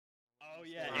Oh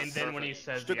yeah, and then when he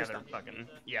says the other fucking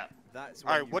yeah. That's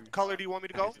all right. What color do you want me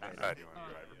to go?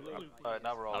 Alright,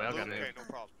 now we're all Okay, okay. no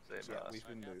problem. Yeah, we've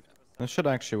been moved. That should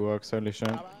actually work, holy shit.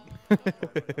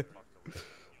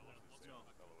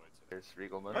 There's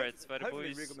Riegelman. Alright, Spider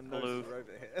Boys. Hello.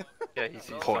 Yeah, he's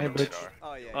Hey, Bridge.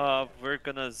 Oh yeah. We're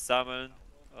gonna sammeln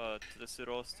to the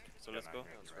Südost, so let's go.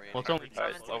 Well, it's only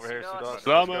over here, Südost.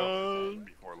 Summon!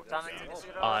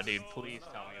 dude, please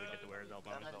tell me we get to wear his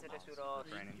elbow.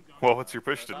 Well, what's your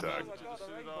push attack?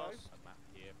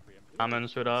 I'm in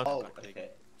Südost. Oh, okay.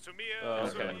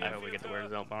 Okay, I hope we get to wear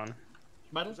his elbow.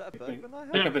 Was that a Bergmann I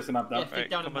Pick had? up this map down.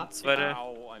 Alright, come on, Spider.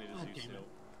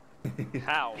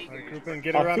 How? Grouping,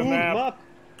 get around the map.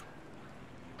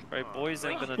 Alright, boys,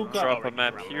 I'm gonna drop a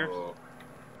map here.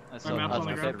 I'm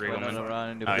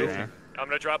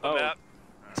gonna drop a map.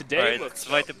 Today looks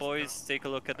Zweite boys, take a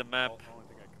look at the map.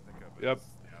 Yep.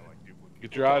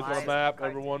 Get your eyes on the map,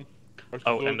 everyone.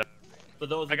 Oh, and For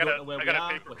those who I don't know where we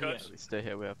are, paper we're here. cut. Stay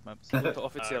here, we have maps.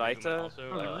 Officer Leiter,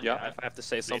 yeah, if I have to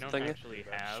say something. Actually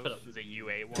have the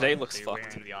UA one. Today looks so fucked.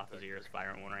 Wearing the opposite ear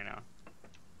Spyro one right now.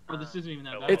 Oh, this isn't even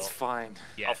that bad. It's fine.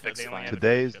 Yeah, I'll fix it.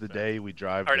 Today is the day we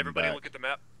drive. Alright, everybody look at the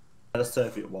map. Let's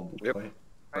serve you at one Yep. point.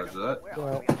 Where's that?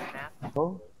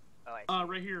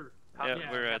 Right here.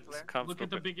 Yeah, we're at Look at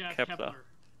the big ass Keppler. Keppler.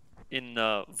 In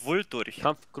Vulturi.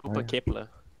 Kampfgruppe Keppler.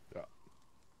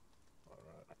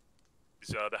 Is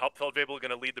the Hauptfeldwebel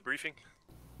gonna lead the briefing?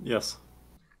 Yes.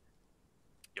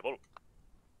 Jawohl.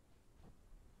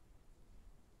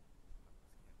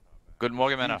 Good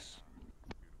morning, Männer.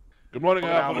 Good morning,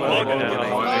 Al.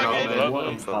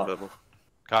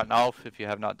 Karten auf if you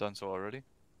have not done so already.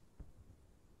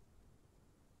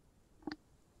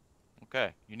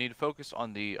 Okay, you need to focus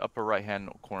on the upper right-hand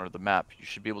corner of the map. You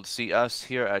should be able to see us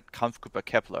here at Kampfgruppe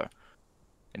Keppler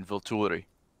in Vulturi.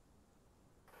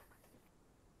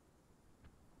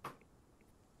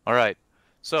 Alright,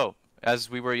 so, as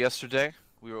we were yesterday,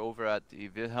 we were over at the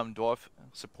Wilhelm Dorf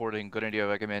supporting Grenadier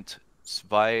Regiment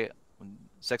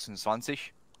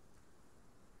 226.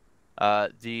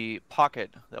 The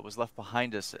pocket that was left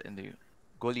behind us in the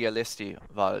Golaiesti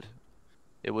Wald,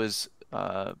 it was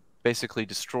basically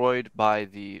destroyed by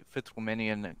the 5th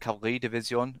Romanian Cavalry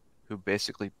Division, who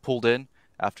basically pulled in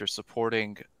after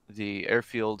supporting the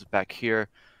airfield back here,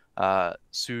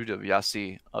 sud of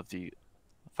Jassy of the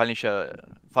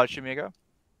Fallschirmjäger.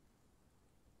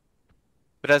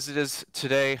 But as it is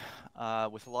today,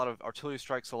 with a lot of artillery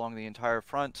strikes along the entire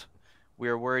front, we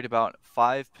are worried about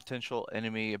 5 potential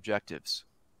enemy objectives.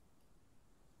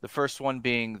 The first one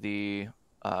being the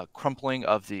crumpling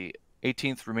of the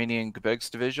 18th Romanian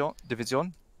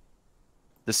Gebirgsdivision.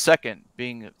 The second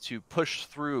being to push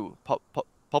through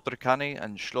Popperkani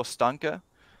and Schloss Danke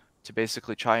to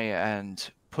basically try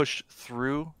and push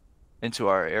through into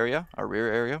our area, our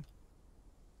rear area.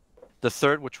 The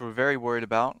third, which we're very worried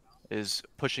about, is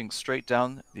pushing straight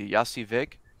down the Jassy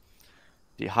Weg,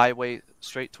 the highway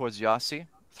straight towards Jassy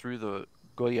through the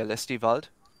Golaiesti Wald.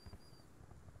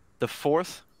 The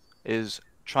fourth is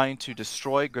trying to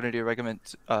destroy Grenadier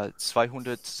Regiment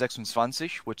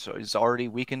 226, which is already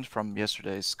weakened from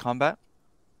yesterday's combat.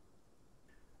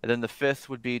 And then the fifth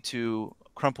would be to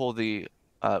crumple the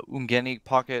Ungeni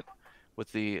pocket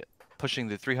with the pushing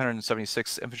the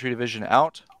 376th Infantry Division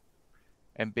out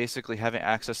and basically having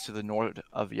access to the north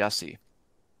of Jassy.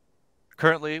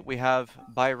 Currently, we have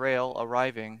by rail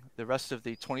arriving the rest of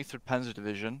the 23rd Panzer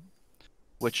Division,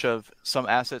 which of some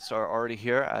assets are already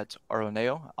here at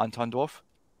Aroneo, Antondorf,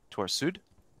 to our sud.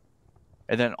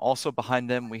 And then also behind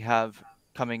them we have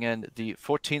coming in the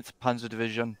 14th Panzer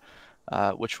Division,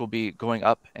 which will be going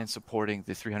up and supporting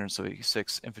the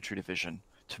 376th Infantry Division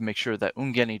to make sure that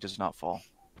Ungeni does not fall.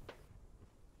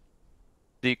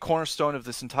 The cornerstone of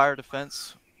this entire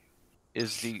defense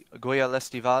is the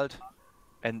Golaiesti Wald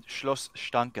and Schloss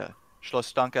Danke.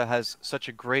 Schloss Danke has such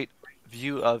a great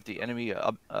view of the enemy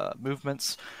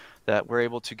movements that we're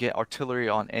able to get artillery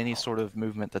on any sort of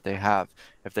movement that they have.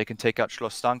 If they can take out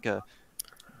Schloss Danke,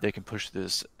 they can push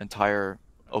this entire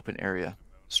open area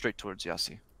straight towards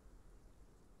Jassy.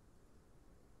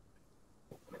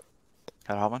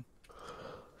 Herr Hartmann?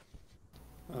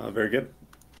 Very good.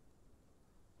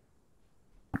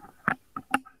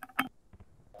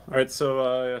 Alright,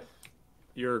 so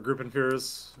your group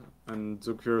Führers and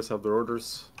Zugführers have their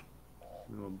orders.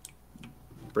 We'll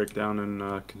break down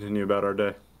and continue about our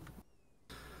day.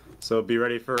 So be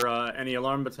ready for any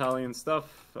alarm battalion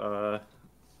stuff.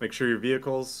 Make sure your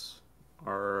vehicles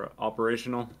are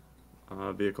operational.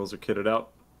 Vehicles are kitted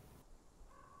out.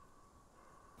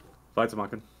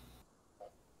 Weitermachen.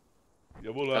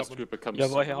 Jawohl, Gastgruppe comes.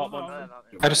 Jawohl, Herr Hauptmann.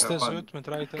 Erste Süd mit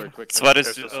Reiter.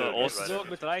 Zweites Ost. So,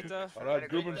 mit Reiter. Alright,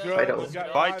 Group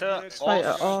Weiter insurance. Ost.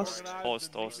 Weiter Ost.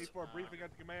 Ost, Ost.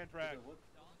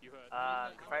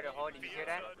 Fighter Hall, did you hear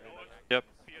that? Yep.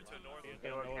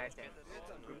 They organized their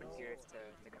group and series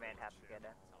to command half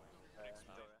together.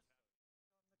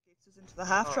 Into the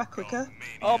half-track quicker.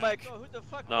 Oh my god, who the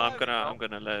fuck? No, I'm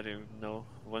gonna let him know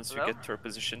once Hello? we get to our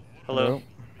position. Hello.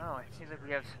 Oh, it seems like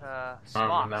we have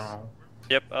Smocks.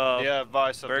 Yep. Yeah,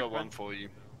 Vice, I've got Bergmann. one for you.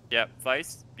 Yeah,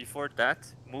 Vice. Before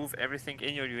that, move everything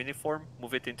in your uniform.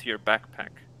 Move it into your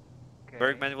backpack. Okay.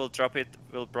 Bergmann will drop it.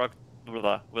 Will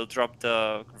drop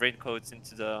the raincoats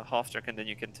into the Halftrack, and then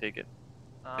you can take it.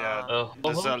 Yeah, the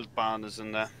Zeltbahn is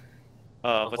in there.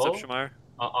 What's up, Schumacher?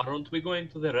 Aren't we going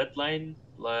to the red line,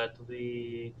 to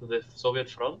the Soviet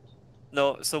front?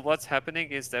 No. So what's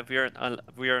happening is that we are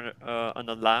an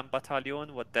alarm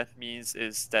battalion. What that means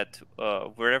is that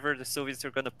wherever the Soviets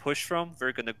are gonna push from,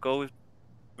 we're gonna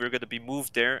be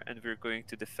moved there, and we're going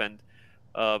to defend.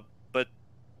 But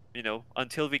you know,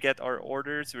 until we get our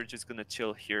orders, we're just gonna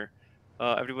chill here.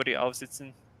 Everybody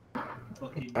aufsitzen.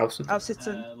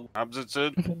 Aufsitzen.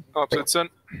 Absitzen. Absitzen.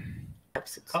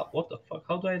 What the fuck?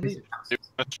 How do I leave?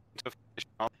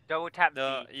 Double tap D.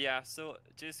 Yeah, so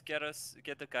just get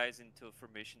the guys into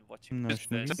formation watching Nice.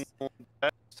 this.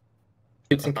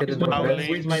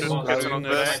 Where's my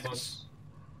boss?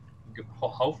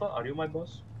 How far? Are you my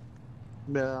boss?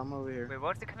 Yeah, I'm over here. Wait,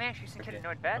 what's the command? Schützenkette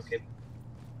Nordwest? Okay.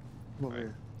 Over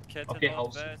here. Okay,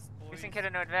 how's Schützenkette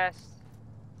Nordwest.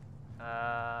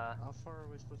 How far are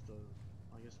we supposed to?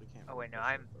 I guess we can't. Oh wait, no,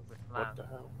 I'm with Lam. What the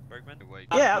hell? Bergmann?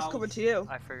 Yeah, I was coming to you.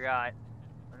 I forgot.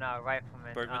 I'm not a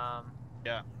rifleman. Bergmann?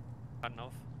 Yeah.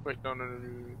 Enough. Wait, no. I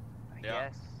Yeah.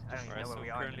 guess. I don't even Alright, know so where we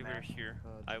are. currently we're here.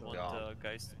 I want the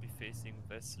guys to be facing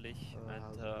westlich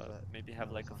and maybe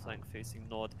have like a flank facing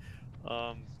north.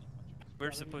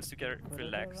 We're supposed to get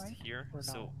relaxed here,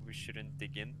 so we shouldn't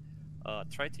dig in.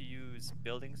 Try to use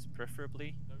buildings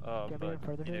preferably, but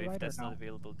you know, if that's not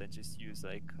available, then just use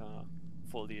like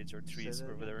foliage or trees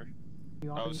or whatever.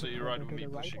 Oh, so you're right with me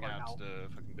pushing out the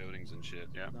fucking buildings and shit,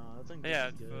 yeah? No, I think Yeah,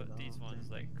 these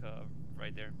ones like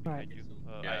right there behind you.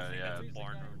 I think that's a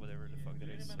barn or whatever the fuck that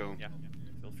is. Cool. Yeah,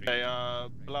 feel free. Hey,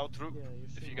 Blautroop,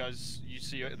 if you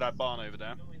see that barn over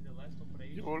there,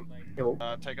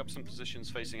 take up some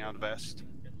positions facing out west.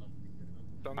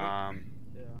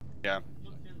 Yeah,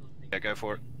 go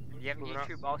for it. Do you have any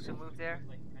troop also move there?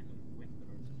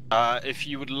 If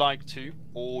you would like to,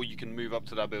 or you can move up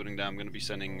to that building there. I'm going to be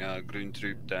sending Grün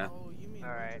Troop there.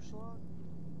 Alright.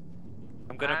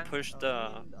 I'm gonna push the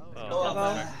up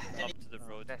to the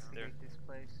road there. This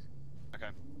place.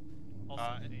 Okay. Also,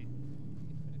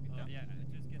 yeah,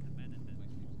 just get the men and then.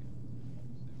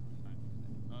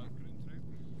 Grün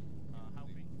Troop,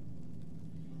 Halfie.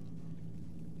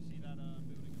 You see that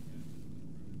building up here?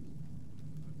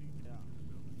 Yeah.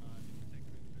 You can take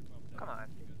Grün Troop up there. Come on.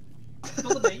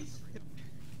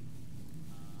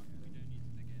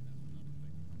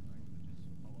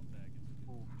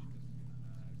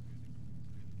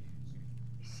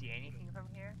 You see anything from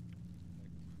here?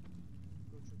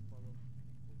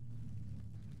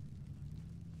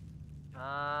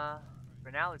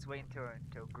 For now, let's wait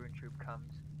until Grün Troop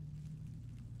comes.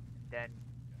 Then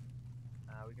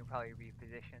we can probably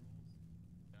reposition.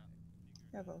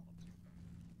 Yeah, well.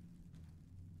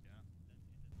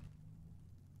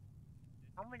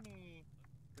 How many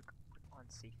on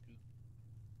safety?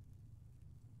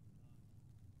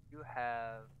 You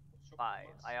have 5.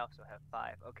 I also have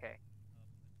 5. Okay.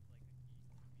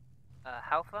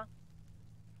 Halfa?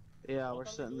 Yeah, we're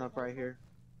setting up right here.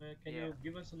 Can you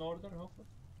give us an order, Hoffa?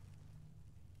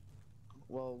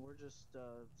 Well, we're just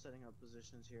setting up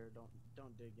positions here.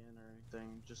 Don't dig in or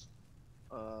anything. Just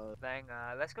Bang.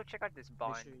 Let's go check out this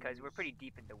barn sure you because we're use pretty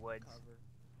deep in the woods. cover.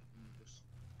 Just,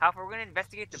 Halfa, we're gonna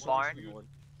investigate the barn.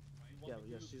 yeah,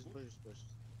 yes, use bush. Use bush.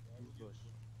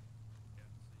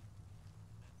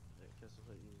 Yeah, guess I'll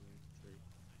let you use tree.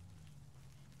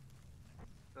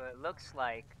 So it looks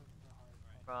like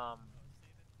from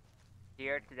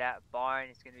here to that barn,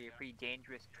 it's gonna be a pretty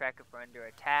dangerous trek if we're under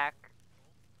attack.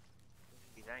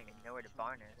 Jeez, I don't even know where the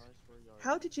barn is.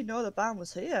 How did you know the barn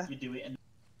was here? You do it in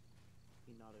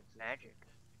Magic.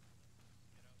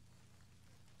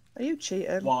 Are you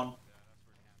cheating? one.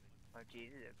 Oh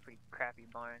geez, this is a pretty crappy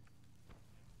barn.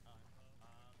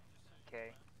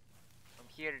 Okay. From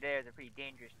here to there is a pretty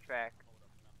dangerous track.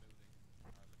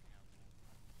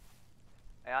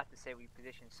 I ought to say we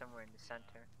position somewhere in the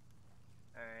center.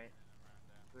 Alright.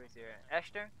 Who is there?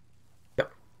 Esther?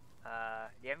 Yep.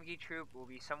 The MG troop will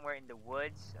be somewhere in the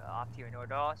woods, off to your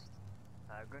nordost.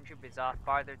 Ground troop is off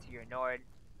farther to your north.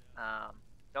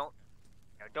 Don't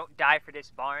die for this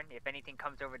barn if anything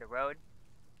comes over the road,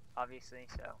 obviously.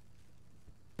 So.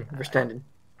 Understanding.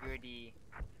 You're the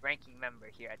ranking member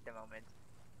here at the moment.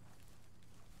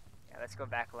 Yeah, let's go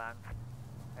back along.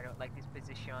 I don't like this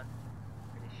position.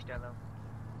 For this Stellung.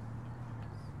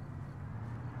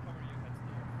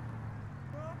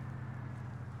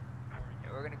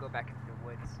 Yeah, we're gonna go back into the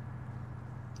woods.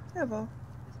 Yeah, well.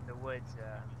 Because in the woods,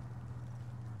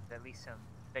 there's at least some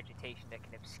vegetation that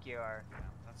can obscure our. Yeah,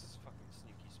 that's a fucking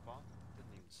sneaky spot.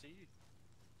 Didn't even see you.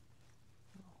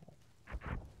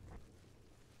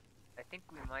 I think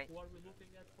we might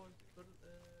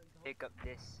pick up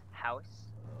this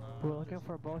house. We're looking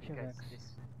for Bolsheviks. Because this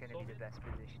is gonna be the best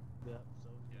position. Yeah,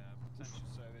 potential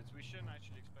Soviets. We shouldn't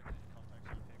actually expect any contacts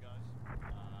out here, guys.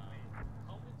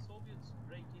 How did Soviets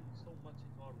break in so much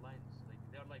into our lines? Like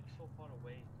they're like so far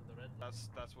away to the red line.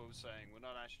 That's what we're saying. We're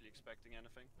not actually expecting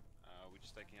anything. We're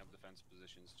just taking up defense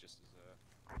positions just as a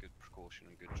good precaution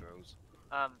and good drills.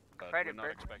 But we're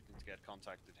not expecting to get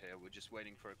contacted here. We're just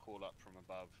waiting for a call up from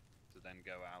above to then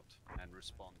go out and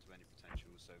respond to any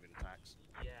potential Soviet attacks.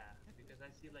 Yeah, because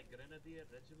I see like Grenadier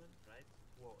Regiment, right?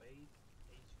 208,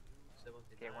 HQ, 79.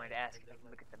 Okay, I wanted to ask if I can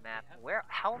look at the map.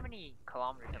 How many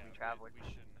kilometers have we traveled? We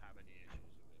shouldn't have any issues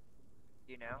with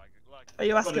it. You know? Are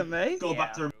you asking me? Go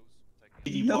back to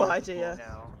no idea.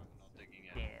 No. Not digging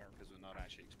in because we're not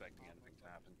actually expecting anything to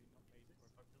happen.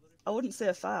 I wouldn't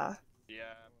say far.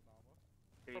 Yeah.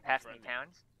 Did we pass any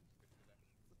towns?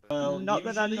 Well, not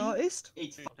that I noticed.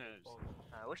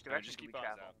 Which direction do we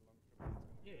travel?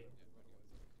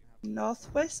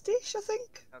 Northwestish, I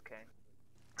think. Okay.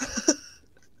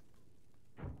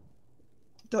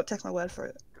 Don't take my word for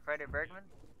it. Fighter Bergmann?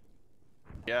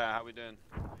 Yeah, how we doing?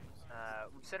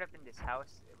 We set up in this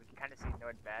house. We can kind of see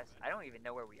northwest. I don't even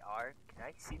know where we are. Can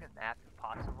I see the map if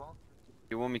possible?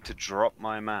 You want me to drop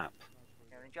my map?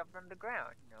 Yeah, then jump from the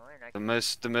ground, you know, and I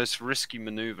The most risky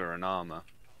maneuver in Arma.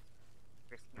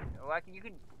 Well, you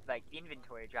can like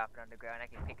inventory drop it on the ground. I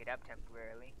can pick it up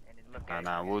temporarily and then look at it.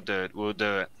 No, we'll do it. We'll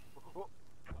do it. So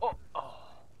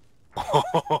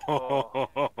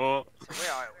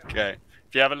where are we? Okay.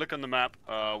 If you have a look on the map,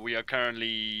 we are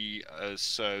currently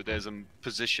so there's a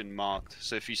position marked.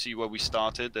 So if you see where we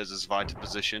started, there's a vital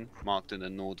position marked in the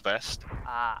northwest.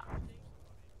 Ah.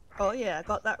 Oh yeah, I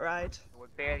got that right. We're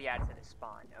barely out to the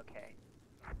spawn. Okay.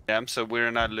 Yeah. So we're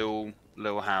in our little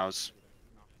house.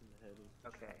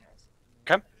 Okay.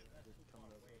 Okay.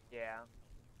 Yeah.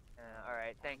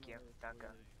 Alright, thank you, Danke.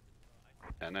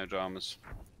 Yeah, no dramas.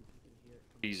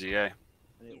 Easy, eh?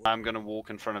 I'm gonna walk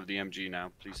in front of the MG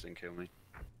now. Please don't kill me.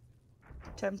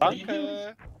 Yeah,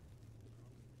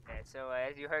 so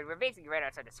as you heard, we're basically right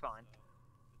outside the spawn.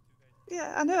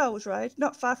 Yeah, I know I was right.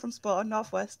 Not far from spawn,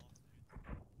 northwest.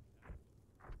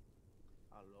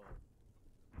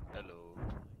 Hello.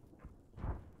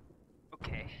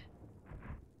 Okay.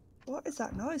 What is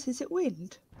that noise? Is it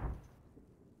wind?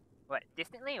 What,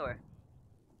 distantly or?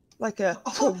 Like a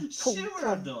pum, pum,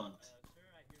 pum.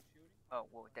 Oh,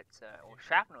 well, that's, well,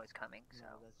 shrapnel is coming, so.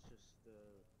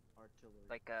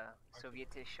 Like a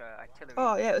Sovietish artillery.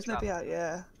 Oh, yeah, it was maybe out,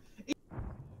 yeah.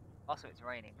 Also, it's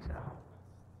raining, so.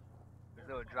 There's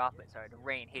little droplets, the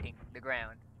rain hitting the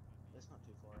ground. That's not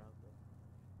too far out, though.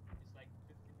 It's like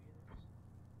 50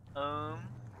 meters.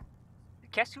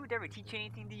 Did Keswood ever teach you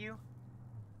anything to you?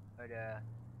 Or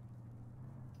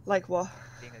Like what?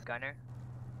 being a gunner?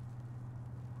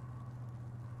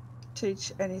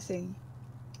 Teach anything.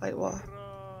 Like what?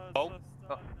 Oh,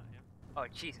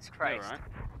 Jesus Christ. Alright.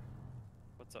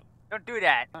 What's up? Don't do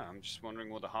that! I'm just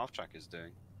wondering what the Halftrack is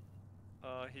doing.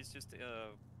 He's just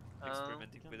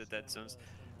experimenting with the dead zones.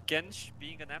 Gensh,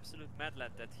 being an absolute mad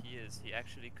lad that he is, he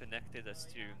actually connected a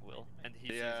steering wheel, and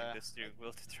he's using the steering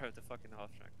wheel to drive the fucking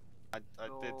Halftrack. I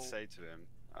did say to him,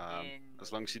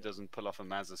 as long as he doesn't pull off a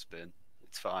Mazda spin,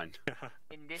 it's fine.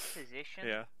 In this position,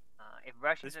 Yeah. If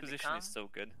Russians This are to position come, is so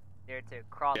good. they're to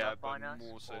crawl Yeah, up but on us,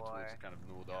 more so or towards kind of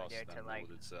north-ost they're than to like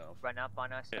north itself. run up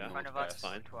on us in front of us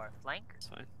to our flank. It's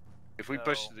fine. If we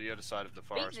push to the other side of the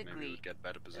forest, maybe we would get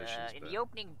better positions. In but the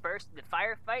opening burst of the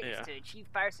firefight Yeah. is to achieve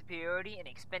fire superiority and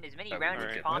expend as many That would rounds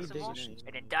make as it possible, positions.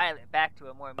 and then dial it back to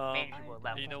a more manageable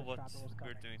level. You know what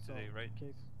we're doing today, right?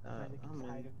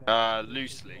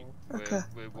 Loosely.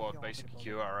 We're what, basically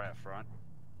QRF, right?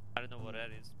 I don't know what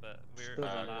that is, but we're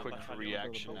quick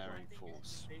reactionary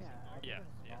force. Yeah,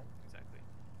 exactly.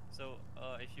 So,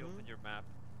 if you open your map,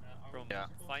 from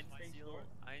Feinziel 1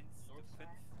 to 5,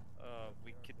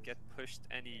 we could get pushed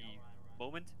any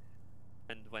moment,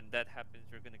 And when that happens,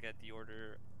 we're gonna get the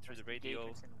order through the radio,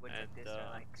 and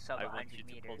I want you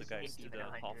to pull the guys to the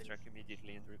half-track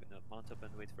immediately, and we're gonna mount up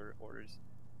and wait for orders.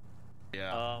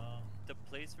 Yeah. The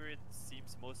place where it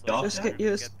seems most likely Just get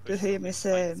used to hear me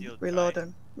saying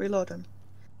reloading, reloading.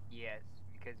 Yes,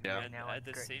 because and at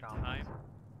the same time,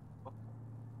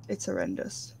 It's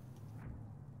horrendous.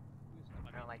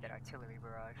 I don't like that artillery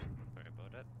barrage. sorry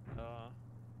about that.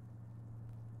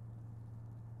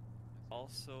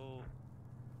 Also,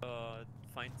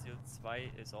 Feindziel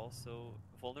 2 is also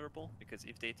vulnerable because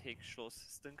if they take Schloss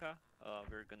Stinka,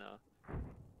 we're gonna.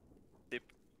 They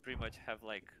pretty much have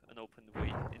like an open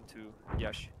way into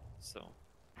Yash, so.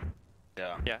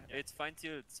 Yeah, it's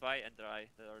Feindziel 2 and Drei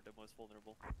that are the most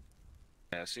vulnerable.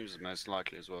 Yeah, it seems the most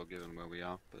likely as well, given where we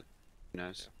are, but who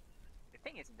knows? The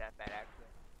thing isn't that bad, actually.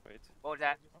 Wait. What was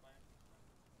that?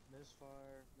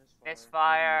 Misfire.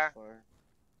 Misfire.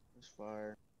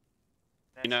 Misfire.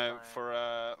 You know, for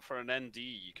an ND,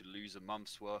 you could lose a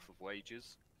month's worth of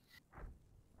wages.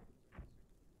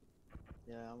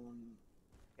 Yeah,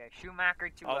 Okay, Schumacher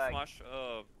to Aufmarsch,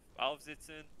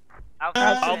 Aufsitzen.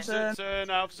 Aufsitzen,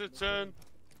 Aufsitzen.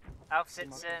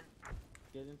 Aufsitzen.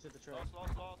 Get into the track.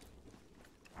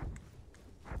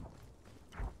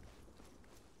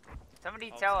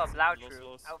 Somebody tell a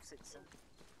Blautru. Aufsitzen.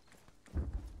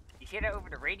 You hear that over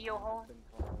the radio hole?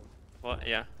 What?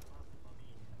 Yeah.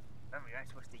 Remember, you're not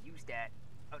supposed to use that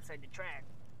outside the track.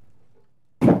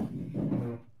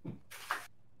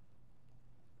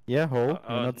 Yeah, Hole.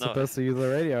 You're not supposed to use the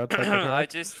radio outside the track. I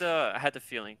just had a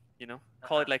feeling, you know?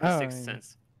 Call it like a sixth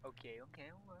sense. Okay, okay.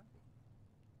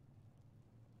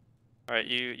 Alright,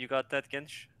 you got that,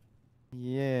 Gensh?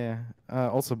 Yeah.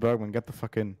 Also, Bergmann, get the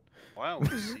fuck in. Wow,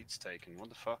 the seat's taken. What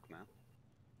the fuck, man?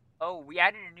 Oh, we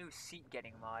added a new seat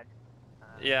getting mod.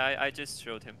 Yeah, I just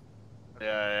showed him.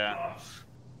 Yeah.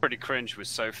 Pretty cringe. We're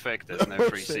so thick. There's no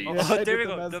free seats. Oh, there we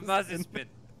go. The Mazda spin.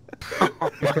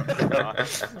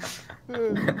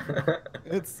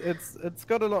 It's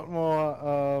got a lot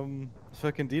more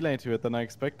fucking delay to it than I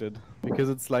expected, because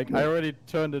it's like I already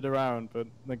turned it around, but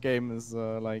the game is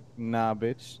like, nah,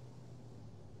 bitch.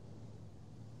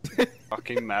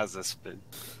 Fucking Mazda spin.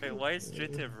 Wait, why is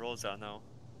Dritte Rosa now?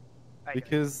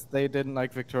 Because they didn't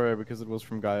like Victoria because it was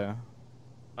from Gaia.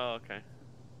 Oh, okay.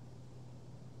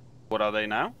 What are they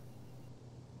now?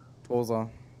 Rosa.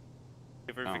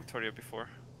 They were Victoria before.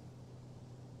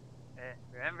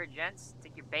 Remember, gents,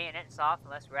 take your bayonets off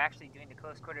unless we're actually doing the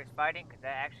close quarters fighting, because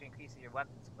that actually increases your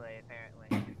weapons play,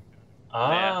 apparently.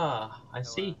 Ah, I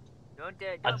see. Don't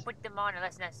put them on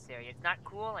unless necessary. It's not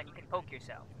cool, and you can poke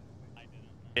yourself.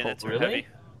 Bayonets are really? heavy.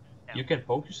 No. You can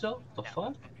poke yourself? The fuck?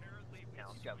 No,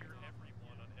 I'm joking.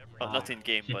 Well, not in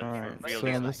game, but Alright, for real so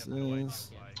reasons. this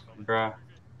is... Bruh.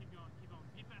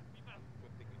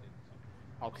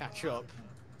 I'll catch up.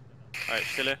 Alright,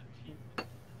 Stille.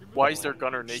 Why is their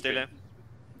gunner naked? Stille.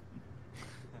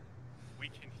 We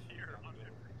can hear on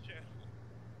every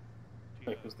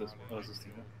channel. Who's this? Oh, is this the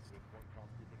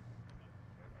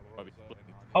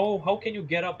How can you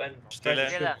get up and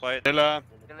Stille, quiet.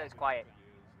 Stille is quiet.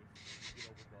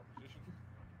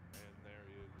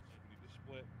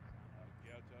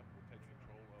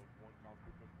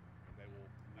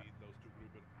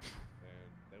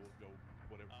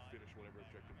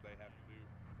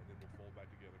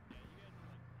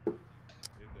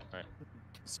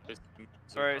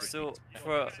 Alright, so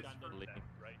for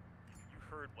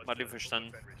Madly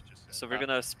verstanden. So we're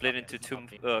gonna split into two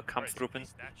Kampfgruppen.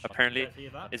 Apparently,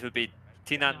 it will be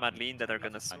Tina and Madeleine that are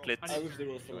gonna split.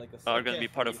 Are gonna be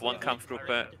part of one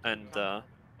Kampfgruppe and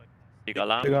Flieger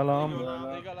Alarm. Flieger Alarm.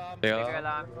 Flieger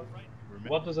Alarm.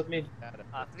 What does it mean?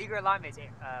 Flieger Alarm is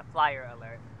flyer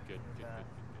alert. Good.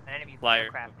 An enemy Flyer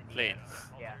aircraft in the plane.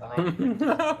 air.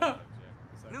 Yeah.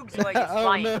 Flugzeug is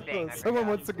flying thing. Someone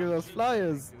wants to give us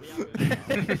flyers. Yeah,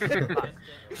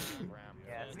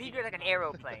 Flieger is like an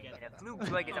aeroplane, and a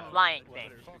Flugzeug is a flying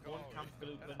thing.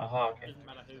 Okay.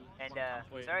 And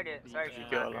sorry to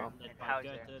and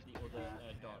Hauser.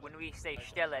 When we say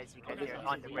Stille, it's because you're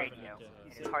on the radio,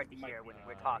 and it's hard to hear when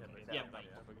we're talking.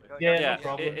 So. Yeah,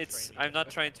 it's. I'm not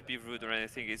trying to be rude or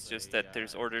anything. It's just that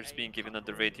there's orders being given on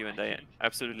the radio, and I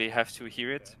absolutely have to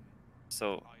hear it.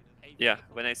 So, yeah,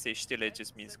 when I say Stille, it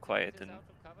just means quiet, and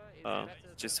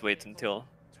just wait until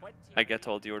I get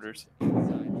all the orders.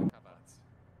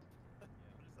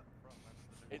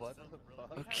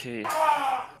 Okay.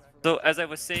 So as I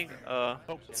was saying,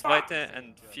 Zweite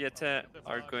and Vierte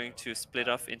are going to split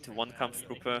off into one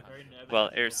Kampfgruppe, while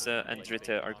Erste and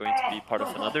Dritte are going to be part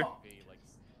of another.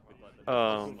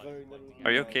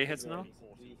 Are you okay, Heads now?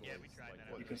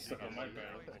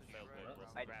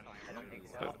 I don't think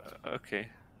so. Okay.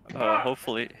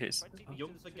 Hopefully he's...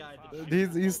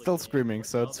 He's still screaming,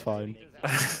 so it's fine.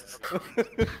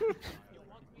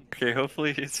 Okay,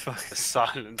 hopefully he's fine. The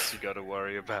silence you gotta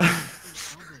worry about.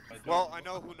 Well, I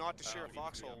know who not to share a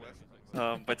foxhole with.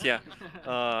 But yeah,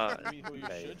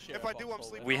 if I do, I'm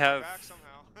sleeping we on my have back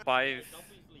somehow. 5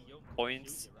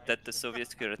 points that the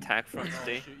Soviets could attack from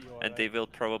today, and they will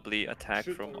probably attack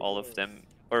from all of them,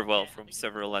 or well, from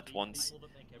several at once,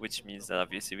 which means that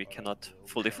obviously we cannot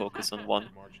fully focus on one.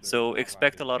 So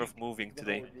expect a lot of moving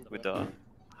today with the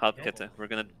Halbkette. We're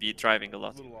gonna be driving a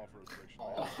lot.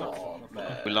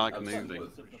 We like moving.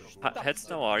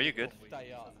 Headstone, are you good?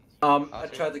 I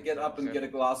tried to get up and get a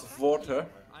glass of water,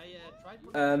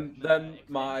 and then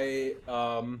my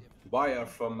wire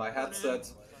from my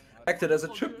headset acted as a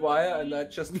tripwire, and I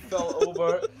just fell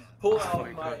over, pulled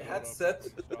out my headset.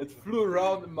 It flew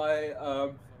around in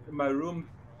my room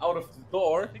out of the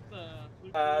door,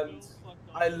 and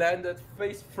I landed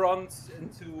face front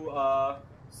into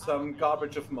some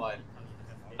garbage of mine.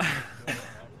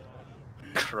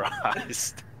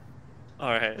 Christ.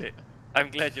 Alright, I'm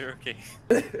glad you're okay.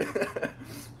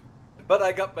 But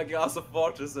I got my glass of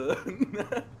water, so...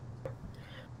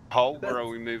 Hull, where are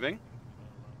we moving?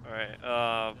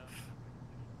 Alright,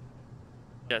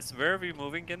 yes, where are we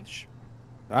moving, Gensh?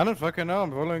 I don't fucking know,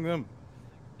 I'm following them.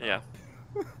 Yeah.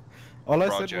 All I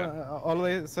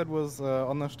said was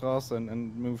on the Straße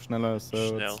and move schneller, so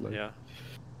Schnell, it's like... yeah.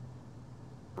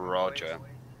 Roger.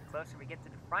 Closer we get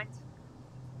to the front.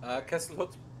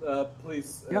 Kesselhut,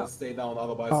 please stay down,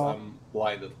 otherwise Oh. I'm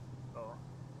blinded. Oh.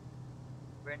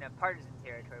 We're in a partisan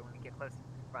territory when we get close to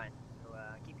the front, so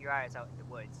keep your eyes out in the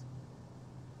woods.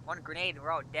 One grenade and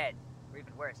we're all dead, or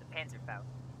even worse, a Panzerfaust.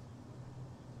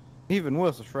 Even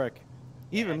worse, a Shrek.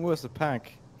 Even worse, a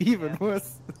Pack. Even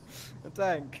worse, a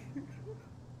tank.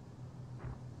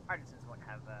 Partisans won't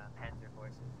have Panzer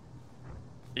forces.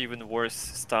 Even worse,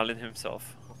 Stalin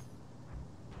himself.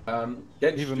 Jens,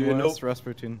 Even do you know, worse,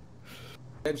 Rasputin.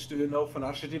 Jens, do you know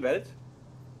Fascism Welt?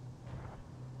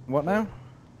 What now?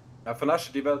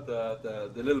 Fascism Welt,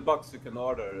 the little box you can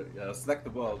order, Snack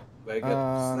the World, where you get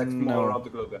snacks from all no. around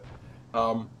the globe.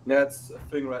 Yeah, it's a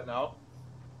thing right now.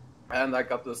 And I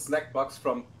got the snack box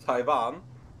from Taiwan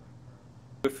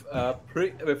with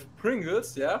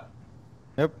Pringles, yeah.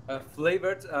 Yep.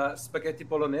 Flavored spaghetti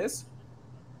bolognese,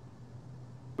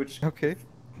 which Okay.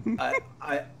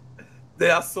 they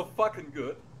are so fucking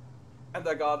good. And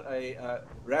I got a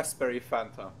raspberry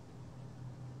Fanta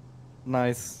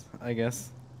Nice, I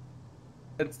guess.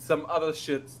 and some other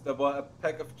shit. There were a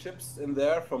pack of chips in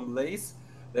there from Lay's.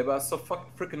 They were so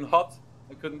fucking freaking hot.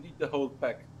 I couldn't eat the whole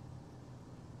pack.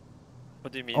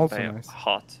 What do you mean Also by nice.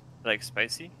 hot? Like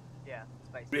spicy? Yeah,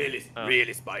 spicy.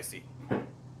 Really spicy.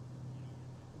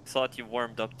 Thought you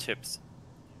warmed up chips.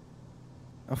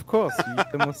 Of course, you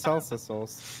eat them with salsa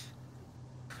sauce.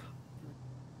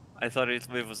 I thought it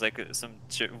was like some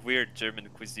weird German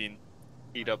cuisine.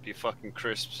 Eat up your fucking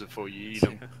crisps before you eat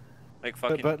them. Like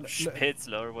fucking but-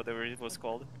 Spätzle or whatever it was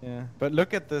called. Yeah, but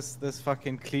look at this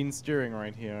fucking clean steering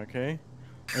right here, okay?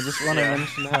 I just want to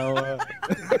mention how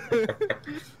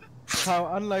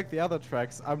how unlike the other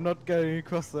tracks, I'm not going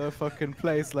across the fucking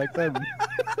place like them.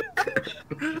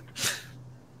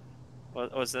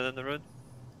 What was that on the road?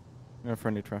 No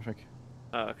friendly traffic.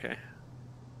 Oh, okay.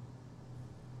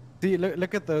 See,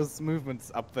 look at those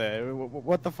movements up there.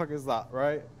 What the fuck is that,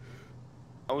 right?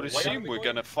 I would assume we're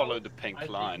gonna follow the pink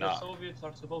line the up. Soviets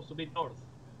are supposed to be north.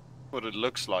 What it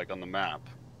looks like on the map.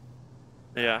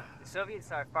 Yeah. The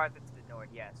Soviets are farther to the north,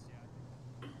 yes.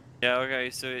 Yeah, okay,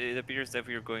 so it appears that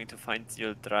we're going to find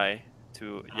Ziel 3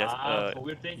 to so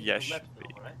we're taking Yesh. the left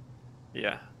now, right?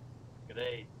 Yeah.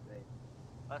 Great, great.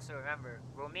 Also remember,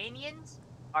 Romanians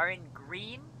are in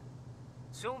green,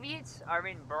 Soviets are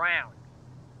in brown.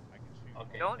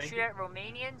 Okay, Don't thank shoot you. at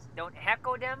Romanians, don't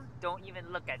heckle them, don't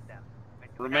even look at them.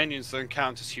 Romanians don't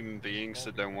count as human beings,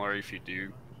 so don't worry if you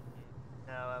do.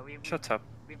 No, Shut up.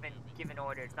 we've been given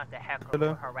orders not to heckle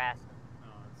Hello? or harass them.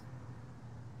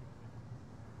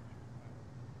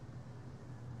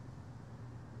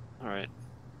 Alright.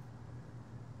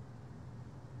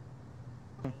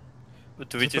 But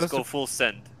do we just go full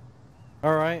send?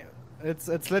 Alright,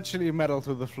 it's literally metal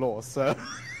to the floor, so...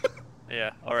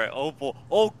 Yeah, alright. Oh boy.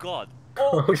 Oh god!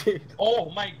 Oh, oh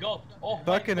my god! Oh my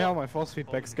Fucking hell, my force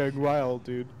feedback's going wild,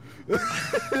 dude.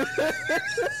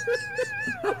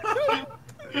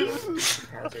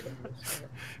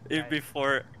 Even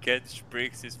before Gensh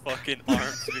breaks his fucking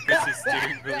arms because his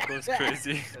steering wheel goes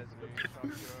crazy.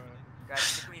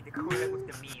 Guys, we need to cool it with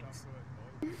the memes.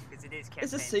 Because it is campaign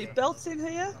Is there day. seatbelts in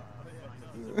here?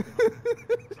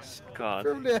 God.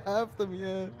 Probably have them,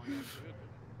 yeah.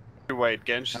 Wait,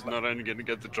 Gensh is not only gonna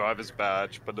get the driver's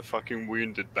badge, but the fucking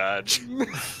wounded badge.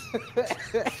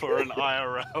 For an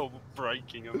IRL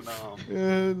breaking of an arm.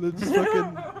 Yeah, let's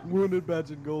fucking wounded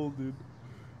badge in gold, dude.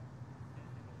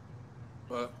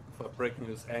 For breaking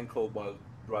his ankle while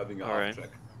driving a half-track.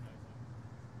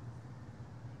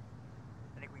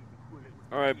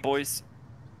 Alright, boys.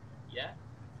 Yeah?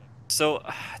 So,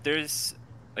 there's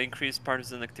increased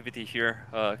partisan activity here.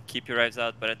 Keep your eyes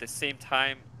out, but at the same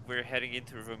time, we're heading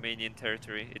into Romanian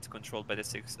territory. It's controlled by the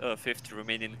 5th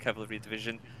Romanian Cavalry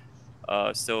Division.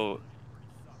 So,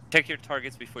 check your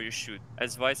targets before you shoot.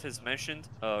 As Vice has mentioned,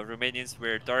 Romanians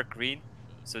wear dark green,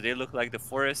 so they look like the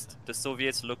forest. The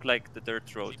Soviets look like the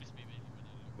dirt road,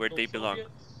 where So they belong.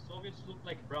 Soviets look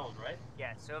like brown, right?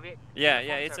 Yeah, Soviet. Yeah,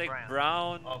 uniforms it's are like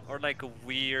brown or like a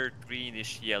weird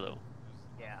greenish yellow.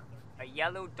 Yeah, a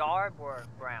yellow dark or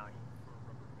brown.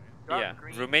 Dark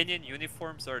green. Romanian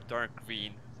uniforms are dark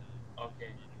green.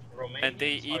 Okay. And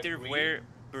they Romanians are either green. wear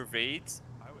berets,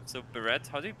 so beret,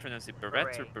 how do you pronounce it?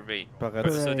 Beret or beret?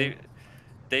 Beret. So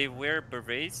they wear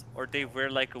berets, or they wear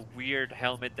like a weird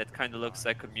helmet that kind of looks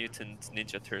like a mutant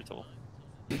ninja turtle.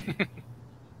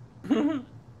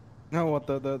 No, what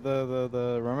the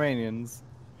Romanians?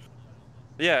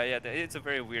 Yeah, it's a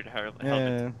very weird helmet.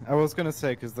 Yeah, I was gonna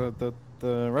say because the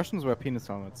Russians wear penis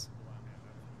helmets.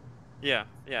 Yeah,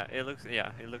 it looks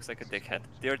like a dickhead.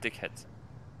 They're dickheads.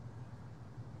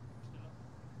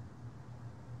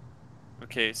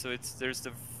 Okay, so there's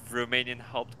the Romanian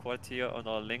Hauptquartier on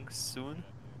our link soon.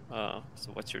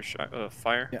 So what's your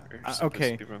fire? Yeah. You're supposed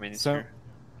Okay. to be Romanians So here.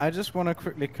 I just want to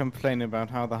quickly complain about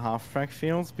how the half-track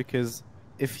feels, because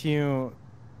if you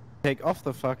take off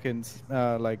the fucking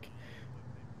like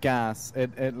gas,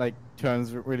 it like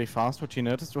turns really fast, which you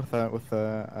noticed with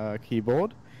the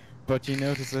keyboard, but you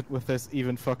notice it with this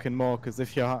even fucking more, because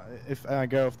if I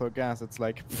go off the gas, it's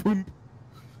like boom,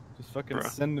 just fucking Bruh.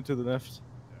 send it to the left.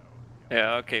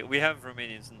 Yeah, okay, we have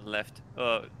Romanians on the left.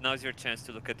 Now's your chance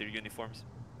to look at their uniforms.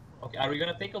 Okay, are we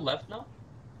gonna take a left now?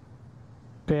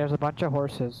 There's a bunch of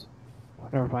horses.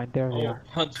 Never mind, there they Oh, are.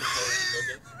 bunch of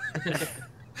horses, okay.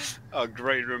 Our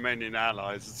great Romanian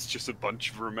allies, it's just a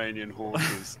bunch of Romanian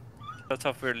horses. That's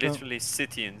how we're literally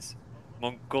Scythians.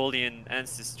 Mongolian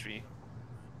ancestry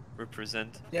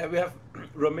represent. Yeah, we have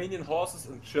Romanian horses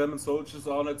and German soldiers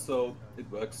on it, so it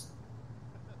works.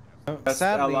 Best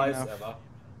Sadly allies enough, ever.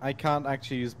 I can't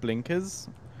actually use blinkers.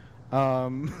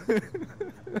 Or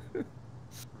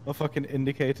fucking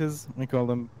indicators. We call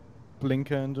them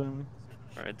blinker in German.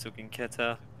 Alright,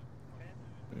 Zuginketa.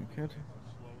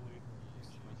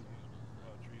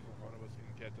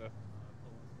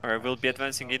 Alright, we'll be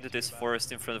advancing into this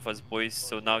forest in front of us, boys,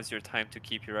 so now's your time to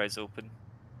keep your eyes open.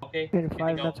 Okay. In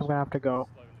 5 minutes, I'm gonna have to go.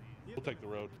 We'll take the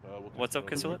road. What's up,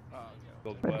 Kisulit?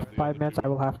 In 5 minutes, I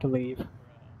will have to leave.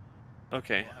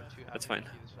 Okay, that's fine.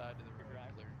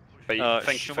 Thank you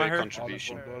for your Schumacher?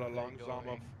 contribution.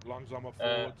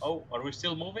 Oh, are we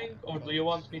still moving, or do you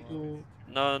want me to?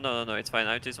 No, it's fine.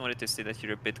 I just wanted to say that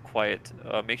you're a bit quiet.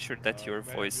 Make sure that your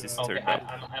voice is Okay, turned up.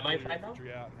 am I fine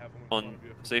now?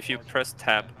 So if you press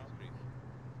tab,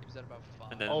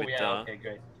 and then Oh with yeah, okay,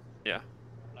 great. yeah,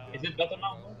 Is it better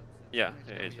now? yeah,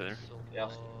 it's better. Yeah.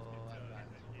 We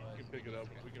can pick it up.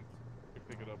 We can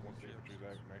pick it up once the infantry's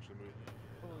actually move.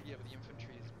 Oh yeah, but the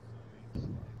infantry is.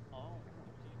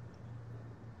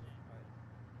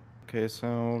 Okay,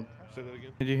 so Say that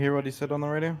again. did you hear what he said on the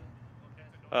radio?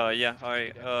 Yeah,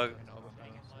 alright,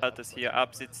 hat ist hier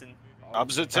absitzen.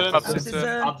 Absitzen.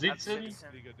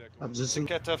 Absitzen.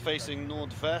 Ketta facing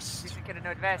northwest. Ketta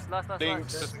northwest, lost.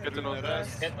 Links. Ketta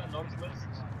northwest. Ketta northwest.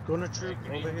 Gonna troop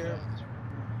over here.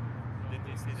 Did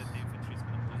they say that the infantry is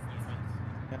gonna move in front?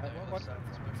 Watch out.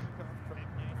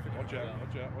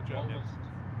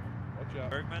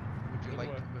 Bergmann? Would you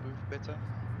like to move better?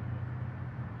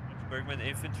 Bergmann,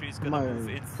 infantry is gonna My move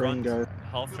in friend front. guy.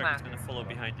 Halftrack is gonna follow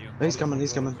behind you. He's coming. Are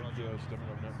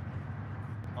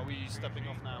we stepping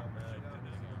off now?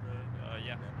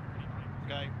 Yeah.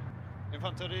 Okay.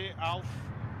 Infantry, auf.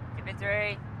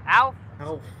 Infantry, auf.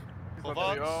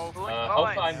 Forward.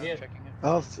 Alpha, I'm here.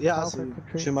 Alf, yeah, I see.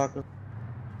 Schumacher.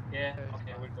 Yeah,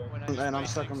 okay, we're going. And I'm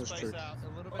stuck on this tree.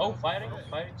 Oh, firing,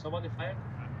 somebody fired.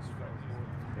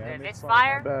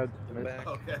 Misfire.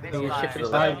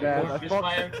 Misfire.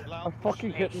 I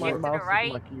fucking hit my mouse with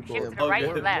my keyboard. Shift to the right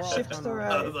and left. Shift to the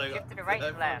right. Shift to the right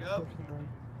and left.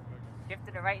 Shift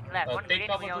to the right and left. One Take minute,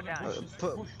 cover we all to done.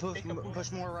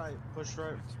 Push more right. Push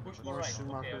right. Push More more right.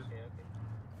 Schumacher.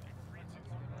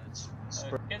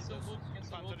 Cancel good,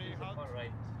 far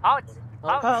right. Halt!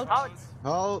 Halt. Halt!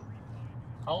 Halt.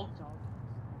 Halt.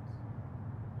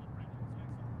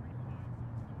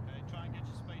 Okay, try and get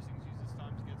your spacings. Use this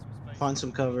time to get some Find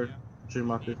some cover,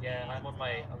 Schumacher. Yeah, I'm on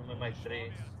my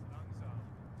 3.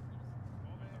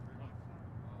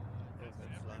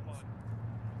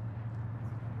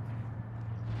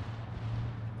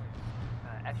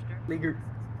 Esther? Flieger.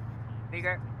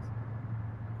 Flieger.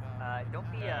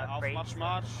 Don't be afraid.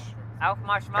 Aufmarsch.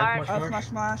 Aufmarsch, marsch.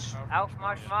 Aufmarsch, marsch.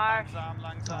 Aufmarsch, marsch.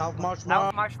 Aufmarsch,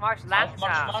 Aufmarsch, marsch.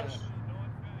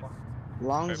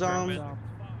 Langsam. Langsam.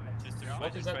 Just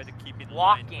to try to keep in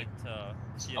Walking. line with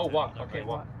Oh, walk. Okay,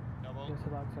 walk.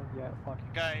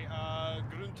 Okay,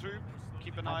 Grundtroop,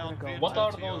 keep an eye on vehicles What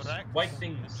are to your those right. white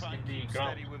things Try in and the keep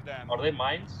ground? steady with them. Are they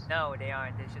mines? No, they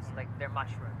aren't. It's just like they're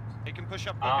mushrooms. They can push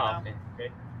up quicker Ah, now.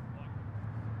 okay.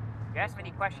 You asked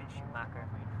many questions, Schumacher.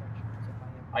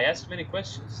 I asked many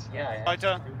questions. Yeah, I asked.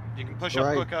 Fighter, you can push up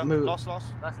Right, quicker. move. Lost.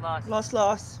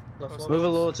 Lost. Move a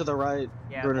little to the right,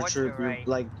 Yeah, Brunner more to Troop. the right.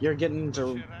 Like, you're getting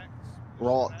into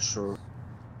Rotch or...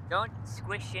 Don't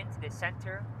squish into the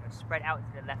center or spread out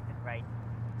to the left and right.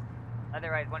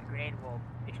 Otherwise, one grenade will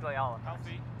destroy all of us.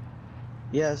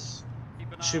 Yes.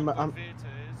 Keep an eye Schuma- on good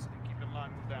vehicles and keep in line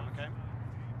with them, okay?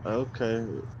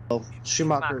 Okay. Well,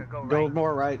 Schumacher, go right.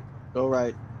 more right. Go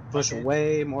right. Push Okay.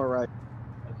 way more right.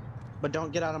 But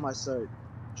don't get out of my sight.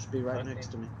 Just be right Okay. next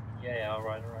to me. Yeah,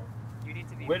 alright. You need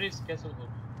to be. Where is Kesselhoop?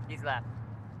 He's left.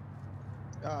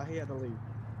 He had to leave.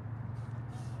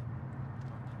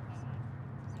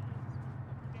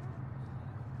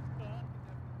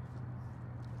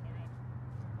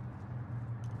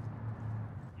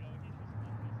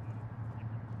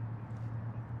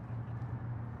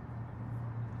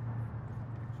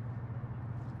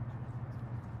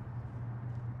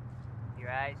 Your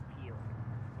eyes peeled.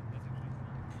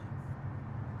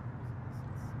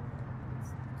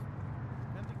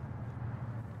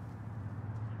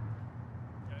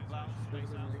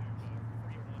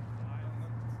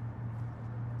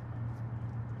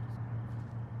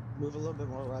 Move a little bit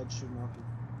more right, Schumacher.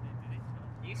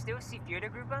 Do you still see theater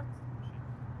grouper?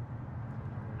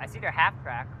 I see their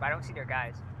half-track, but I don't see their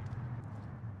guys.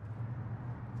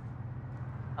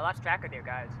 I lost track of their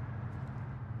guys.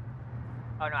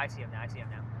 Oh no, I see them now.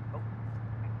 Oh.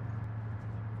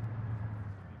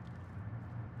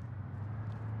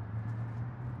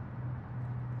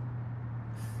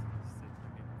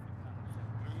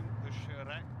 Push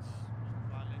right.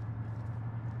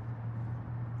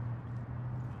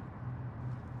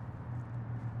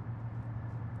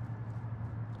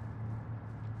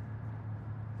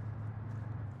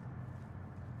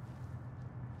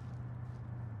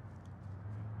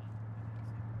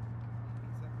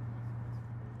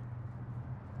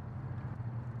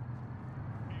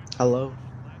 Vale.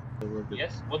 Hello?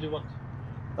 Yes, what do you want?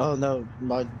 Oh no,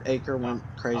 my acre went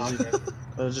crazy. Okay.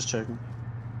 I was just checking.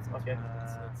 Okay.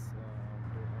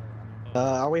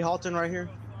 Are we halting right here?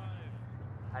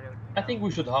 I think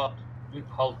we should halt.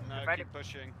 Halt. No, Try keep to-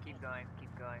 pushing. Keep going.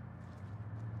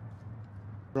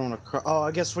 Going across. Oh,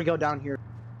 I guess we go down here.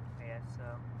 Yeah,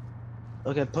 so.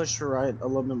 Okay, push to right a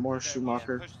little bit more, Okay,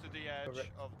 Schumacher. Push to the edge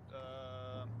of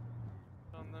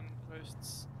on them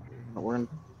posts. We're in.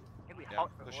 Maybe we yeah,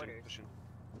 halt for pushing, orders. pushing.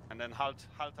 And then halt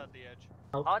at the edge.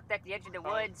 Halt at the edge of the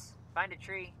woods. Find a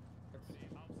tree.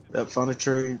 Yep, found a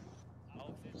tree.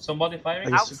 Somebody firing?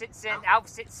 Aufsitzen.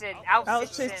 Aufsitzen.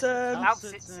 Aufsitzen.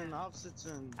 Aufsitzen.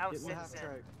 Aufsitzen. Get me half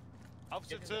track.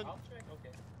 Aufsitzen.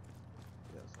 Okay.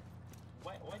 Yes.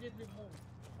 Why did we move?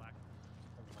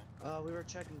 We were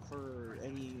checking for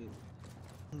any.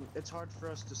 It's hard for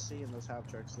us to see in those half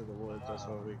tracks through the woods. That's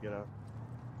why we get out.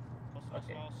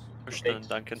 Okay. Verstanden,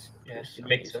 danke. Yes, it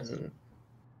makes sense.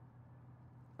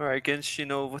 Alright, against you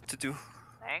know what to do.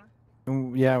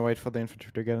 Bang. Yeah, wait for the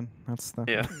infantry to get in. That's the.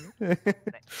 Yeah.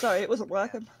 Sorry, it wasn't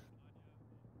working.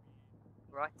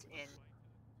 Brought in.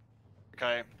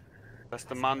 Okay. That's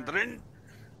the man drin.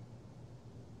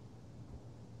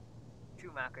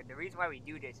 Schumacher. The reason why we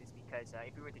do this is because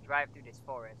if we were to drive through this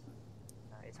forest,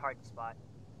 it's hard to spot.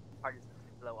 Hard to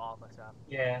blow all of us up.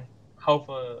 Yeah.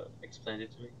 Haufe explained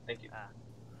it to me. Thank you.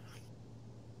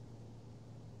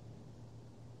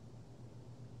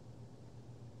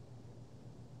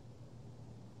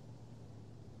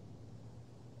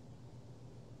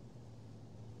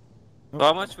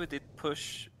 How much would it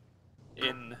push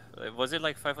in? Was it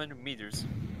like 500 meters?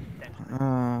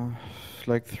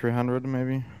 Like 300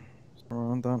 maybe,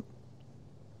 around that.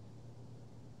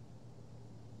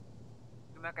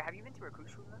 Schumacher, have you been to recruit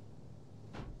school?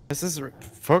 This is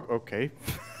fuck. Okay.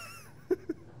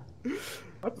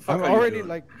 What the fuck I'm are you already doing?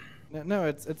 like, no,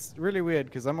 it's really weird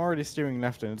because I'm already steering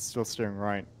left and it's still steering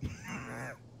right.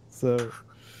 So.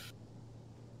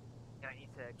 I need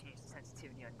to change the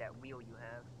sensitivity on that wheel you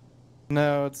have.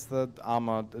 No, it's the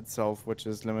Arma itself which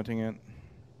is limiting it.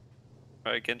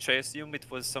 Alright, can I assume it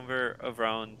was somewhere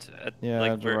around at Yeah,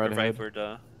 like the where right right ahead. where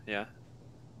the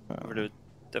where the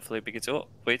definitely begins. Oh,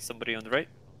 wait, somebody on the right.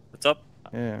 What's up?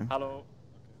 Yeah. Hello.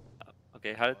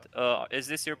 Okay, how is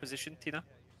this your position, Tina?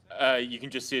 You can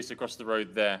just see us across the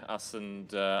road there, us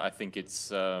and I think it's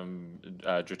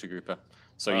Dritte Gruppe.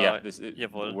 So yeah,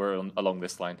 jawohl. we're along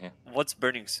this line here. What's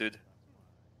burning Sud?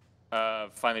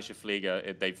 Feindliche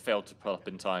Flieger, they failed to pull up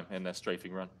in time in their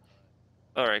strafing run.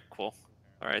 Alright, cool.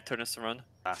 Alright, turn us around.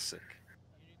 Classic.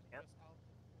 Yep.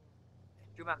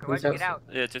 Schumacher, why'd you get out?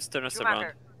 Yeah, just turn us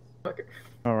Schumacher. around.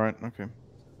 Alright, okay.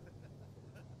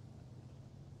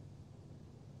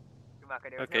 Schumacher,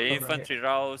 there was Okay, no infantry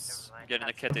raus, get in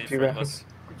a Kette in front of us.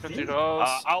 Infantry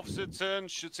raus. Aufsitzen,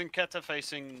 Schützenkette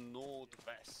facing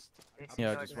northwest.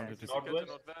 Yeah, I just wanted to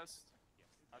Northwest.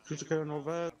 Schützenkette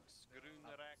northwest.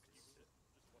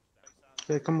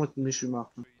 Okay, come with me, Schumacher.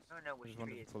 I don't know which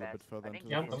tree is pull a bit best. further I think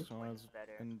into the this coast is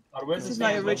better. This is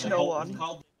my original one.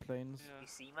 Planes. Do you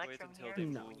see much from here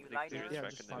No. when you light up? Yeah,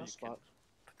 just one spot.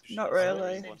 Not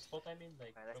really. Same spot, I mean,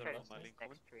 like. Alright, let's try this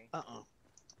next tree.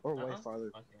 Or way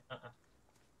farther. Okay.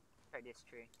 Try this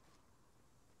tree.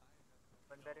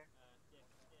 One better.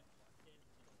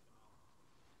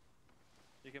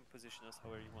 You can position us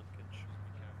however you want, Kinch.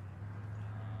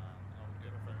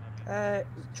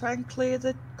 Try and clear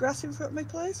the grass in front of me,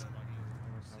 please.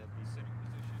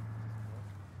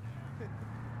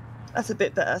 That's a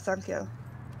bit better, thank you.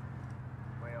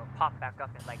 Where it'll pop back up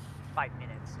in like 5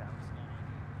 minutes, so.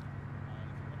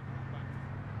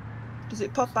 Does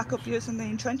it pop back up using the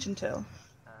entrenching tool?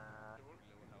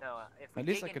 No, if we At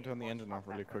least I dig can in, turn the it engine won't off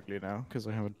pop really back up. quickly now, because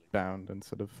I have it downed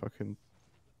instead of fucking...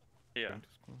 Yeah. going to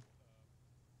school.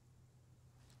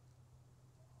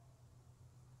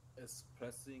 Is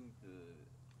pressing the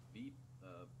V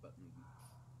button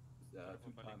 2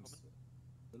 times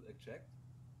will eject?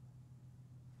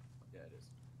 Yeah, it is.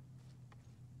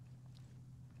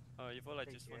 Jawohl, I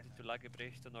just wanted to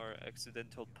Lagebrecht on our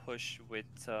accidental push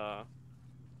with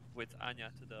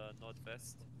Anya to the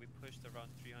northwest. We pushed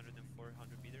around 300 and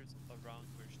 400 meters around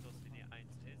where Stoßlinie 1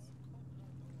 is.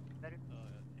 Better? It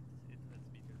has been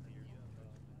cleared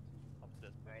up to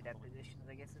that point. Alright, that position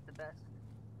I guess is the best.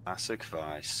 Classic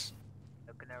Vice.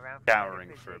 Looking around.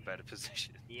 Scouring for a better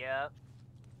position. Yep.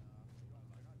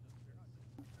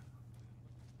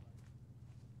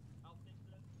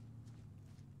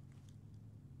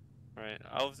 Alright,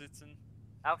 Aufsitzen.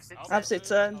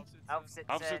 Aufsitzen.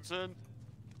 Aufsitzen.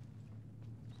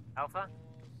 Alpha.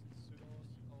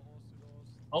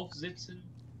 Aufsitzen.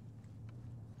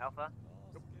 Alpha.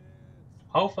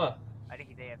 Alpha. I think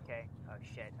he's AFK. Oh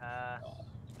shit.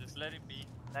 Just let him be.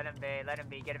 Let him be. Let him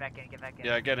be. Get it back in. Get back in.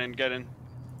 Yeah, get in, get in.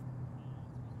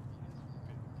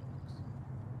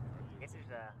 I guess there's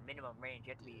a minimum range.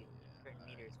 You have to be certain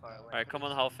meters far away. Alright, come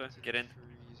on, Halfa, get in.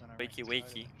 Wakey,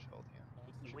 wakey.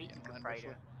 Wakey,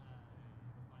 Gefreiter.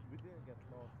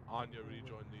 Anya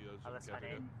rejoined the Alles Zoom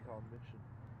Honey.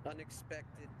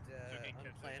 Unexpected,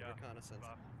 unplanned reconnaissance.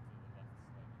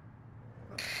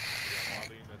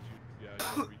 Marlene, as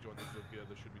you rejoined the Zoom here,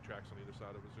 there should be tracks on either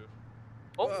side of us here.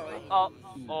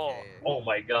 Oh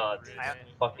my god.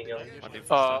 Fucking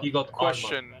hell. He got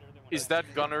question. Arma. Is that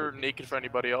gunner naked for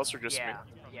anybody else or just me?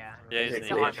 Yeah. Yeah, he's it's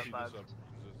naked. an Arma bug.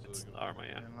 It's an Arma,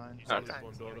 yeah.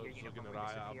 Sometimes your uniform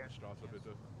will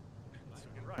disappear.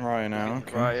 Right now,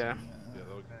 okay. Right, yeah. Yeah,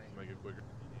 that'll make it quicker.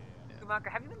 Schumacher,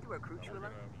 have you been through a recruit Schule?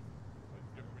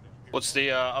 What's the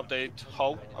update,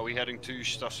 Hull? Are we heading to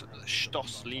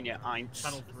Stoßlinie 1?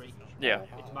 Channel 3. Yeah.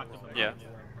 It's back to Yeah.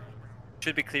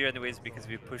 Should be clear anyways because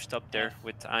we pushed up there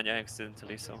with Anya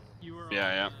accidentally, so.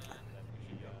 Yeah.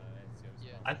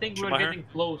 I think we're Schumacher? getting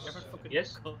close.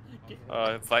 Yes?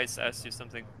 Vice asked you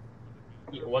something.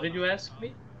 What did you ask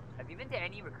me? Have you been to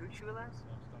any recruit Schules?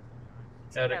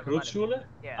 Recruit Schule?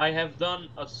 Yeah. I have done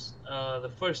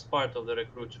the first part of the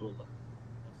recruit Schule.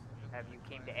 Have you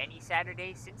came to any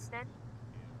Saturdays since then?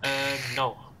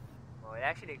 No. Well,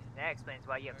 that explains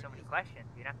why you have so many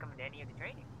questions. You're not coming to any of the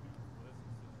training.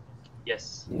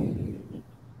 Yes.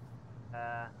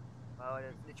 Well,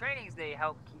 the trainings, they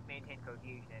help maintain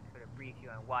cohesion and sort of brief you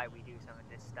on why we do some of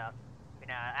this stuff. You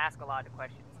can ask a lot of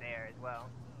questions there as well.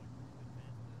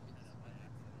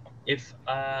 If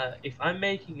I'm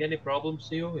making any problems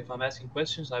to you, if I'm asking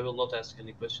questions, I will not ask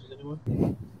any questions anymore.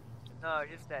 No,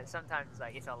 just that sometimes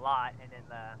like it's a lot, and then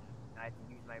I have to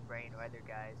use my brain or other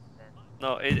guys. Then.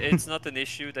 No, it's not an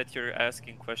issue that you're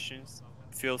asking questions.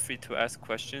 Feel free to ask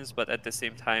questions, but at the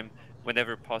same time,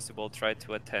 whenever possible, try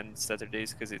to attend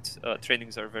Saturdays because it's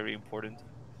trainings are very important.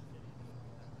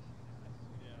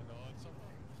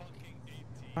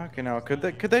 Fucking hell, could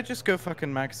they just go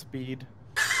fucking max speed?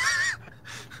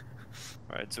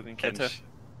 Alright, Zugenkette.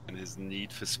 And his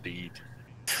need for speed.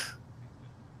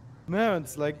 No,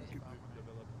 it's like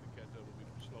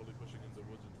Slowly pushing in the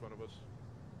woods in front of us.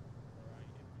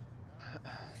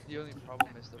 The only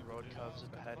problem is the road curves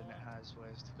up ahead and it has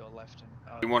ways to go left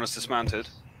and. You want us dismounted?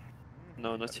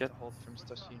 No, not yet. Hold from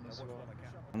Stassin as well.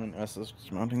 I mean, us is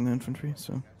mounting the infantry,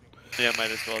 so. Yeah,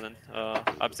 might as well then.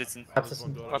 Absitzen.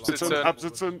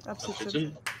 Absitzen.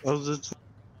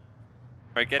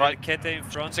 Alright, get a Kette in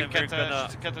front and we're gonna...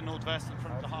 Kette northwest in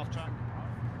front of the half-track.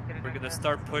 We're gonna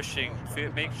start pushing.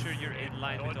 Make sure you're in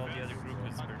line with all the other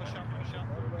groupers. Oh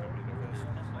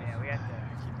yeah, we have to...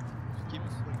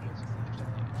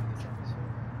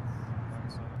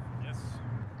 Yes.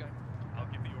 I'll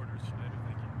give the orders, Schneider,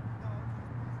 thank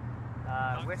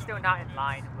you. We're still not in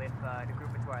line with the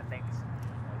group to our left.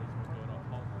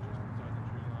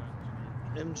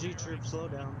 MG troops, slow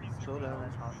down. Slow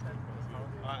down.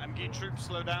 MG troops,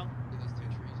 slow down.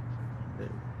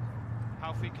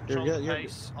 Halfie, control the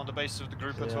pace on the basis of the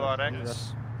group to our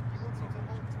X.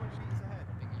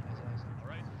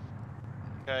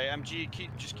 Okay, MG,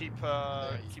 just keep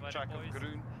track of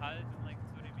Groen.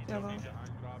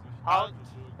 Halt.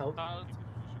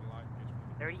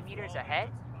 30 meters ahead.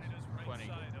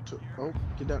 20. Oh,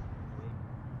 get down.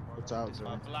 What's out?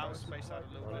 Allow space out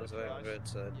a little bit.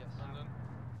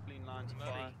 Clean line to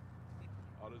fire.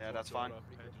 Yeah, that's fine.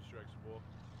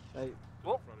 Hey.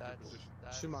 Whoa.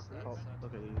 Schumacher. Oh,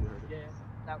 okay, you heard it.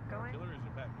 Yeah. Outgoing. Back to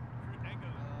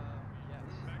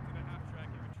the half-track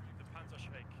and retrieve the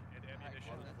Panzer-Schreck and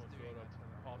ammunition.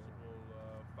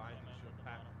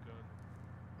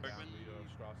 Bergmann.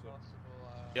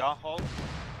 Yeah, hold.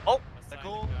 Oh, they're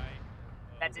cool.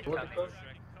 That's it coming. Where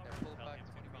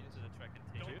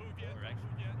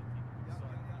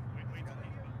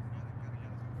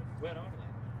are they?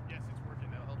 Yes, it's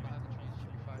working now.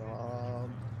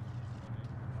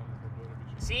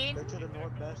 Seen? Go to the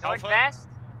northwest. Northwest?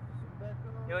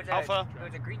 There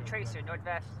was a green tracer,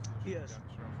 northwest. Yes.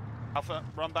 Alpha,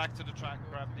 run back to the track,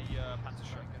 grab the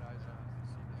Panzer-Schreck.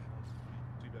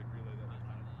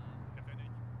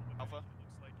 Alpha?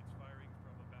 Looks like it's firing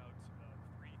from about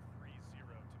 330 to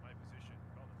my position.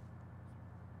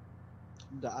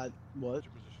 What?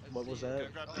 What was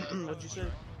that? What'd you say?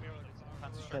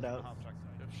 Head out.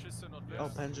 Oh,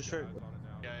 Panzer-Schreck.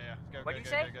 Yeah. What'd you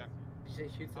say? Did you say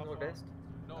shoot from northwest?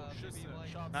 No,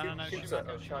 Shoot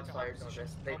shots fired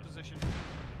northwest. Position.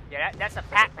 Yeah, that's a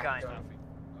pack gun.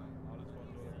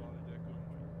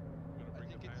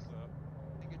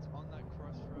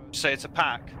 Say it's a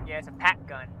pack? Yeah, it's a pack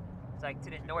gun. It's like to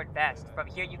the northwest. From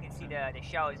here you can see the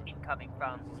shells incoming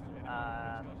from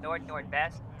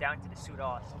northwest down to the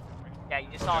Sudost. Yeah, you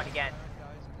just saw it again.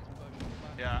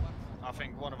 Yeah, I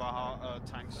think one of our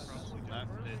tanks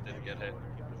didn't get hit.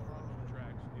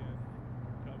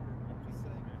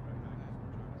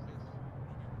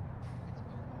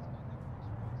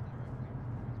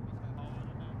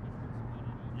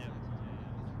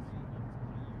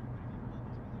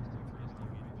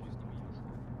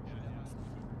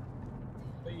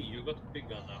 Hey, you got a big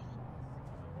gun now.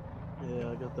 Yeah,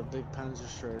 I got the big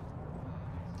Panzer-Schreck.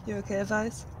 You okay,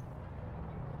 Vice?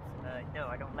 No,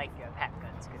 I don't like pack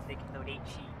guns because they can load 8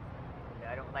 sheet.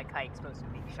 I don't like high explosive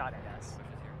being shot at us.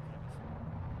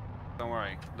 Don't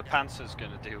worry, the Panzer's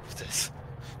gonna deal with this.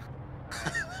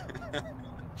 Do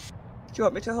you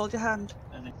want me to hold your hand?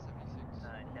 No,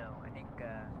 I think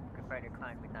Good Fighter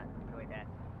Klein would not enjoy that.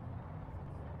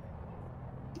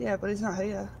 Yeah, but he's not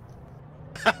here.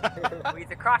 Well,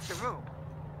 he's across the room.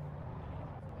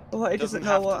 What, he doesn't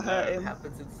know what hurt him.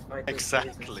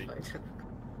 Exactly.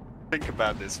 Think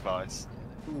about this, Vice.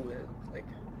 Like...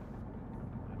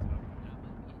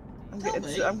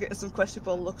 I'm getting some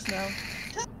questionable looks now.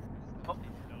 Oh.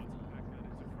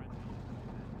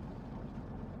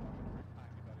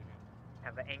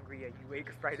 Have an angry UA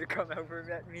fighter come over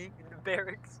at me in the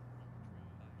barracks.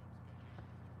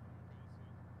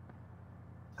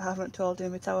 I haven't told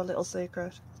him, it's our little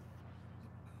secret.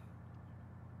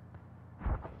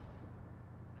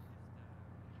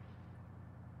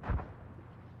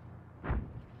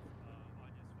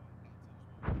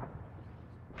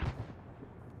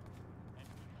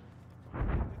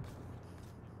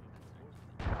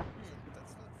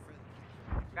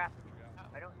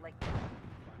 I don't like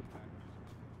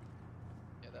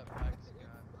Yeah, that pack's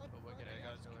gone, but we're getting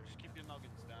guys, just keep your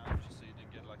noggins down, just so you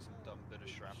didn't get like some dumb bit of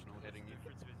shrapnel hitting you.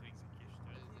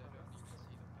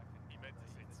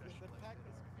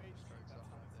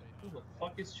 Who the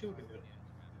fuck is shooting it?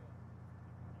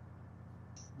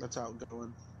 That's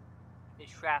outgoing.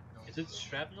 it's shrapnel. Is it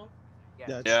shrapnel?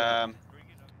 Yeah. Yeah.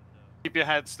 Keep your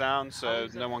heads down so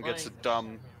no one gets a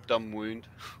dumb wound.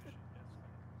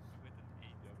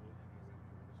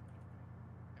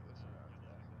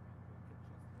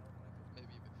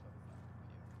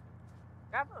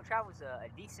 Travel's a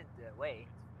decent way.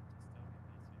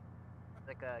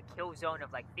 Like a kill zone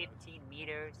of like 15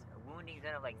 meters, a wounding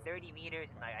zone of like 30 meters,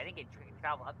 and like, I think it can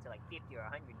travel up to like 50 or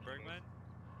 100 meters. Bergmann?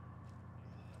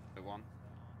 The one.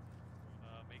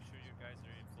 Make sure you guys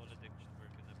are in Volodek.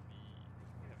 We're gonna be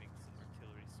having some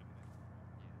artillery soon.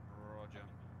 Roger.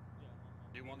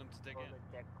 Do you want them to dig in?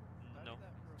 No,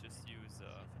 just use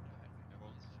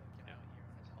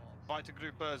Fighter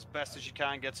group as best as you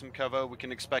can, get some cover. We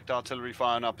can expect artillery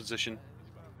fire in our position.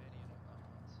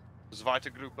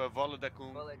 Zweite Gruppe,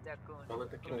 Volodekun.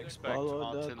 Can expect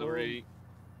artillery.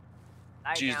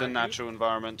 Use the natural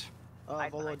environment.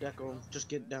 Volodekun, just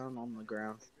get down on the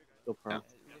ground. Go prone.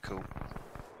 Yeah, cool.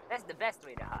 That's the best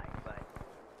way to hide, but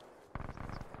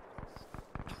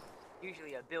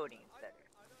usually a building is better.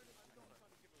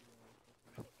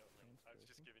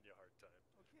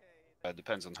 It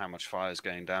depends on how much fire is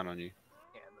going down on you.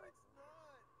 Yeah, but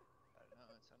I don't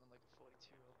know, it sounded like a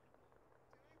 42.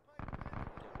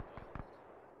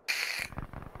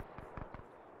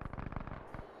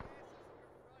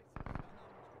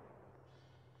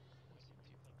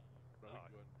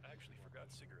 I actually forgot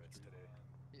cigarettes today.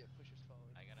 Yeah, push yours forward.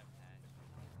 I got a patch.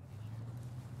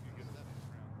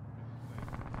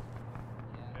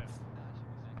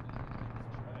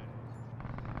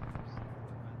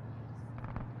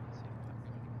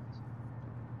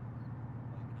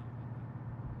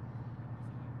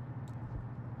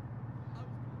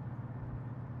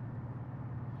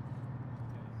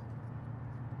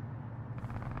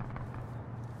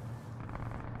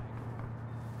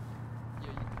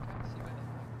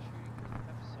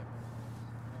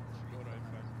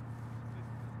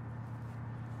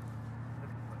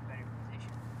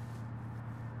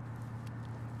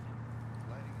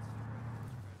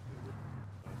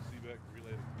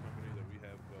 Relay to the company that we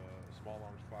have small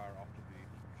arms fire off to the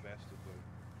west of the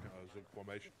Zug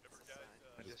formation.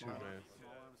 It's a 2-man.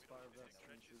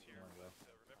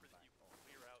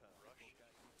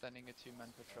 Sending a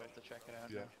 2-man patrol to check it out.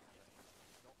 Yeah.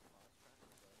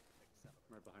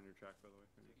 Right behind your track, by the way.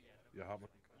 Yeah,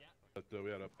 Halftrack. But we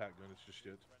had a pack gun. It's just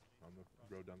yet on the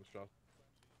road down the south.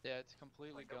 Yeah, it's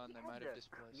completely gone. They might have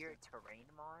displaced Clear it. terrain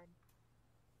mod?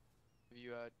 If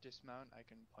you dismount, I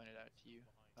can point it out to you.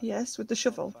 Yes, with the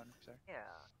shovel. Yeah.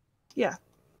 Yeah.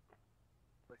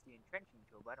 With the entrenching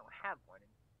tool, but I don't have one.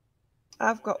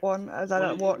 I've got one, as I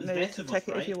don't want you to take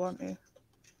it if you want to.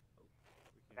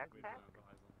 Backpack?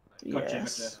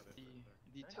 Yes.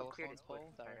 The telephone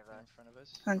pole directly in front of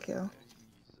us. Thank you. You can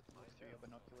use it through your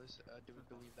binoculars. Do we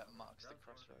believe that marks the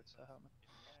crossroads, Herman?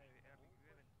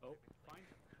 Oh,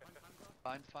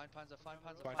 Fine Panzer. Fine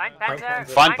Panzer!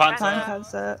 Fine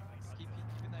Panzer! Keep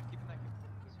in there.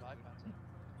 Fine Panzer.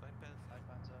 Fine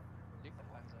Panzer. Liegt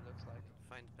Panzer, looks like.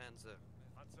 Find Panzer.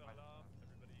 Panzer Alarm,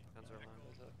 everybody. Panzer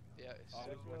Alarm. Yeah, it's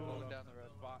rolling down the road.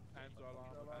 Panzer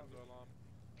Alarm.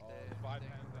 Stay.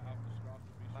 Panzer auf der Straße.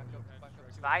 Back up.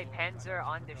 Zwei Panzer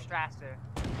on the Strasse.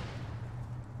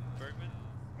 Bergmann?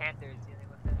 Panther is dealing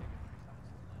with it.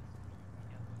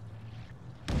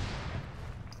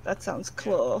 That sounds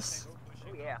close.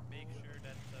 Oh yeah. Make sure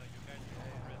that you guys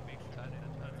are make sure that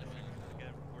Panzer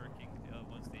get working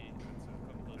once they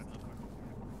come close enough.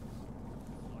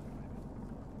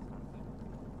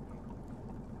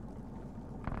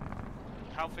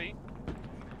 Halfie?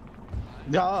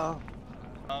 Yeah.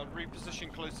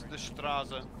 Reposition close to the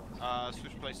Straße.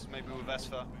 Switch places maybe with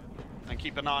Vespa. And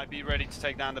keep an eye, be ready to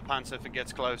take down the Panzer if it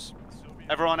gets close.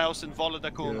 Everyone else in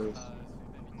Volodekun.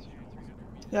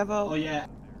 Jawohl. Oh yeah.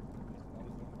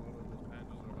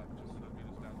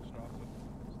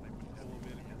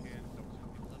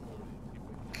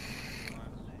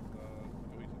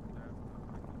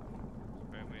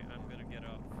 Wait, I'm gonna get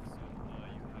off, so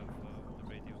you have the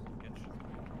radio catch.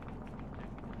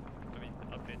 I mean,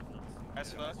 update notes.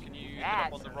 Esfa, can you get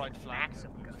up on the right flank?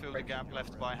 Fill the gap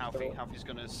left by Halfie. Halfie's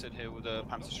gonna sit here with a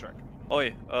Panzerstreck.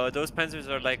 Oi, those panzers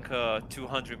are like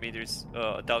 200 meters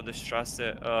down the Strasse.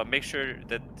 Make sure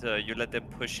that you let them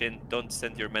push in. Don't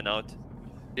send your men out.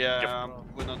 Yeah,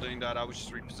 we're not doing that. I was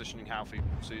just repositioning Halfie,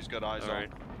 so he's got eyes on.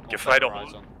 Gefreide.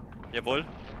 Jawohl.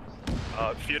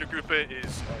 Fliegergruppe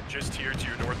is just here to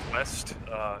your northwest,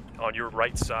 on your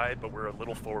right side, but we're a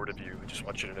little forward of you. Just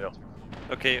want you to know.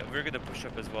 Okay, we're gonna push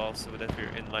up as well, so that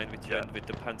we're in line with you and with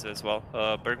the Panzer as well.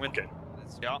 Bergmann? Okay.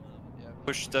 Yeah.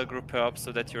 Push the group up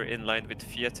so that you're in line with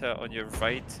Fieta on your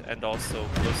right and also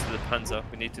close to the Panzer.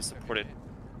 We need to support it.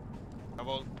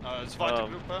 Well, Zweite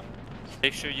Gruppe.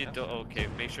 Make sure you don't. Okay,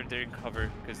 make sure they're in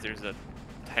cover because there's a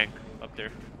tank up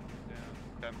there.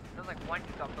 Okay. Sounds like one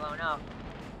just got blown up.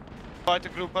 Zweite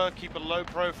Gruppe, keep a low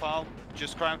profile,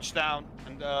 just crouch down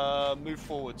and move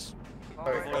forwards.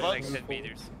 Forward like 10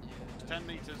 meters. 10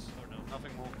 meters,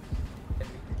 nothing more.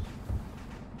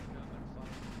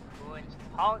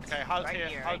 Halt. Okay, halt right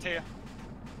here, halt here.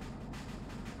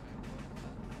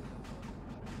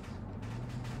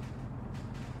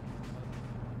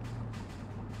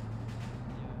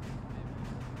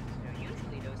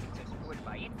 Usually those things are supported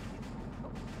by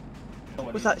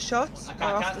infantry. Was that shots or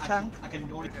off the tank?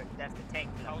 That's the tank.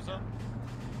 Hauser.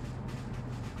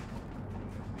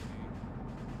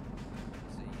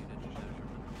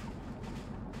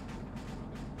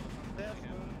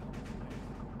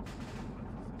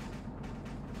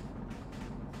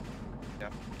 Yeah,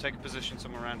 take a position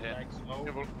somewhere around here.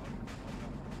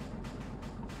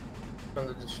 From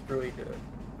the destroyed. No,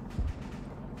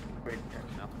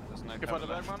 there's no If cover the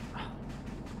left. Bergmann?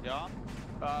 Yeah.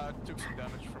 Took some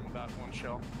damage from that one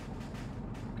shell.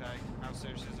 Okay, how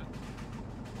serious is it?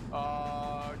 Do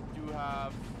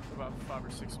have about 5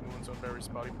 or 6 wounds on various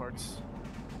body parts.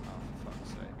 Oh, for fuck's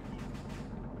sake.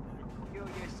 Heal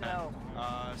yourself.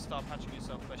 Start patching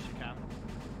yourself best you can.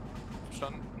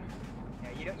 Done.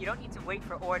 Yeah, you don't need to wait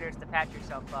for orders to patch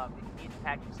yourself up. If you need to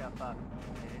patch yourself up,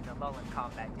 there's a lull in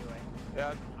combat to it.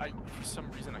 Yeah, for some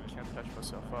reason I can't patch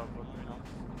myself up. What the hell?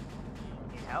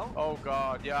 Need help? Oh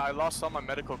god, yeah, I lost all my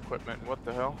medical equipment. What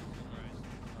the hell?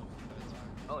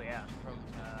 Oh yeah.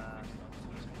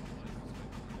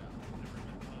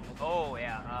 Oh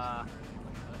yeah.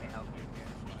 Let me help you here.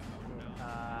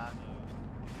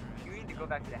 You need to go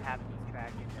back to the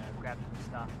Halftrack and grab some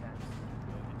stuff then.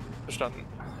 Verstanden.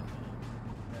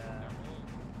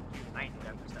 I need to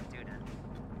grab some stuff too then.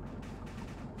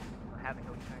 I haven't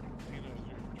no time.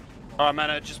 Alright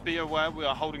man, just be aware we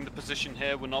are holding the position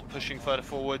here, we're not pushing further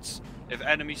forwards. If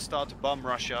enemies start to bum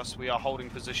rush us, we are holding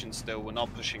position still, we're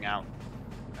not pushing out.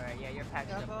 Alright, yeah, you're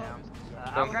patched up now.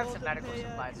 I'll grab some medical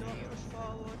supplies for you.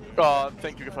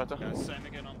 Thank you, Gevatter. Yeah, same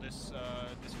again on this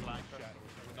this flank.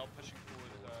 We're not pushing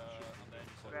forward on the any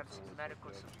side. Grab some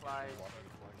medical supplies.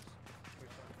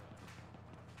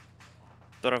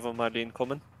 Bravo Marlene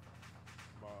kommen.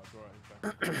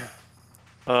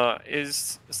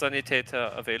 Is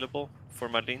Sanitator available for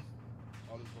Marlene?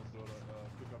 I'll just do a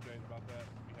quick update about that.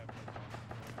 We have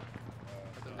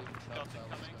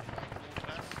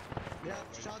Yeah,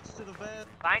 shots to the vet.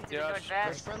 Find to the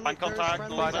northwest. Find contact,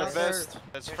 northwest.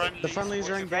 There's friendlies. The friendlies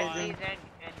are engaging.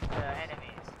 And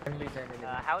enemies.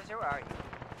 Hauser, where are you?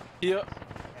 Here.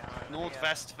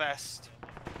 Northwest, west.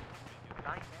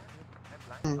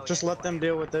 Just let them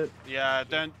deal with it. Yeah,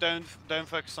 don't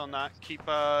focus on that. Keep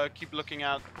looking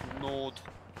out north.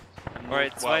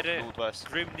 Alright, zweite northwest.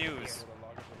 grim news.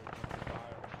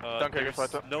 Danke, There's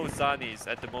Gevatter. no Zanis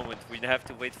at the moment. We have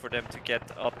to wait for them to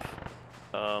get up.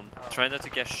 Try not to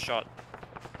get shot.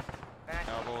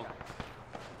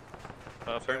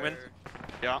 Bergmann?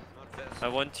 Yeah. I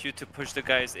want you to push the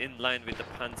guys in line with the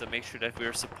Panzer, make sure that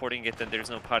we're supporting it and there's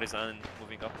no partisan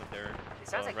moving up with their It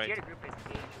sounds like right. the group is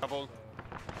engaged. Jawohl.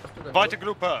 Weite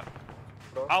Gruppe.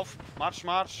 Auf, Marsch,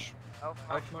 Marsch. Auf,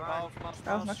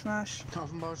 Marsch, Marsch.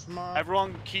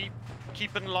 Everyone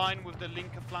keep in line with the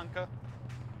linke Flanke.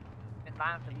 In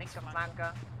line with the linke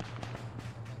Flanke.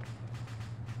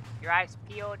 Your eyes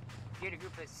peeled. Your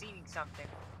group is seeing something.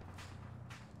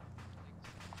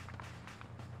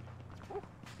 Ooh.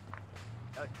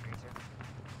 That was crazy.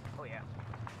 Oh yeah.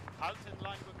 Halt in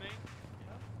line with me.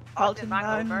 Halt in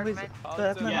line with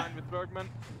Bergmann. Line with Bergmann.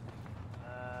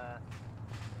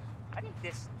 I think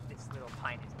this little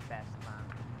pine is the best, man.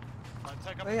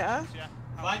 Take up Oh yeah? positions,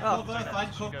 yeah. Find cover,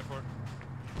 find cover. Go for it.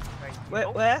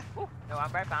 Right. Where? Ooh. No,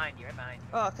 I'm right behind you, right behind you.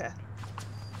 Oh, okay.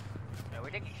 No, we're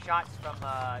taking shots from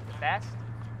the west.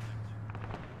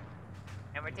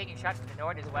 And we're taking shots from the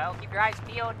north as well. Keep your eyes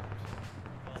peeled.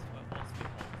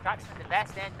 Shots from the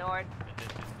west and north.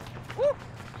 Woo!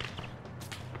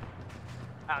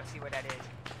 I don't see where that is.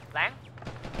 Lang?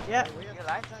 Yeah. You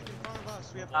alive?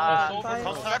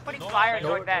 Contact. Start putting fire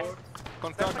northwest.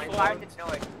 Start putting fire to the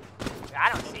north. I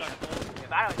don't see him.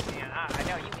 If I don't see him, I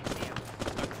know you can see him.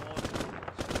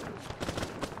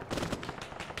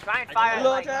 Try and fire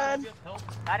like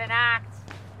not an act.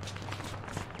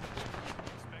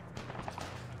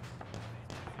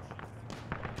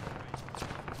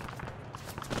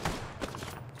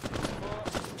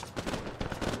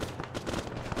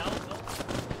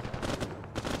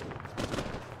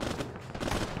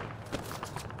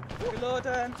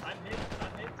 Reloading.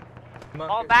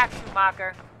 Fall back,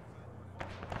 Schumacher.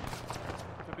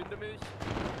 Verbinde mich.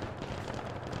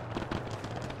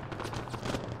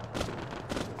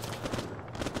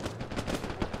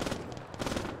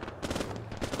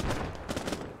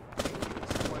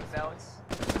 More belts.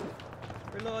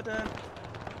 Reloading.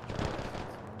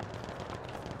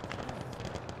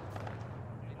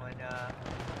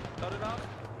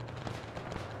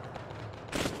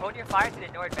 hold your fire to the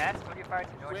northwest. Hold your fire to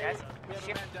the northwest.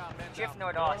 Shift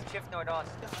nordost. Shift nordost.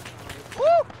 Woo!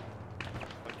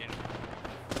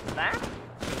 Land?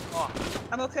 Oh.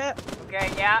 I'm okay. Okay,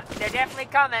 yeah, they're definitely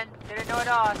coming to the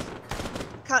nordost.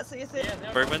 Can't see a thing.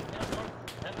 Bergmann.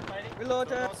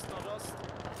 Reloader.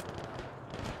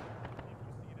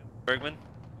 Bergmann.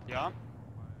 Yeah.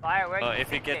 Fire, where do you If it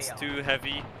think they gets are? too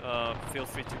heavy, feel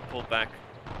free to pull back.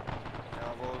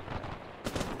 Yeah, well.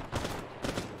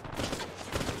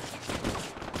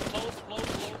 Close.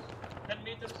 10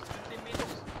 meters, 15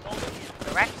 meters. Hold it.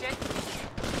 Direction.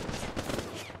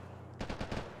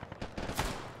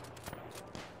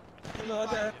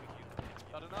 Reloader.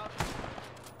 Not enough.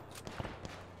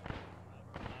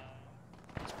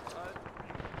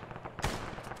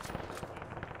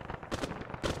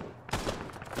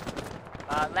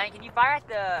 Lang, can you fire at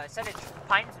the set of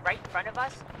pines right in front of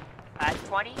us? At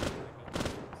 20?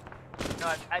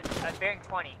 No, at bearing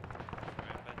 20.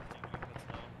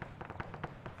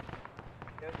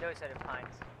 Those set of pines.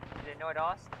 To the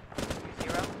nordost.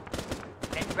 0.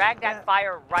 And drag that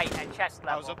fire right at chest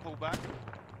level. How's a pullback?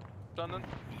 Done.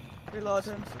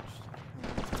 Reloading.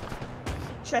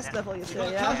 Chest level, you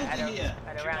say, yeah?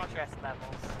 At around chest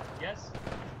levels. Yes.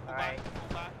 Alright.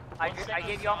 I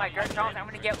gave you all my dirt drones. I'm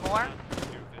gonna get more.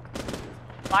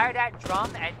 Fire that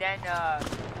drum and then I'm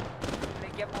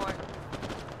gonna get more.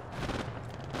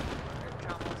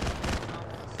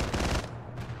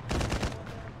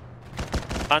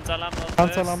 Panzer-Alarm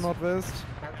Panzer-Alarm northwest.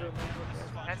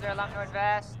 Panzer-Alarm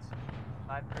northwest.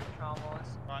 5 dirt trommels.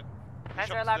 Right.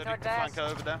 Panzer-Alarm northwest.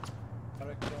 Flank over there.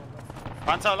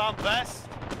 Panzer-Alarm west.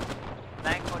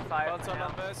 Lang code fire.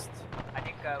 Panzer-Alarm west. I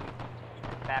think we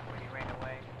went back when he ran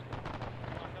away.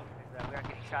 We aren't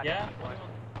getting shot Yeah. at anymore.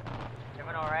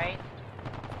 Everyone alright?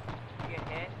 You getting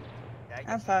hit?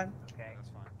 I'm fine. Okay. That's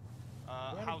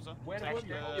fine. Hauser. Where Take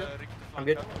you? the I'm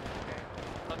good.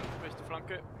 Mr.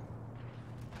 Flanker.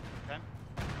 Okay.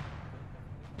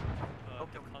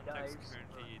 The contact's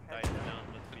currently died down,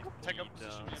 but we Take up need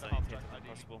position near the sanitation Halftrack, if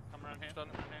ideally. possible. Come around here. Done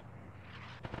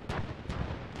here.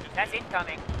 That's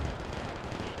incoming.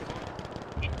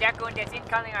 In Dekun, that's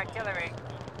incoming artillery.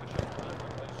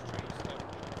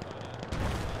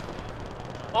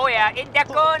 Oh yeah, in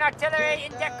Dekun, artillery,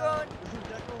 in Dekun!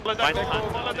 Follow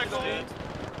Dekun.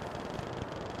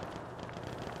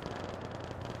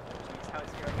 Jeez, how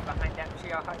is he already behind that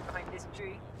tree or hide behind this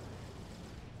tree?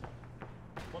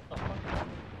 What the fuck?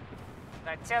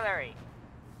 Artillery.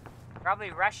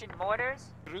 Probably Russian mortars.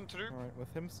 Run through. Alright,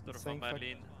 with him Sort of saying fuck-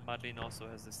 Madeleine also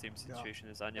has the same situation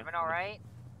as Anya. Everyone alright?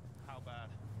 How bad?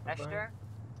 Esther?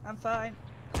 I'm fine.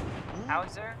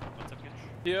 Hauser? What's up, Gitch?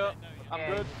 Yeah, I'm Yeah.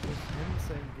 good. With him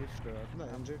saying gestört. No,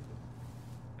 I'm good.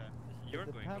 You're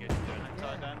The going pam- to get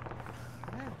Tie down.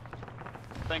 Yeah.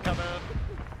 Then cover.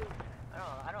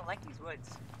 I don't like these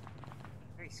woods.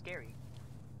 Very scary.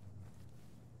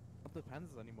 Not the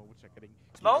panzers anymore, which are getting...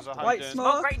 Smoke? There's a White hide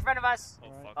smoke. Smoke right in front of us! Oh,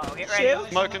 fuck. Oh, get Shield.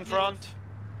 ready. Smoke in front.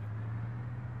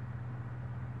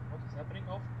 What is happening?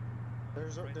 Oh,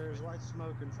 There's white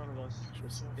smoke in front of us.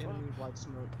 It's enemy white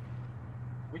smoke.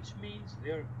 which means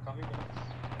they're coming at us.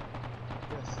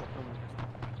 Yes, they're coming.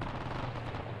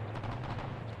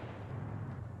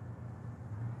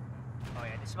 Oh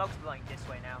yeah, the smoke's blowing this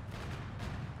way now.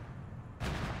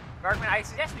 Bergmann, I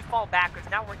suggest we fall back because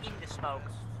now we're in the smoke.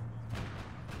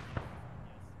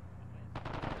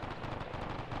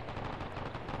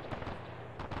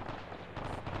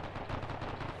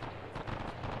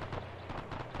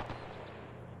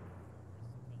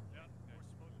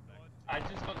 I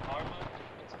just got Arma.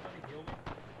 Can somebody heal me?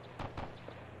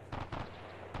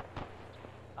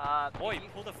 Boy,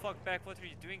 pull the fuck back. What are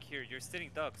you doing here? You're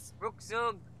sitting ducks.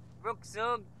 Rukzug!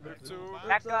 Rukzug! Rukzug.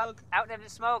 Back up! Out of the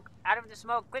smoke! Out of the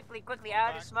smoke! Quickly, quickly,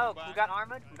 out of the smoke! Who got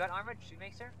armored? Who got armored? Should we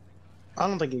make sir? I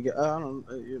don't think you get. I don't.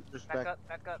 You're just Back back. up,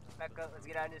 back up, back up. Let's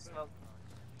get out of the smoke.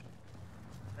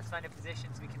 Let's find a position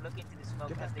so we can look into the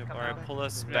smoke as they come Alright, out. pull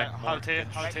us Yeah, back. halt here,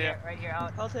 halt Right here. here, right here,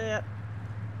 out. Halt here.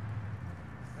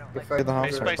 Get the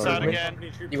half Space out again.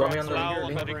 You want me on the Blau leader?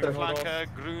 on the Leader, rechte hold Flanke,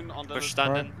 grün on the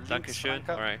Verstanden. Dankeschön.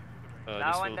 Alright. Blau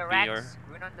This on will the be our racks,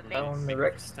 green on the Down links. the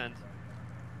Rex. stand. Is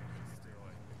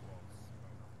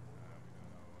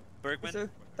Bergmann, there a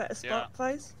better Yeah. spot,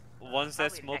 please? once that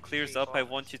Probably smoke next clears to up, I yours.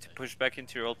 want you to push back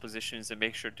into your old positions and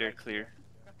make sure they're clear.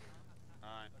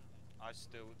 Alright. I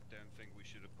still don't think we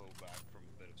should have pulled back from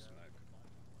a bit of smoke.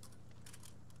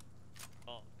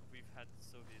 Well, we've had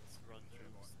Soviets run through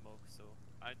smoke, so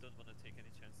I don't want to take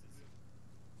any chances.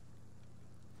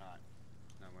 Alright.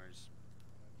 No worries.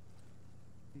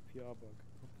 CPR bug.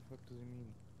 What the fuck does he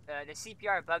mean? The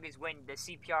CPR bug is when the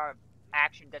CPR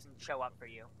action doesn't show up for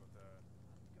you.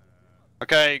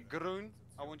 Okay, Grun,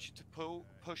 I want you to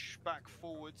push back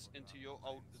forwards into your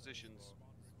old positions.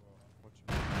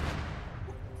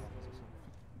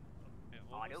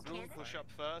 Grun, push up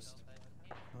first.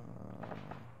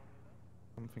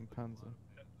 Something Panzer.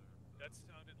 That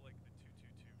sounded like the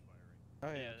 222 firing.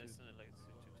 Oh yeah, that sounded like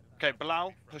 222. Okay,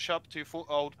 Bilal, push up to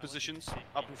old positions,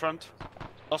 up in front.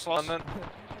 Lost. And then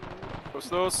push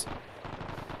those.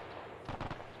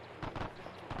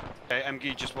 Okay,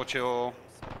 MG, just watch your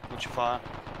fire.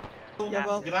 Yeah,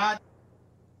 well. They've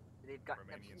got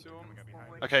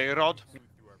Okay, Rod.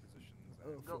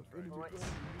 Go.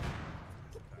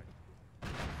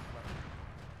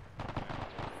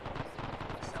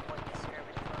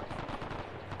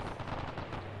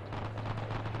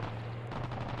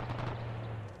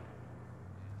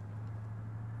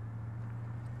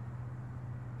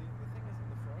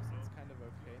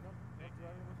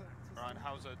 Alright,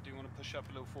 Hauser, do you want to push up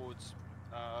a little forwards?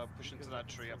 Push into that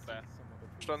tree up there.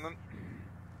 Done then.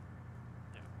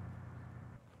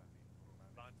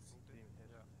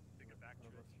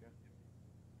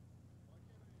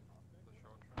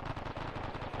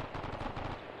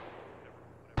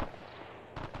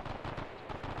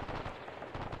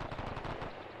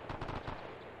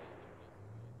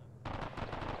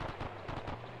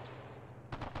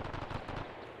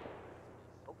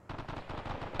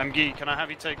 MG, can I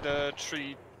have you take the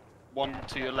tree one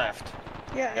to your left?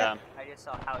 Yeah. I just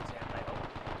saw Hauser. I'm like, oh.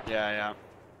 Yeah.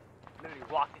 Literally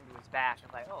walked into his back.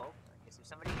 I'm like, oh, I guess there's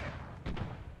somebody here.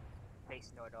 Face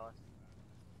Nordos.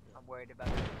 I'm worried about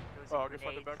those. Oh, good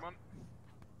find the Bergmann.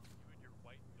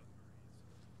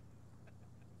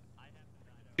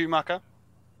 Schumacher.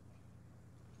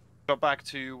 Got back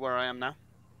to where I am now.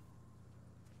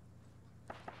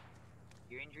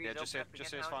 Your injuries Yeah, just say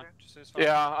it's fine.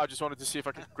 Yeah, I just wanted to see if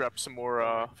I could grab some more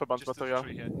Verbandsmaterial.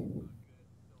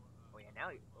 Oh yeah, now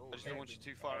I just don't want you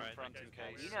too far in front in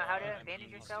case. Do you know how to bandage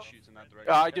yourself?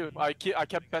 I do. I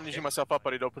kept bandaging myself up,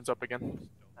 but it opens up again.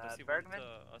 Bergmann?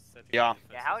 Yeah.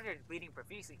 Yeah, Hauser's bleeding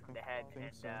profusely from the head, and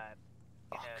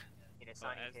in a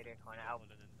sanitator kind of out.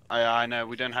 I know,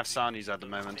 we don't have Sanis at the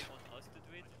moment.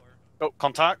 Oh,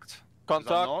 contact?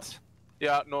 Contact. North?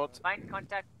 Yeah, north. Find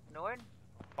contact Nord?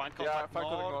 Find contact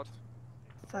north.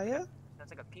 Fire? Sounds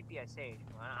like a PPSH.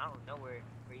 Well, I don't know where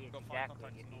he is exactly.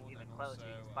 If he's even close,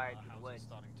 he's fired through the woods.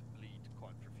 Starting to bleed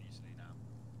quite profusely now.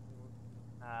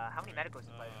 How many medical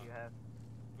supplies do you have?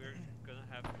 We're gonna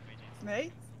have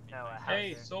Me? No,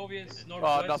 Hey, Hauser. Soviets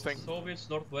northwest. Nothing. Soviets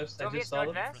northwest. I Soviets just saw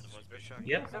them. northwest?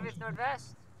 Yep. Soviets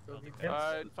northwest?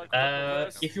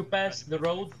 If you pass the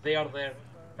road, they are there.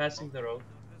 Passing the road.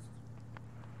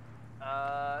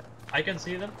 I can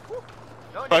see them.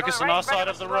 No, Focus on right, our side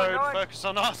of the road. north. Focus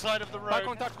on our side of the road. Find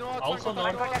contact north. Also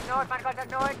Find north. contact north. Find contact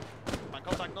north. Find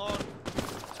contact north.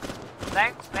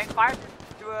 Flank fire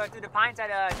through the pines at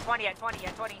 20. Okay,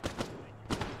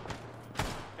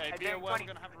 be aware we're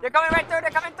gonna have They're coming right through.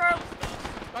 They're coming through.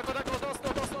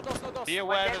 Be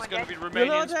aware there's going to be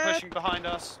Romanians pushing behind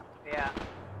us. Yeah.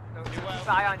 So keep an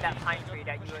eye on that pine tree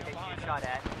that you shot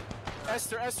at.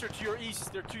 Esther, to your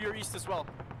east. They're to your east as well.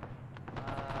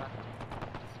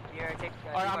 Here, take.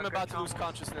 I'm about to lose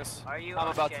consciousness. Are you? I'm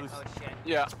oh, about shit. to lose. Oh shit.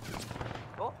 Yeah.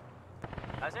 Cool.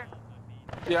 Hauser?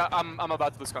 Yeah, I'm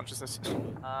about to lose consciousness.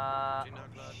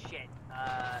 Shit.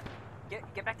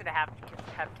 Get back to the half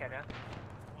keta.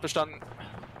 Verstanden.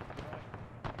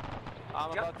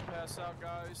 I'm about to pass out,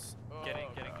 guys. Getting.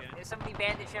 Is somebody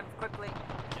bandage him quickly?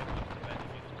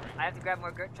 I have to grab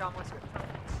more grit trauma.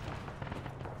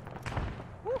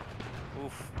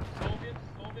 Oof. Soviet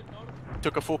north.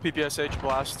 Took a full PPSH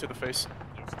blast to the face.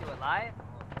 You still alive?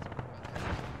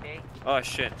 Okay. Oh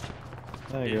shit.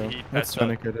 There you He go. That's passed out.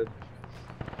 tourniqueted.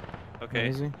 Okay,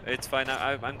 Easy. it's fine.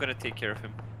 I'm gonna take care of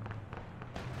him.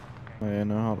 Oh yeah,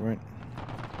 no heart rate.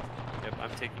 Yep,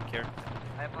 I'm taking care.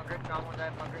 I have more grit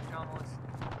traumas.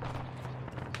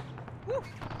 Woo!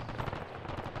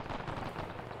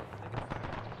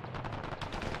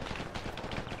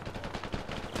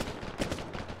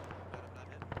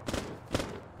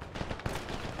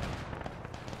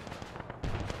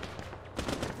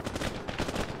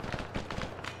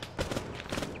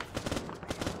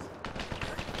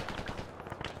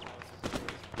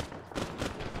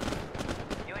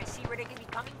 You want to see where they could be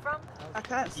coming from? I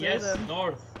can't see Yes, them.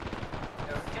 north.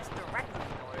 They're just directly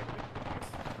north.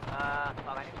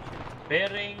 Fuck, I didn't shoot.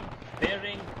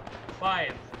 Bearing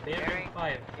 5. Bearing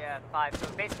 5. Yeah, 5. So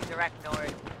basically direct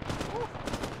north. Woo.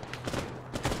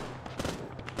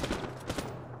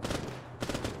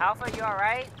 Alpha, you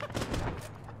alright?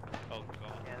 Oh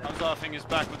god. Yeah, Hamza, I think, is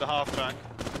back with the half-track.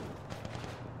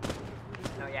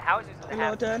 no, yeah, Hauser's in the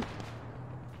half. Done.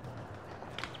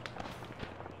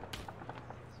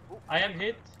 I am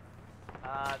hit.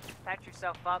 Patch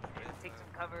yourself up, take some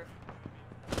cover.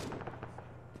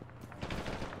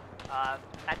 At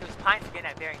those pines again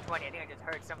at bearing 20, I think I just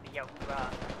heard somebody yell,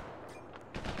 hoorah.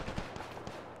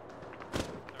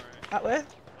 That way?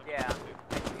 Yeah,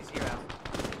 at 2-0.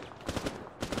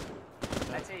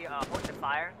 I'd say, hold the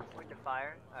fire,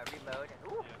 reload,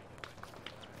 and ooh!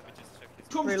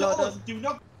 Reloaded. Do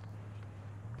not.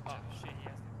 Oh shit, he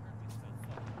has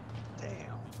the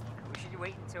Damn. We should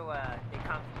wait until, they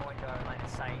come more into our line of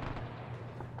sight.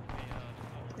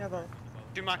 Yeah, well.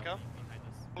 Schumacher,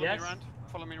 follow Yes? me around.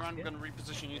 Follow me around. We're going to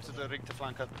reposition you to the Richter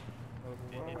flanker.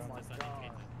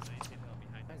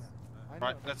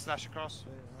 Right, let's dash across.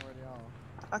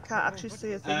 I can't actually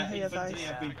see a thing here, guys.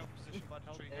 Yeah.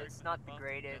 It's not the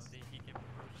greatest.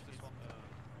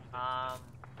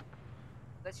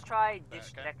 Let's try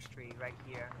this next tree right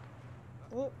here.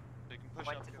 Oh.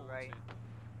 One to the right.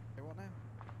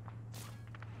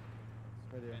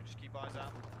 Just keep eyes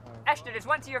out. Esther, there's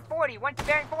one to your 40, one to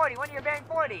bearing 40, one to your bearing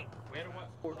 40. Where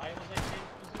was I?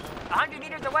 100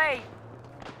 meters away.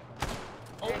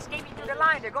 They're escaping through the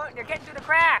line. They're getting through the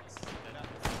cracks.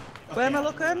 Where am I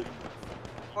looking?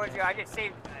 40, I just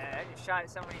saved. I just shot at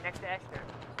somebody next to Esther.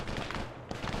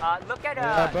 Look at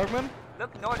Bergmann?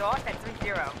 Look nordoff at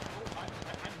 3-0.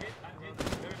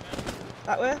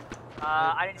 That way?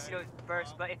 I didn't see those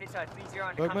bursts, but if it's a 3-0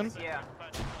 on the compass, yeah.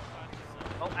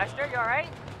 Oh, Esther, you alright?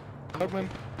 Bergmann.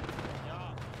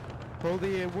 Pull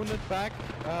the wounded back.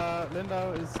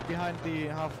 Lindau is behind the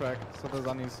half-track, so the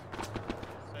Zannies.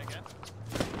 Say again?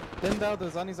 Lindau, the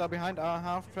Zannies are behind our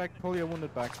half-track. Pull your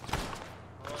wounded back.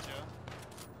 Roger.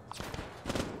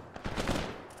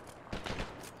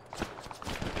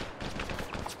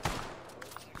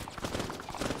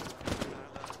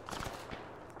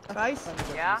 Guys?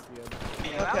 Yeah?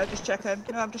 Okay, just checking.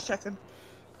 No, I'm just checking.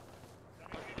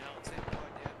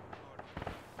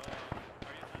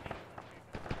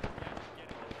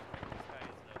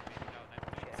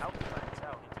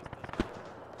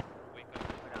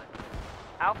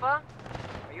 Alpha?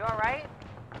 Are you alright?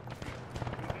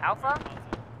 Alpha?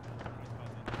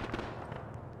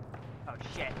 Oh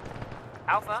shit.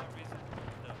 Alpha?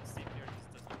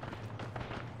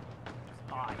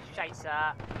 Oh,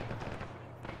 scheisse.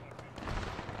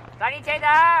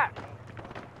 Sanitäter!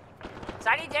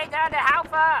 Sanitäter, der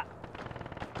Alpha!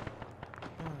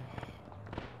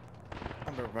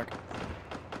 I'm back.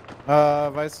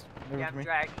 Vice, leave Yeah, it I'm to me.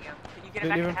 dragging him. Can you get him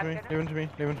Leave back him to me, leave him to me,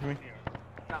 leave him to me.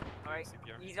 Alright.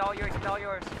 He's all yours, he's all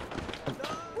yours.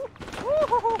 We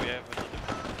have another.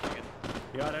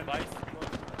 You got him.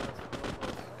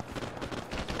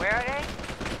 Where are they?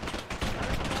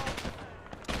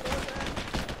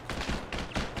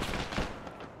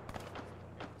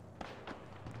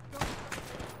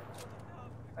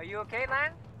 Are you okay,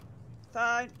 Lan?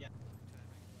 Fine. Yeah.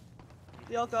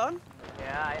 You all gone?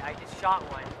 Yeah, I just shot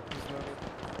one.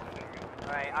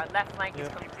 Alright, our left flank is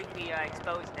completely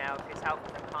exposed now because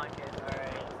Half's unconscious.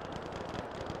 Alright.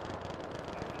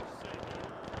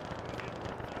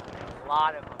 A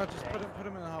lot of them. Just put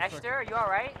him in the half-track. Esther, are you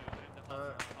alright? I'm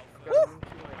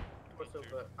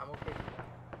okay.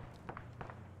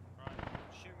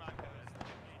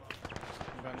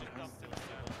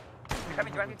 They're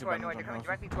coming directly to our north. They're coming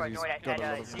directly to our north at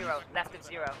 0, left of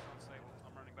 0.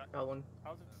 One.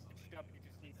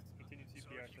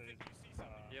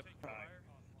 Yep.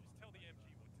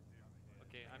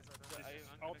 Okay,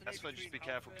 That's why just be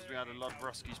careful because we had a lot of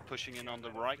Ruskies pushing in on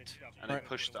the right, and they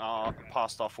pushed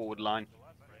past our forward line.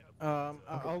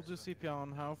 I'll do CPR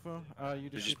on Haufer. You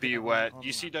So just just be aware.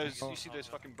 You see those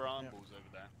fucking brambles over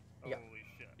there? Yeah.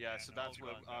 Yeah, so that's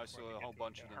where I saw a whole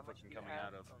bunch of them fucking coming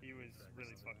out of. He was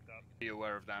really fucked up. Be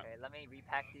aware of that. Okay, let me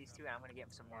repack these two and I'm gonna get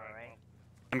him some more, alright?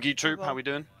 MG Troop, how we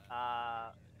doing?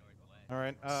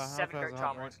 Alright, 7 dirt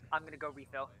choppers. I'm gonna go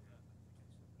refill.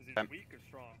 Is he weak or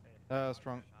strong?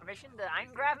 Strong. Permission to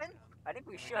Eingraven? I think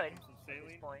we should at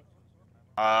this point.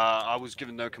 I was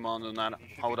given no command on that.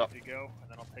 Hold up. Go,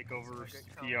 and then I'll take over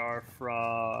CPR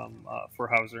from for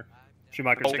Hauser.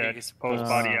 Schumacher's dead. Pull his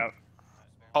body out.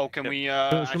 Oh, can we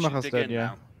actually Schumacher's dig dead, in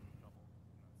yeah.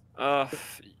 now?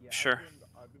 Sure.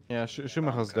 Yeah,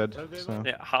 Schumacher's dead. So.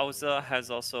 Yeah, Hauser has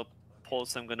also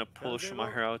pulse. I'm gonna pull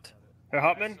Schumacher out. Hey,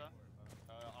 Hopman?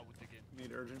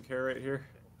 Need urgent care right here.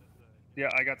 Yeah,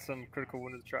 I got some critical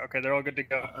wounded. Okay, they're all good to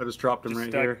go. I just dropped him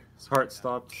right here. His heart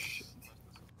stopped.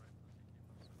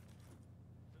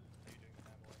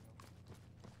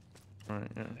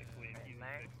 Right, yeah.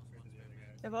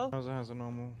 Hauser has a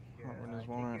normal heart rate as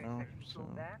well right now. So.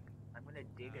 I'm gonna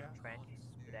dig a trench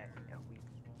so that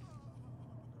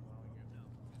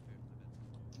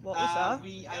we What was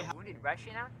that? Wounded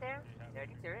Russian out there? I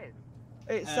think there is.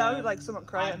 It sounded like someone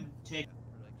crying. It's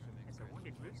a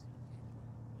wounded Russian.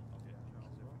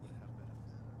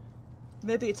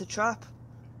 Maybe it's a trap.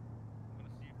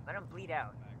 Let him bleed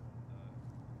out.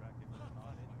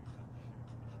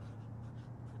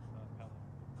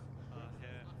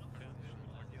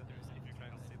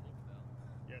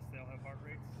 Yes, they'll have heart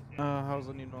rates.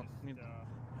 Hauser needs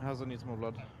more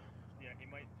blood. Yeah,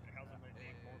 Hauser might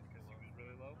need more because he was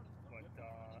really low, but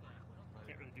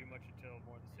can't really do much until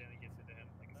more of the sailing gets into him.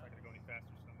 Like, it's not gonna go any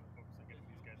faster, so I'm gonna focus on getting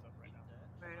these guys up right now.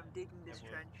 Right, I'm digging this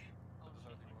trench.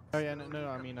 Oh yeah, no,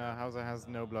 I mean Hauser has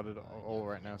no blood at all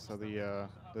right now, so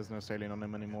there's no saline on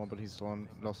him anymore, but he's still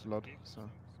lost blood, so.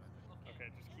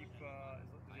 Okay, just keep, does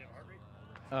he have heart rate?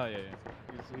 Oh yeah.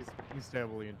 He's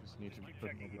stable, you just need to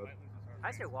put more blood.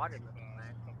 I say water.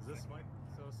 Is this Smite?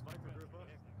 So Smite or group up?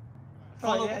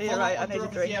 Oh yeah, you're right, I need a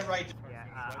drink. Yeah,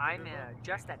 I'm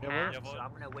just at half, so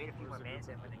I'm gonna wait a few more minutes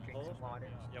and I'm gonna drink some water.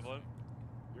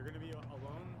 You're gonna be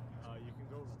alone. You can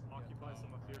go occupy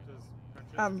some of Firta's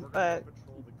trenches. I'm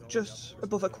just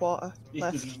above a quarter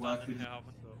left.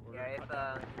 Yeah,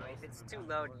 if it's too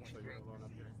low, you should drink.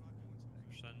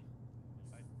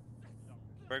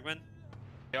 Bergmann?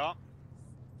 Yeah?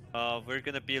 We're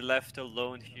gonna be left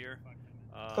alone here.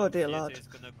 Oh dear lord. is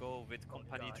gonna go with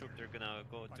company troop, they're gonna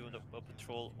go do a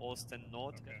patrol east and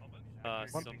north.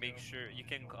 So make sure you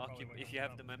can occupy, if you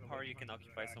have the manpower, you can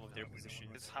occupy some of their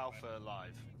positions. Is Halfa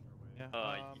alive?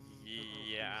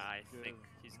 Yeah, I think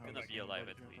he's gonna be alive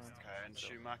at least. Okay, and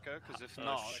Schumacher, because if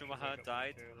not... Schumacher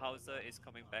died, Hauser is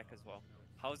coming back as well.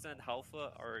 Hauser and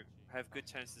Halfa have good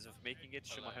chances of making it,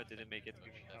 Schumacher didn't make it.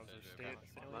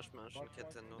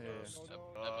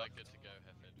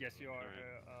 Yes, you are.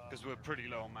 Because we're pretty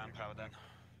low on manpower then.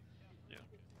 Yeah.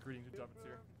 Greeting to Dubbins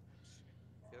here.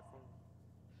 Careful.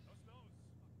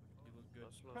 He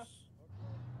looks good.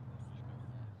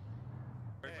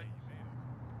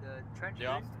 The trench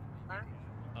Yeah.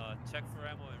 Check for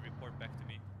ammo and report back to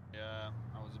me. Yeah,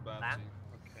 I was about to.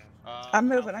 Okay. I'm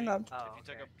moving, hang on. If you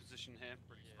take up position here,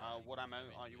 what ammo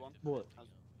are you on? What?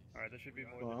 Alright, there should be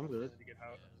more Well, than I'm enough good. to get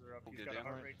Hauser up. He's got a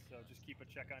heart rate, so just keep a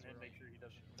check on him, make sure he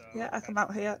doesn't... Yeah, I come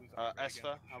out here.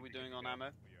 Esfa, how are we doing on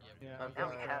ammo? Yeah, I've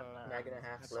got mag and a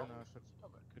half left.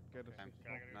 Could get it.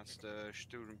 That's the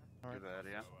Sturm Gewehr,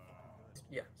 yeah?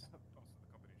 Yeah.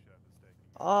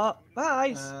 Oh,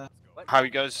 nice. How are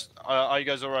you guys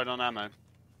alright on ammo?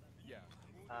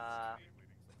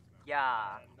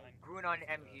 Yeah. Gruen on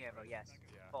MG ammo, yes.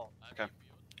 Full. Okay,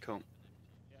 cool.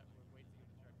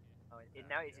 Oh,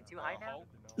 now is it too high now?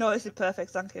 No, this is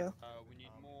perfect, thank you. We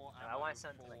need more I want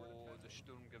something for the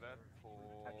Sturmgewehr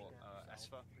for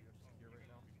Esfa.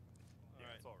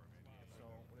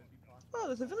 Oh,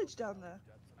 there's a village down there.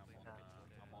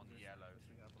 I'm on yellow,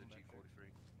 the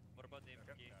G43. What about the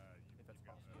MG?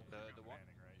 The what?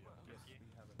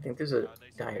 I think there's a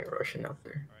giant Russian out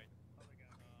there.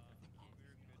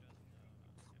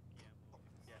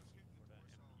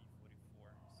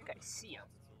 I think I see him.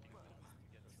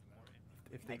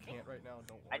 If they can't right now,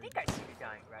 don't worry. I think I see the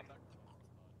dying Russian.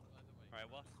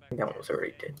 Alright, welcome back. That one was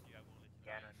already dead.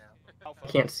 Yeah, I don't know. I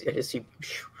can't see, I just see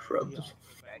shrubs. Yeah,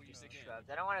 just shrubs.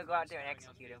 I don't want to go out there and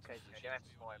execute him because there might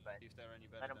be more, but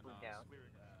let him bleed out.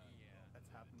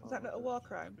 Is that not a war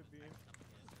crime?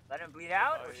 Let him bleed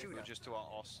out or shoot him? Just to our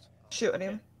ost. Shooting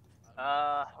him.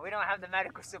 We don't have the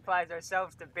medical supplies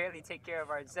ourselves to barely take care of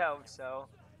ourselves, so...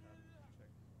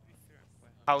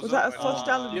 Was that a first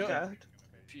Stalingrad?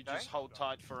 If you just hold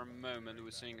tight for a moment,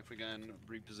 we're seeing if we can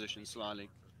reposition slightly.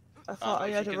 I thought I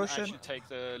had a Russian. If you can actually take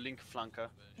the link flanker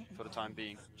for the time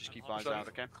being, just keep eyes out,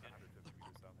 okay?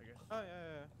 Oh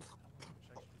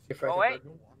yeah. Oh wait,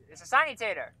 it's a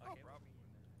sanitator.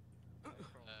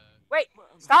 Wait,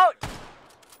 stout.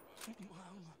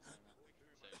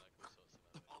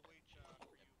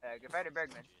 Get rid of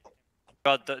Bergmann.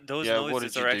 God, those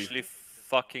noises are actually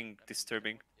fucking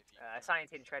disturbing. A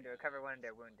sanitator tried to recover one of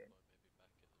their wounded.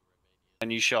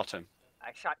 And you shot him?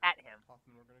 I shot at him.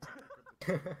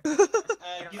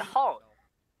 Get him to halt.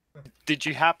 Did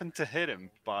you happen to hit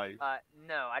him by...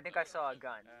 No, I think I saw a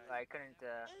gun. I couldn't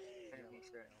be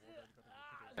certain.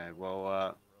 Okay,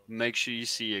 well, make sure you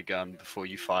see a gun before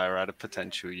you fire at a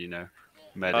potential, you know,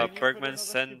 medic. Bergmann,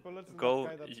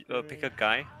 pick a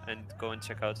guy and go and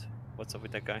check out what's up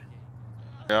with that guy.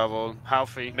 Yeah, well,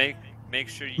 Halfie. Make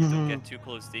sure you don't get too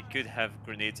close. They could have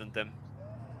grenades on them.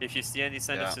 If you see any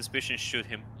sign of suspicion, shoot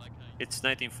him. It's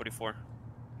 1944.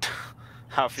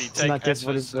 Halfie,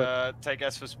 take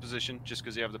Esfa's position, just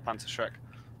because you have the Panzer-Division.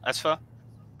 Esfa?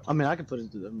 I mean, I can put it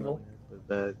into them.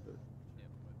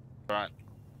 Right.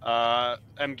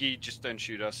 MG, just don't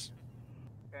shoot us.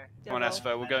 Okay. Come on,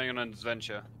 Esfer, we're going on an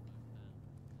adventure.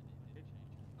 You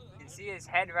can see his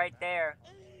head right there.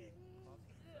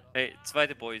 Hey,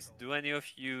 zweite boys, do any of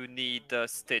you need a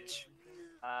stitch?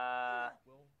 9.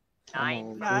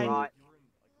 Nine.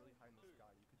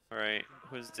 Alright,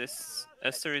 who's this?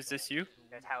 Esther, is this you?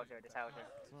 That's Hauser, that's Hauser.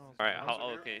 Alright,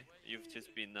 oh, okay. You've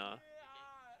just been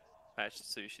patched,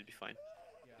 so you should be fine.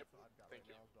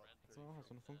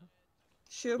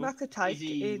 Schumacher typed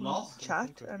in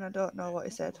chat and I don't know what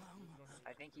he said.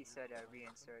 I think he said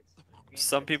reinserts.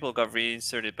 Some people got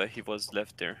reinserted, but he was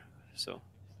left there, so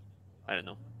I don't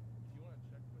know.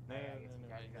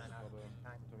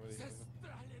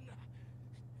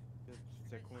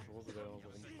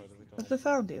 Have they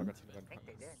found him? I think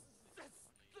they did.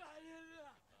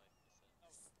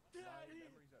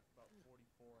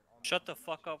 Shut the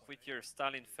fuck up with your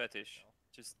Stalin fetish.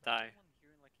 Just die.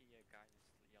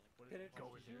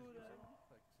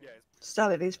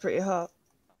 Stalin is pretty hot.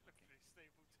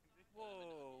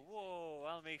 Whoa,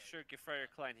 I'll make sure Gefrier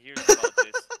Klein hears about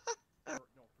this.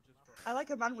 I like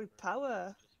a man with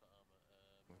power.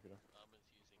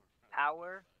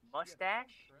 Power,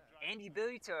 mustache, and the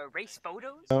ability to erase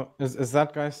photos? So, is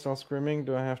that guy still screaming?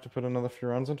 Do I have to put another few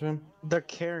rounds into him? They're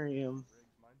carrying him.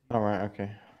 Alright, okay.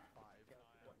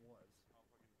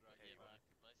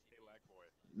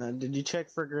 Now, did you check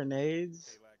for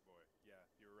grenades?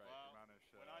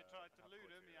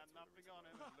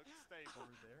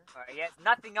 He has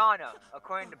nothing on him,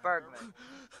 according to Bergmann.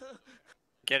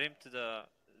 Get him to the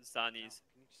Zanis.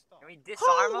 Can we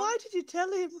disarm him? Why did you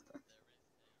tell him?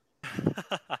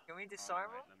 Can we disarm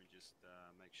him?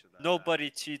 Nobody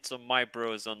cheats on my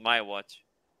bros on my watch.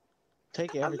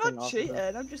 Take I'm everything not off cheating,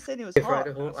 of I'm just saying it was If hot.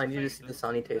 right, I need to see the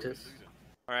sanitators.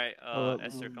 Alright,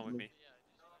 Esther, come with me.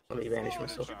 Let me vanish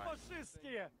myself.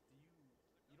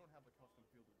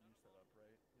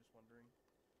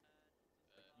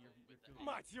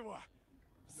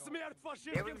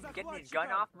 Yeah, we can get his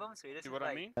gun off of him so he doesn't. See what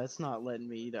I mean? That's not letting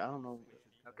me either. I don't know.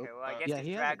 Okay, well I guess Yeah, just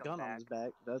he has a drag him gun on back. his back.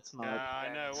 That's not. I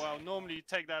know. Well, normally you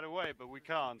take that away, but we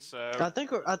can't. So. I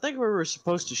think we were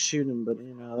supposed to shoot him, but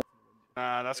you know.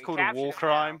 That's We called a captured war him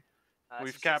crime. now.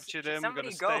 We've So captured him. We're somebody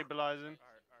gonna go. stabilize him.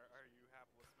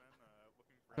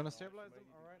 Gonna stabilize him?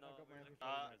 Alright, I got my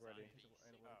anti-Semitic ready.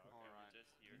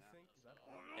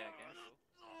 Yeah, I guess.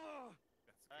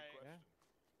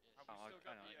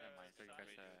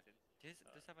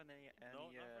 Does have any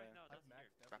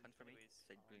weapon for me?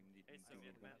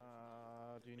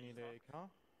 Do you need a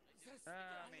car?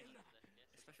 I mean,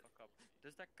 especially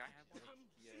does that guy have one?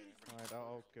 Yeah. Alright,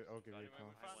 I'll give you a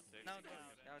car. No, I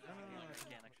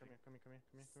can't actually. Come here.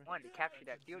 I wanted to capture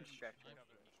that field stretcher.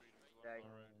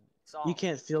 You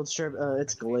can't field strip.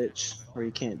 It's glitch, or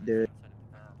you can't do it.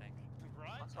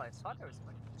 Also, I saw there was a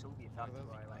bunch of Soviets out there,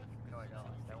 like, so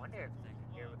I wonder if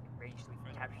they're raged we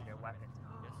can capture their weapons.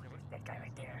 There's that guy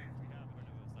right there.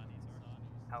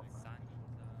 Oh.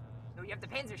 No, you have the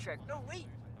Panzer-Division. No, wait!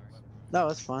 No,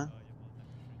 it's fine.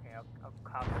 Okay, I'll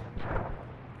copy.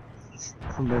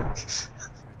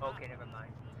 Okay, never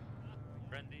mind.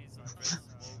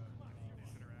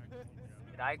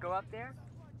 Did I go up there?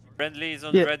 Friendlies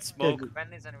on red smoke.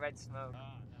 Friendlies on red smoke.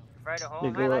 Right to home. Yeah,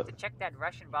 Am I go allowed up. to check that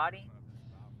Russian body?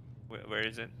 Where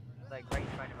is it? Like right in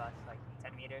front of us, like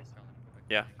 10 meters.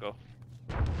 Yeah, go.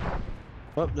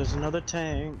 Oh, there's another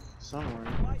tank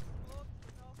somewhere.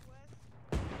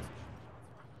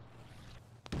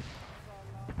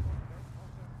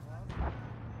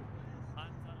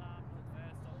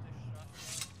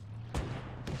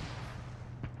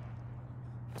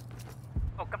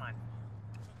 Oh, come on.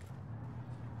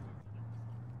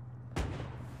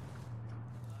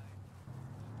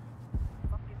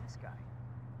 Fuck is this guy?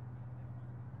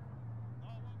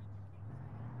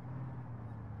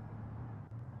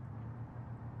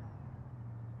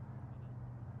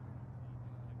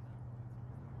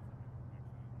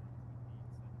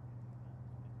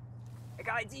 I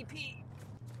got a DP.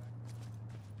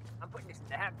 I'm putting this in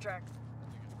the Halftrack.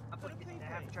 I'm putting this in the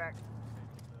Halftrack.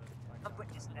 I'm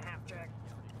putting this in the Halftrack.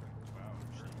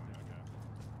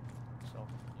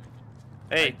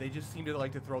 Hey, they just seem to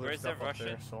like to throw their where's stuff that up there.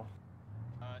 Russian? So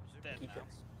Dead now.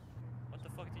 What the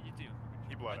fuck did you do?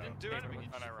 He bled I didn't do anything.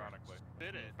 unironically.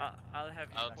 Did it? I'll have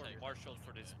you court-martialed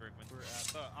for this, Bergmann.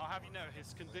 I'll have you know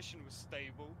his condition was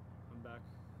stable. I'm back.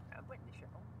 I'm putting this shit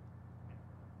on.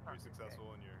 Pretty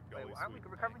successful in your Wait, gully aren't we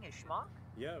sweep. recovering his schmuck?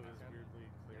 Yeah, it was weirdly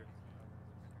clear.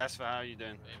 Esfer, how you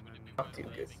doing? Not too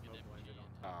good.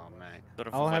 Oh, mate.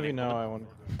 I'll have you know I want.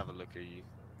 Have a look at you.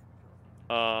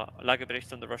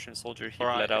 Lagebericht on the Russian soldier, he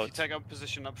Alright, bled if out. you take up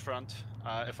position up front,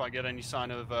 if I get any sign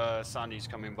of Sanis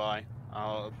coming by,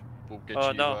 we'll get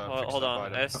you no, fixed hold up on, by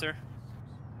then. Esther.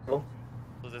 Cool.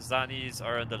 So the Zanis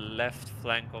are on the left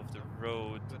flank of the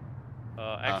road.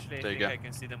 Actually, I think I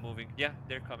can see them moving. Yeah,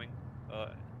 they're coming.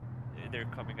 They're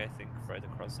coming, I think, right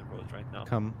across the road right now.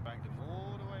 Come.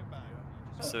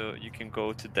 So you can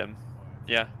go to them.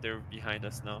 Yeah, they're behind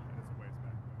us now.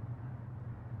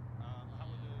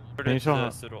 Can you To tell the her?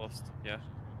 Sudost, yeah. I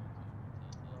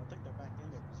think they're back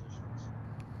in their positions.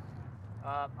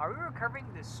 Are we recovering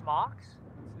the smocks?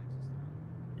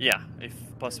 Yeah, if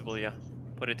possible, yeah.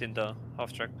 Put it in the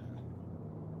half-track.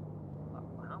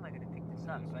 How am I gonna pick this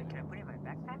up? Can I put it in my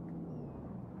backpack?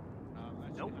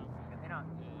 Nope. They're not.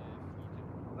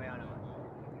 Wait on it.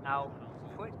 I'll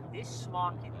put this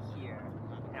smock in here,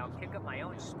 and I'll pick up my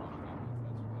own smock.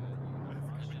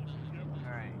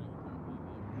 Alright.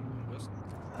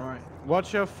 Alright.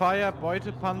 Watch your fire,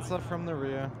 Beutepanzer from the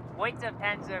rear.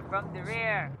 Panzer from the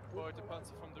rear!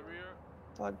 Panzer from the rear.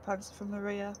 Panzer from the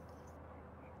rear.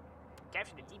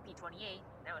 Capture the DP-28.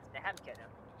 Now it's the Halftrack.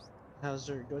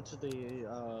 Hazard, go to the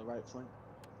right flank.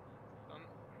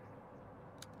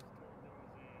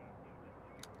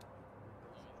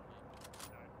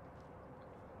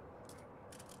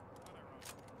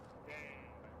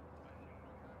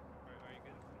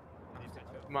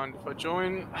 Mind if I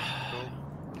join?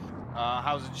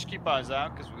 How's it? Just keep eyes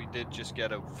out, because we did just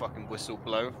get a fucking whistle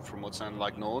blow from what sounded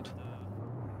like Nord.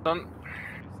 Done.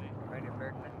 Right at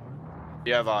Bergmann.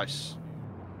 You have ice.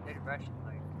 There's a Russian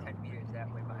like 10 meters that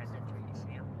way behind that tree. You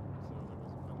see him?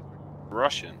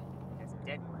 Russian? That's a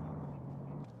dead one.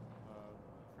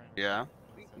 Yeah?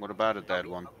 What about a dead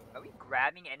one? Are we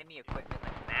grabbing enemy equipment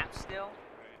like maps still?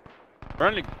 We're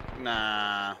only...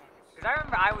 Nah. Because I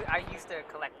remember I used to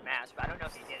collect maps, but I don't know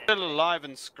if he did it. Still alive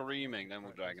and screaming, then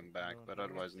we'll drag him back, but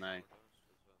otherwise, nay.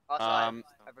 Also, I've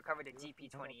recovered a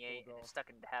DP-28 and it's stuck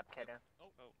in the Halftrack.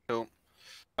 Cool.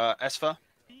 Esfa?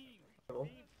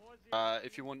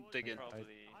 If you want, dig in.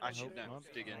 Actually, no,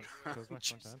 dig in.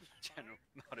 Just general,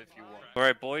 not if you want.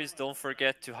 Alright, boys, don't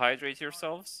forget to hydrate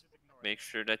yourselves. Make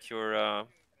sure that you're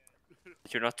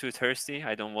not too thirsty.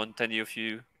 I don't want any of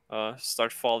you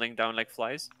start falling down like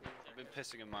flies. I've been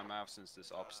pissing in my mouth since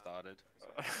this op started.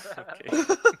 Okay.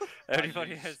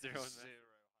 Everybody has their own.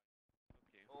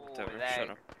 Whatever, shut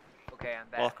up. Okay, I'm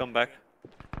back. Welcome back.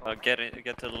 Get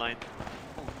to the line.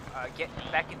 Get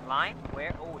back in line?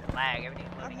 Where? Oh, the lag.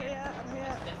 Everything's loading in. I'm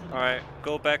here. Alright,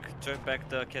 go back, join back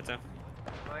the Keta.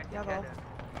 Jawohl.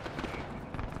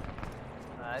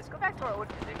 Let's go back to our old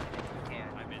position if we can.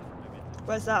 I'm in.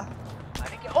 Where's that? I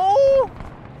think oh!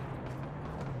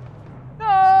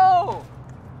 No!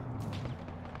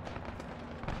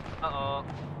 Uh-oh.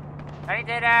 I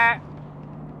did that!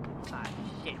 Ah,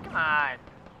 shit, come on.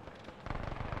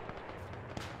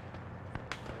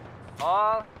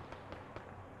 Oh.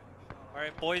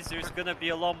 Alright, boys, there's gonna be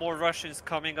a lot more Russians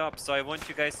coming up, so I want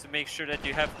you guys to make sure that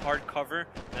you have hard cover,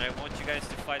 and I want you guys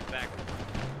to fight back.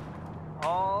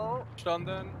 Oh. Done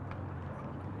then.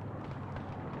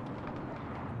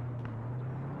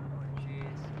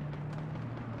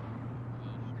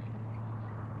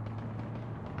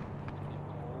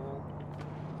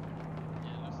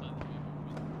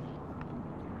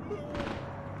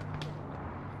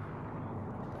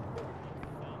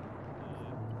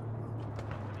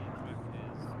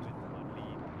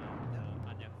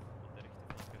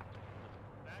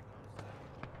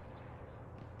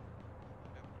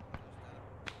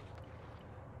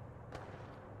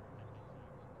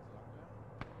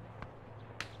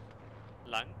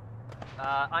 Lang?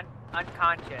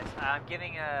 Unconscious. I'm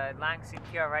giving a Lang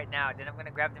CPR right now, then I'm gonna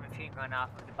grab the machine gun off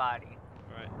of the body.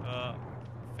 Alright,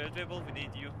 Feldwebel, we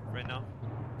need you right now.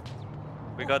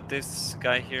 We got this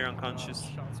guy here unconscious.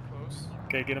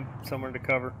 Okay, get him somewhere to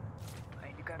cover.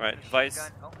 Right,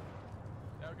 Vice. Oh.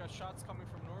 Yeah, we got shots coming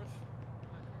from north.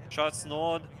 Shots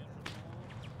Nord.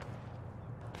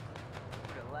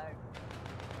 The lag.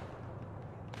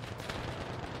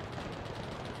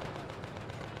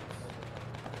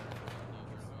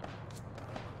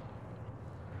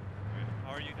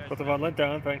 How are you guys? Put the one lint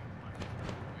down, fine.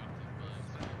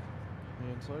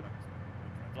 You inside?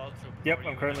 Yep,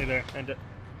 I'm currently there. End it.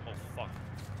 Oh fuck.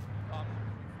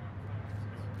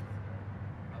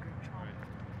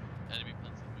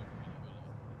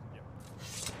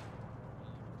 Is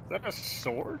that a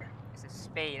sword? It's a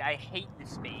spade. I hate the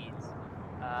spades.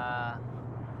 Fuck,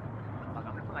 I'm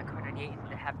gonna put my Card-98 in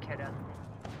the Halftrack.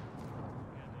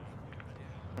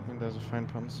 I think there's a fine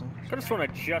Panzer. I just want to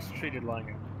just treated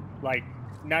Langer. Like,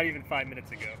 not even 5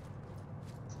 minutes ago.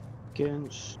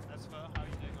 Ginch. How are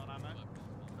you doing on ammo?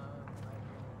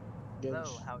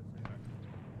 Hello, how's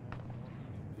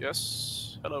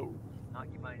Yes. Hello. not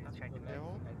you mind trying to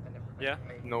Yeah.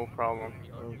 No problem.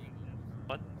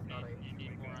 What?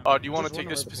 Do you want to take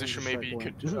this position? Maybe you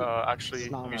could actually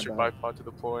use your bipod to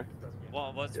deploy.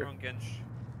 Well, what's wrong, Gensh?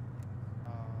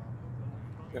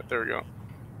 Yeah, there we go.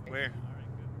 Where?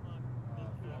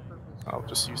 I'll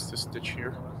just use this ditch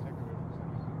here.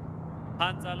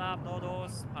 Panzer-Alarm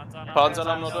Nordos!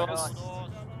 Panzer-Alarm Nordos!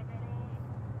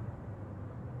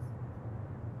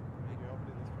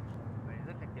 But it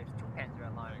looks like there's two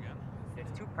Panzer-Alarm.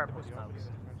 There's two purple smokes.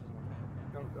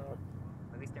 Oh god.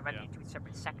 At least there might be two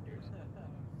separate sectors.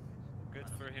 Good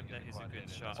for him that he's a good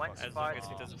shot. One As long as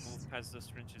he doesn't move past those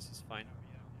trenches, he's fine.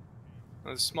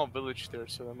 There's a small village there,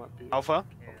 so that might be... Alpha?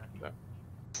 Yeah.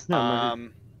 No,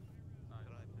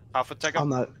 Alpha, take up... I'm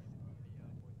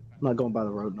not going by the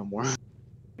road no more.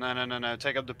 No.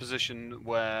 Take up the position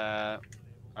where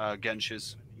Gensh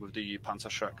is with the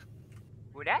Panzer-Schreck.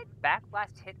 Would that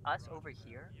backblast hit us over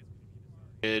here?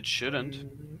 It shouldn't.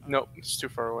 Nope, it's too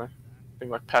far away. I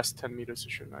think like past 10 meters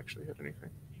it shouldn't actually hit anything.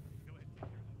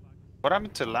 What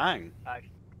happened to Lang?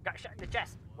 Got shot in the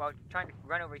chest while trying to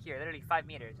run over here, literally 5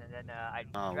 meters, and then I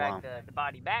Oh, dragged wow. the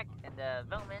body back, and the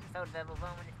Veltman is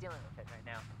dealing with it right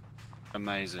now.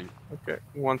 Amazing. Okay,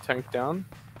 one tank down.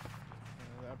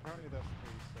 Apparently that's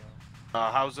free, so...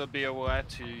 Hauser, be aware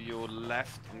to your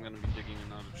left. I'm gonna be digging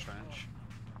another trench.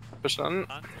 Verstanden.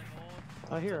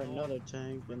 I hear another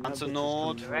tank. And Panzer that bitch is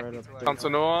Nord. coming right up there.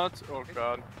 Panzer Nord. Oh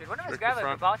god. Should one of us Direct grab in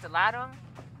a front. Balta Ladung?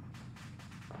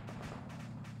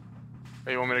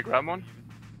 Hey, you want me to grab one?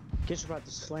 Guess you're about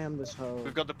to slam this hoe.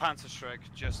 We've got the Panzer-Schreck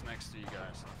just next to you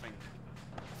guys. I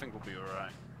think we'll be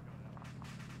alright.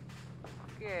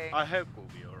 Okay. I hope we'll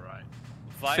be alright.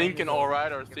 Thinking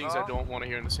alright are things I don't want to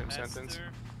hear in the same sentence.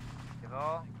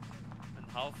 Deval, And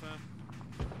Halfe.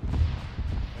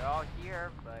 they're all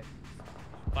here, but...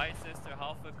 Sister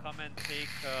Halfe, come and take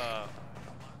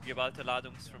Gibraltar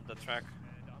Ladungs from the track.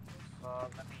 Well,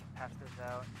 let me pass this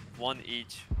out. One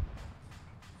each.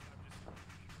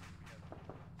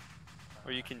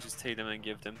 Or you can just take them and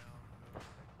give them.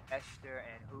 Esther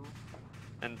and who?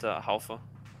 And Halfe.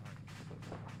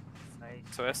 Nice.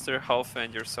 So Esther, Halfe,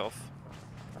 and yourself.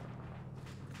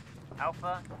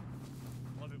 Alpha?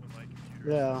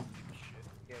 Yeah.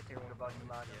 Yeah, take one about the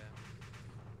ladder.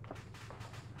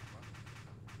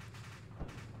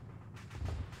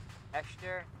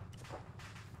 Esther?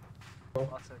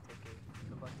 Also take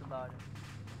a bunch of ladder.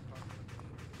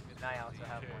 And I also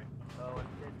have one. So if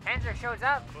the Panzer shows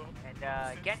up and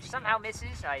Gensh somehow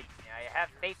misses, I have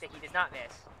faith that he does not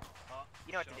miss.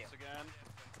 You know what to do.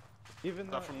 Even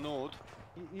That from Nord.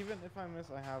 Even if I miss,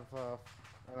 I have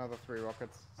another 3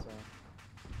 rockets, so...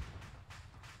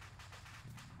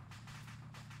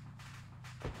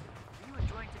 Are you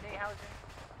enjoying today, Hauser?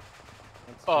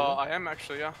 I am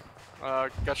actually, yeah.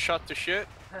 Got shot to shit,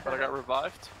 but I got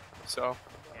revived, so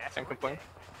Yeah, can't complain.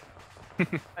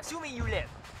 Assuming you live.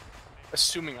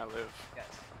 Assuming I live. Yes.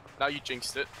 Now you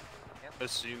jinxed it. Yep.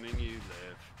 Assuming you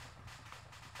live.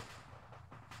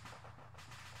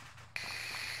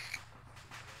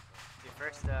 Your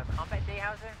first combat day,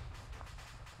 Hauser?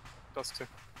 Dat is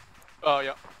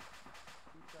ja.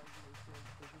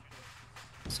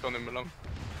 Het kan niet meer lang.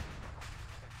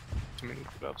 Tenminste, ik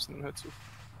heb ze nog zo.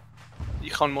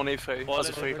 Die gaan man even, als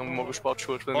ik vrij gaan mogen spot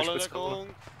short, wenn ich spitz Well,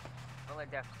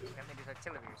 definitely. I mean, there's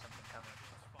artillery or something coming.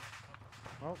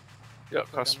 Well, yeah,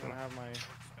 looks like I'm gonna have my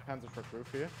Panzer-Schreck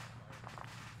roof here.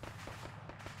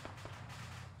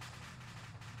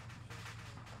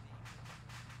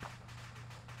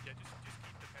 Yeah, just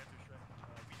keep the Panzer-Schreck.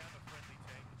 We have a friendly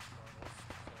tank in front of us,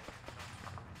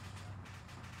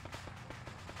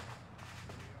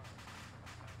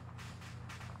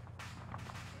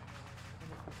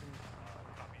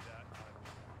 copy that.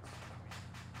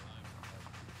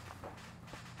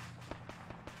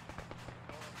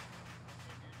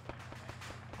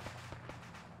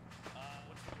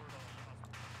 What's the word on the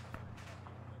hospital?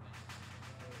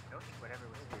 I don't think whatever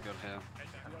was We got here.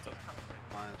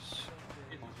 Minus.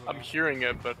 I'm hearing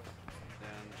it, but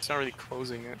it's not really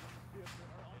closing it.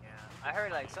 Yeah. I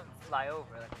heard like something fly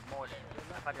over, like a mortar.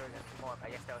 I thought there was just more, but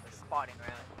I guess that was a spotting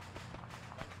round.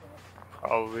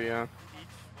 Probably, yeah.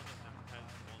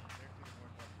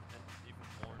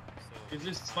 Is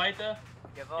this Zweiter?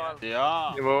 Jawohl.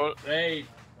 Yeah. Jawohl. Great.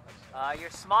 Your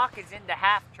smock is in the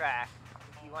half-track,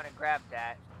 if you want to grab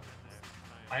that.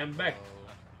 I am back.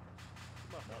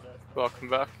 Welcome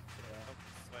back.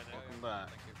 Welcome back.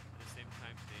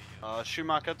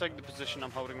 Schumacher, take the position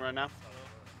I'm holding right now. At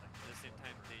the same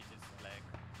time, they just lag.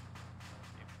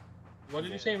 What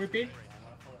did you say? Repeat?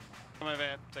 Come over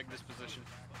here, take this position.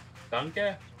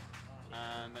 Danke.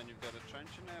 And then you've got a trench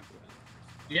in there.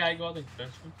 Yeah, I got it.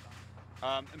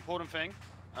 Important thing,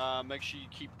 make sure you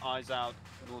keep eyes out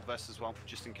northwest as well,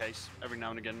 just in case. Every now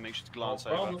and again, make sure to glance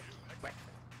over.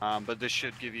 But this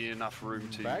should give you enough room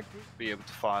to be able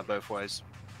to fire both ways.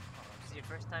 This is your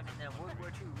first time in World War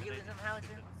II realism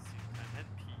howitzer?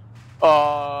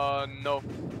 No,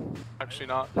 actually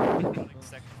not. What did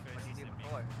you do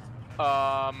before?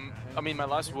 I mean, my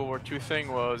last World War II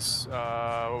thing was,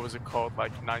 what was it called,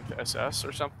 like 9th SS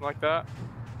or something like that.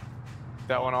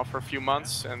 That went off for a few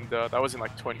months, and that was in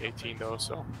like 2018 though,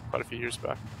 so quite a few years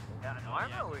back. Is that on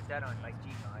Arma or is that on like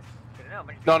Gmod?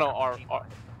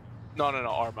 No,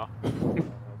 Arma.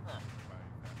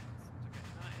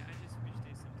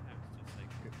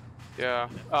 Yeah.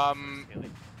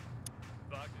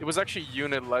 It was actually a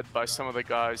unit led by some of the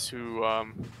guys who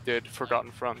did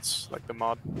Forgotten Fronts, like the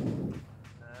mod.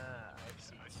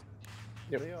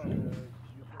 Yep.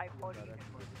 High quality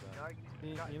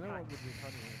You know what would be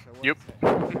funny if I was Yep. to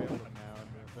trail them now and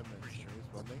move them in series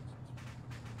welding?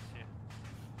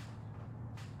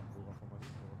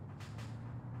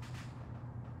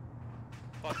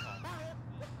 Fuck off.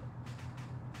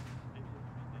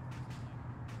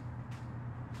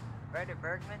 Ryder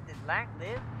Bergmann, did Lang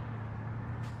live?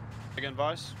 Again,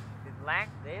 Vice? Did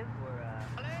Lang live or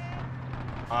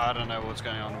I don't know what's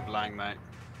going on with Lang, mate.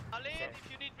 Alain,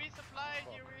 if you need resupply,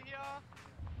 here we're here.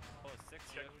 Oh, 6,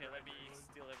 okay, let me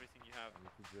steal everything you have.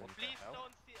 Please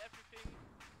don't see everything.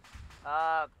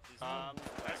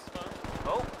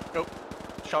 Oh. Nope.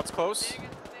 Shots close.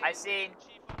 I seen.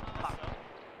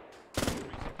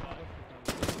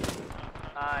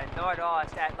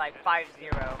 Nordost at like 5-0.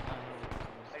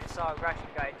 I just saw a Russian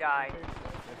guy die.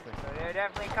 So they're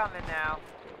definitely coming now.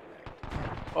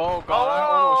 Oh god, I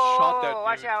almost shot that dude.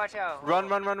 Watch out, watch out.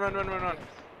 Run.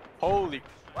 Holy.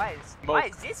 Why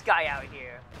is this guy out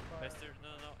here? Esther, no,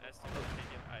 Esther,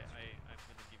 take it. I'm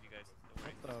gonna give you guys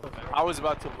the right. I was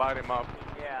about to light him up.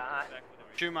 Yeah.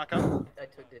 Schumacher. I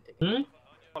took the ticket.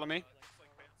 Follow me.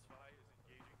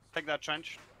 Take that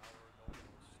trench.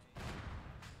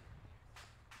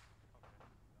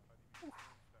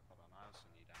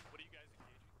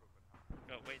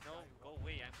 Go, wait, no, go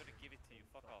away. I'm gonna give it to you.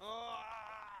 Fuck off.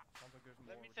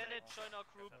 Let me send it, join our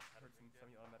group.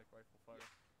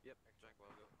 Yep, Jack,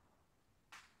 well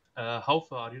go. How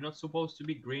far? You're not supposed to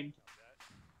be green.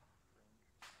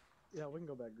 Yeah, we can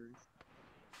go back green.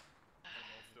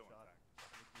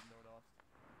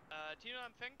 Tino,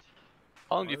 I'm thanked.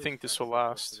 How long do you think this will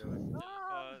last?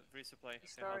 Resupply.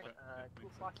 Eastern, 2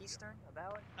 o'clock Eastern,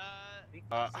 about?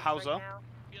 Hauser?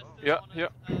 Yeah.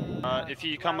 If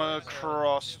you come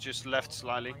across just left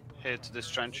slightly, here to this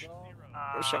trench.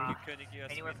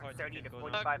 Anywhere from 30 to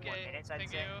 45 more minutes, I'd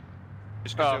say.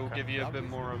 Just because it will give you a bit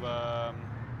more of a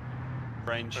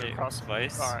range.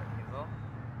 Vice. Alright.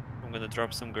 I'm gonna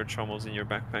drop some good trommels in your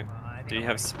backpack. Do you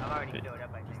have I'm already filled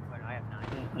up, I think, but I have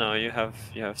 9. No, you have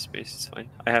space, it's fine.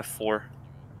 I have 4.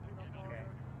 Okay.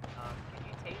 Can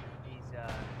you take these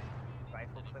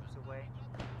rifle clips away?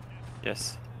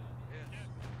 Yes.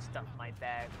 Stuff my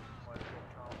bag with more good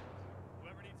trommels.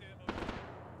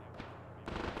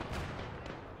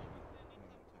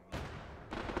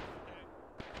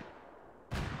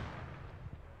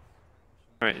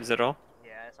 Alright, is that all?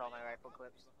 Yeah, that's all my rifle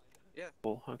clips. Yeah.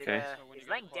 Cool, okay. Is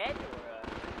Lang dead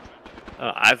or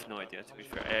I have no idea, to be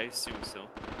fair. I assume so.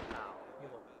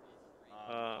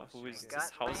 Who is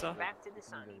this? Hauser?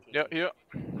 Yeah.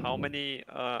 How many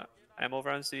ammo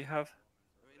rounds do you have?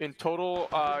 In total,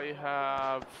 I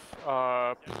have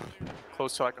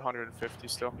close to like 150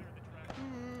 still.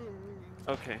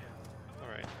 Okay.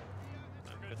 Alright.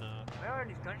 I'm gonna... Where are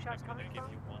these gunshots coming from?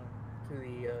 To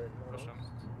the north.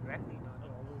 Directly?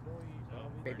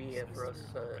 Maybe for us,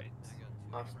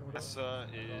 Arsenal. This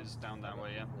is down that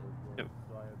way, yeah. Yep.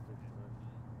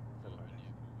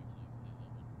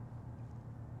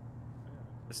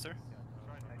 Mister?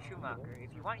 Schumacher,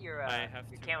 if you want your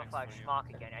camouflage smock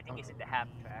again, I think it's in the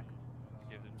Halftrack.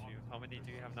 Give them to you. How many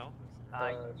do you have now?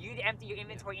 You'd empty your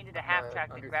inventory into the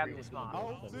Halftrack to grab the smock.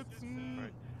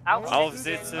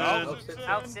 Aufsitzen.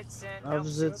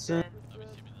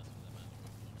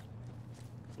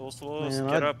 Los,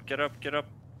 Man, get up.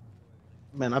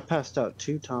 Man, I passed out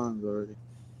 2 times already.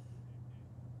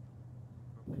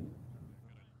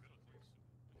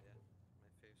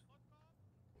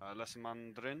 Lassen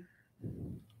man drin.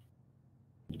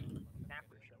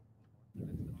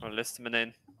 Lässt man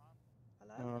in.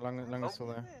 Lang is still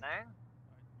there. Lang?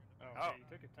 Oh, you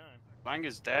took your time. Lang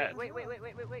is dead. Wait.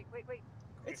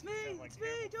 It's me!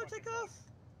 Don't take off!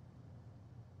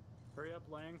 Hurry up,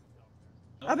 Lang.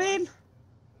 I'm in!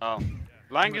 Oh.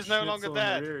 Lang is no longer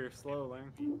dead. You're slow,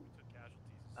 Lang.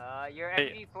 Your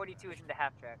MG42 is in the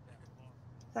Halftrack.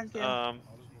 Thank you.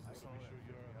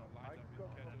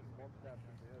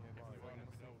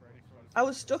 I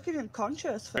was stuck in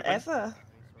unconscious forever.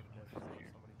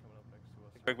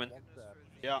 Bergmann.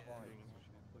 Yeah.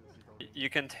 You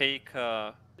can take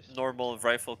normal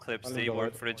rifle clips. They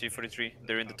work for the G43.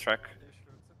 They're in the track.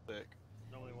 Sick.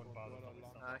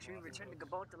 Should we return the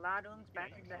Gebaute-Ladungs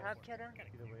back into the Halbkette?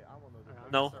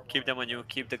 No, keep them on you.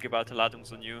 Keep the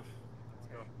Gebaute-Ladungs on you.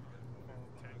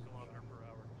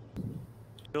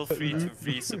 Feel free to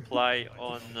resupply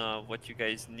on what you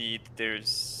guys need. There's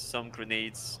some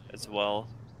grenades as well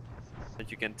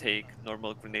that you can take.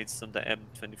 Normal grenades from the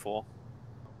M24.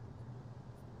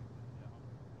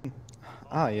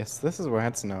 Ah, yes, this is where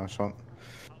heads now shot.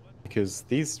 Because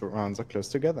these rounds are close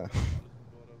together.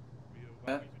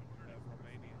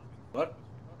 What?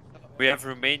 We have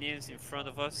Romanians in front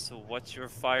of us, so watch your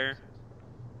fire.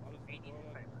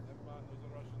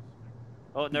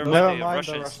 Oh, never mind, the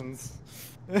Russians.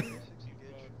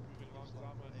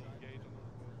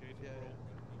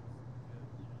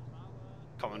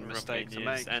 Common mistake to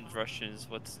make. And Russians,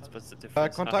 what's the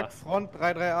difference? Kontakt front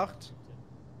 338.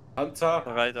 Panzer.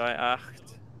 338.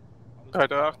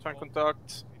 338, mein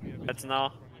Kontakt. Jetzt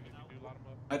now.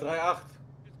 338.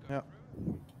 Ja.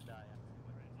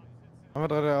 Haben wir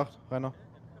 338, Rainer.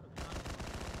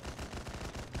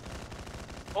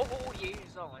 Oh, yeah, you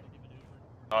saw one.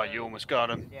 Oh, you almost got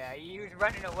him. Yeah, he was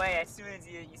running away as soon as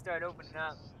you started opening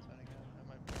up.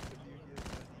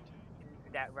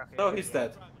 That rocket. Oh, he's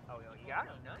dead. Oh, you got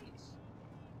him, nice.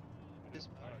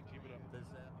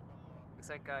 Looks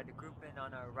like the grouping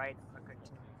on our right.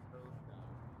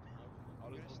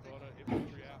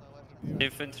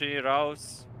 Infantry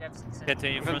raus. Kette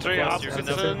in front of Infantry us. You're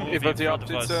gonna move in front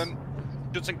of us.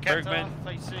 Schützenkette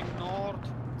facing north.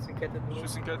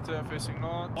 Schützenkette facing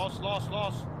north.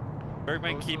 Lost.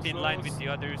 Bergmann, keep in line with the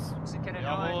others.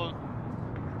 Jawohl.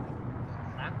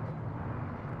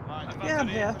 Right, Yeah, I'm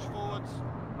here. push forwards.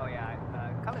 Oh yeah,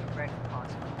 color red if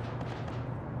possible.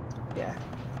 Yeah.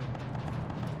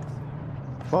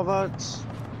 Forward. Let's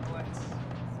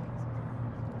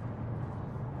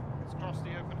cross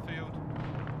the open field.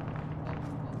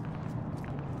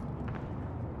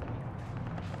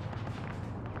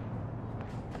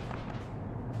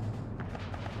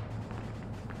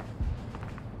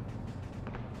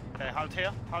 Okay,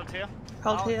 halt here.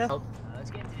 Hold here.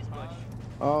 Let's get into this bush.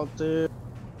 I'll do.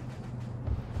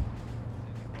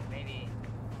 Maybe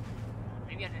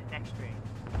on the next train.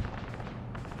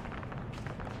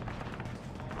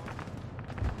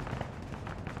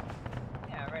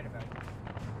 Yeah, right about it.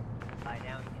 Lie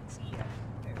down, you can see there.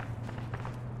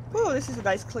 Oh, this is a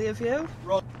nice clear view.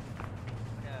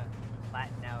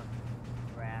 Flatten out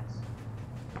grass.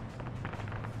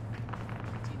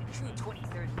 See, the true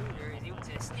 23rd looter is able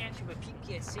to snatch from a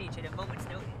PKSH at a moment's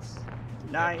notice.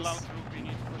 Nice. Alright,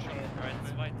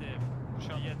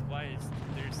 be advised,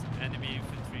 there's enemy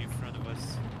infantry in front of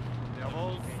us.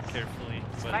 Carefully,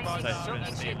 but Spicy try to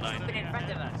Soviet stay in ship line. moving in front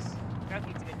of us.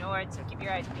 Directly to the north, so keep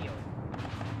your eyes peeled.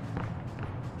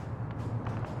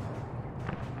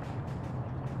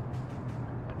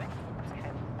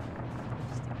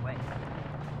 Stay away.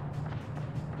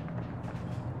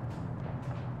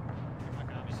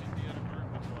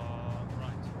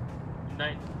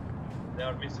 Nine. They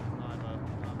are missing.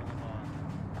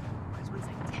 This weighs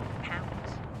like 10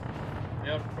 pounds.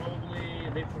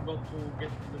 They forgot to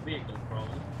get the vehicle,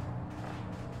 probably.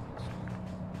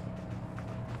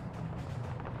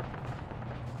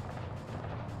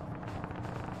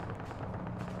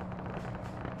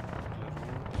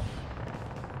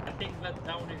 I think that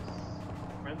town is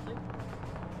friendly.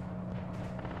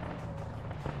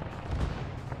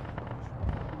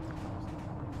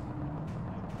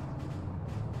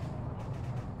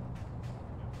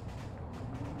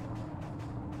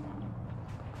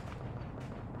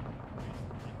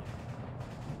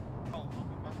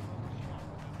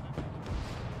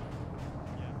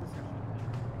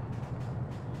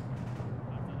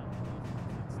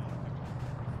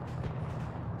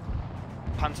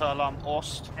 Panzer-Alarm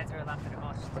Ost. Panzer-Alarm to the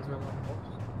Ost.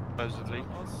 Supposedly.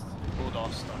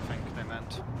 Ost, I think they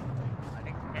meant. I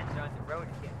think the Panzer on the road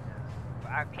is getting,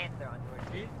 our Panther on the road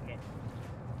is getting.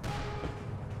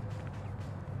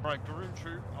 Right, Garoon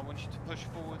Troop, I want you to push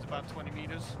forwards about 20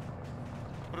 meters.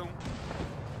 Boom.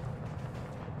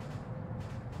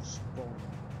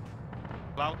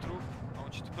 Cloud Troop, I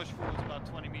want you to push forwards about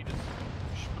 20 meters.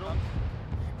 Sprung.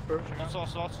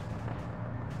 Los.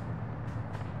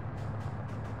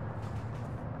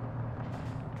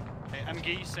 Okay,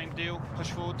 MG, same deal.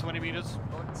 Push forward 20 meters.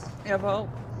 Jawohl.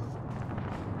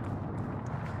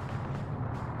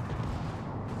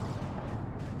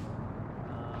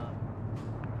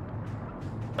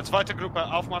 Zweite Gruppe,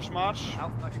 Aufmarsch, Marsch.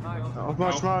 Aufmarsch, Marsch.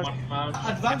 Aufmarsch, Marsch.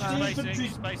 Advance Spacing, infantry.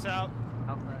 space out.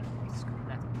 Alpha,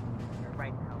 left. Or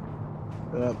right now.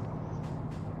 Yep.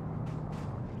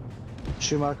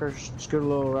 Schumacher, scoot a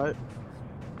little right.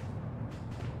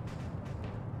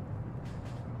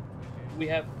 We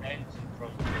have tanks in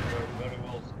front. We're very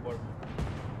well supported.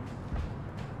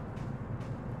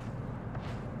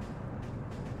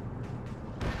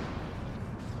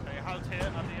 Okay, halt here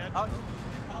at the edge.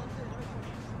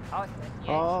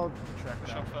 Oh,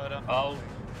 Shot further. Oh.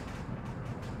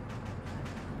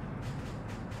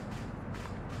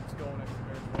 Let's go next to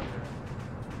Bears Warrior.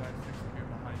 296 will get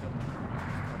behind him.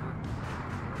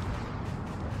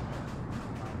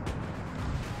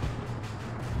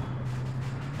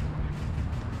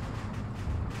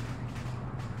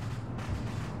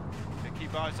 Okay,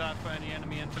 keep eyes out for any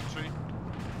enemy infantry.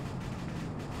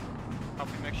 Help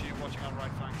me make sure you're watching our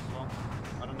right flank as well.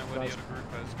 I don't know where the other group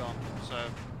has gone, so...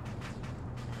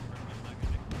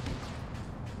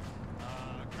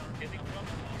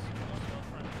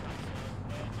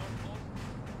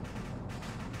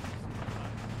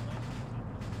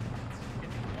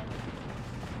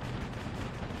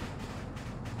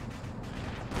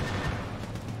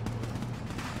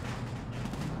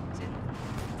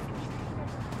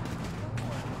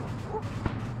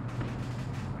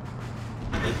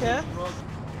 Yeah?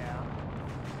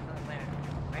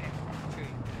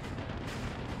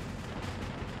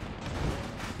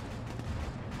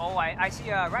 Oh, I see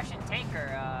a Russian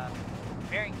tanker,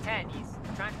 bearing 10. He's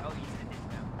trying to. Oh, he's in it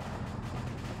now.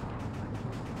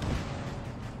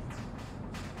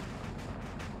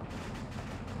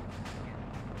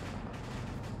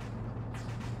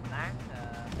 Land,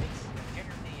 face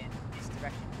generally in this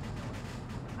direction.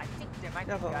 I think there might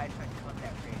be a guy trying to come up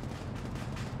that bridge.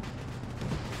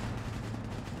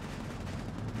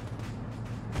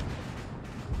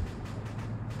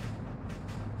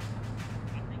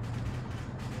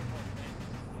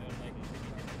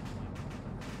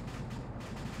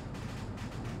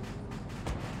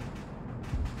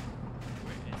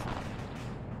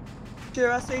 Sure,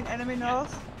 I seen enemy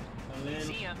north.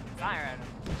 See him, fire at him.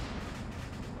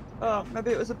 Oh,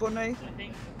 maybe it was a bunny.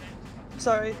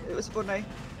 Sorry, it was a bunny.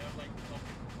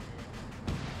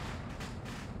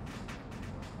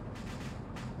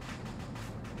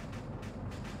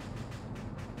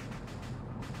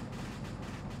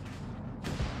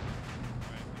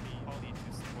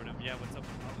 Yeah, what's up?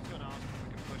 I was going to ask if we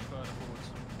can push further forwards.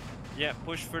 Yeah,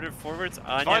 push further forwards.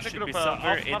 Anya should be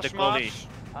somewhere in the gully.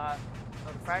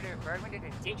 Bergmann did a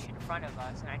ditch in front of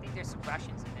us, and I think there's some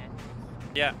Russians in there.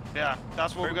 Yeah. Yeah,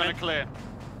 that's what we're going to clear.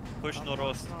 Push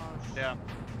nordost. Yeah.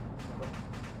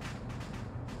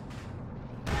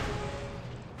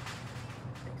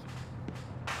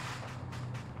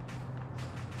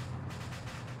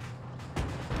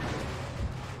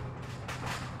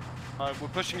 Alright, we're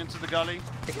pushing into the gully.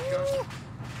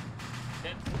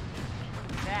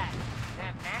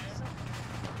 That Max?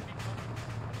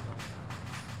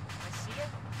 I see it.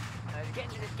 Get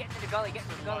into the gully, get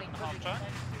into the gully. Do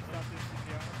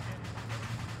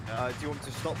you want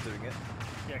to stop doing it?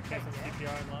 Yeah, cancel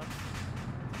CPR and launch.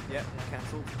 Yeah,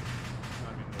 cancelled.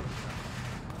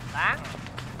 Lang?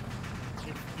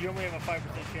 You only have a 5%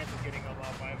 chance of getting them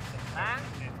off. I have a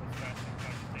 7% chance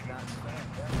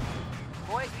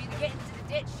Boys, we need to get into the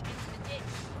ditch. Into the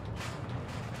ditch.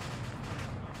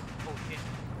 Oh shit.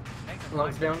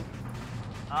 Lang's down.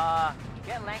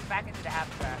 Get Lang back into the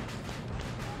half-track.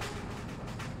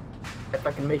 If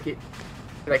I can make it.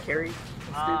 Can I carry?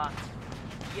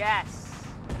 Yes.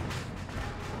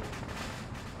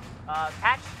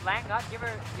 Patch Lang up, give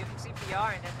him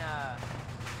CPR, and then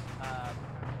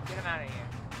get him out of here.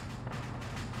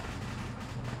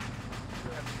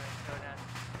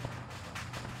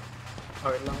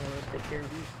 Alright, Lang, let's take care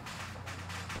of you.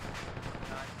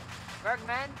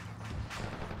 Bergmann.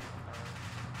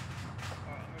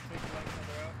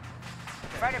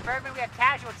 Right at Bergmann, we have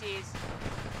casualties.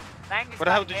 Lang just Where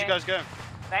the hell did you guys go?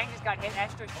 Lang just got hit.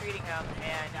 Estro's treating him,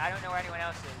 and I don't know where anyone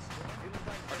else is.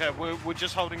 Okay, we're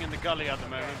just holding in the gully at the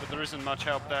moment, but there isn't much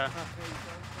help there.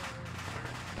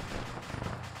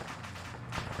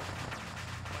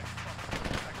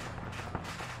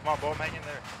 Come on, Bo, hang in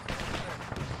there.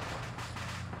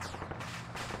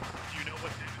 Do you know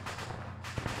what damage?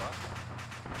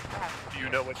 Do you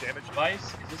know what damage? Vice,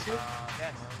 is this you?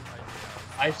 Yes.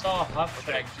 I saw a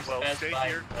Halftrack just pass stay by.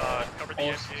 here, cover the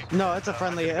MG. No, it's a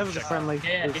friendly. It was a friendly.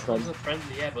 Yeah, it was a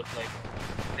friendly, yeah, but like,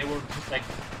 they were just like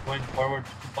going forward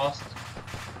too fast.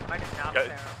 I just knocked Okay.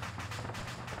 there.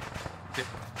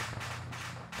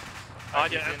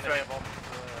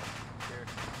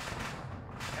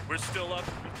 We're still up.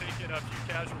 We've taken a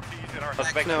few casualties and our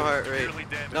No heart rate.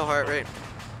 No heart rate.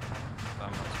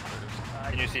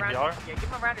 Can you CPR? Yeah, give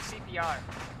him a round of CPR.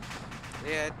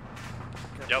 Yeah.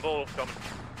 Yellow coming.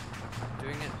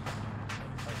 Doing it.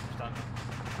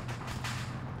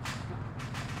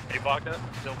 Hey, Vodka,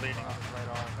 still bleeding. Right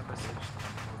on.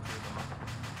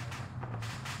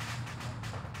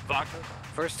 Vodka?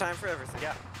 First time for everything.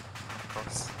 Yeah. Of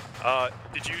course.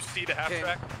 Did you see the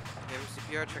half-track?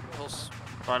 Yeah, CPR, check pulse.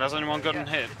 Right, has anyone gotten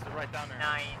hit? It's right down there.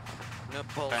 9. No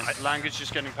pulse. Okay, language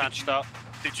just getting patched up.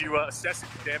 Did you assess the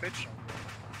damage?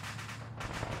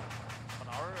 An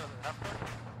hour half-track?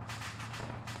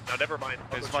 No, never mind.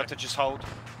 It's about to just hold.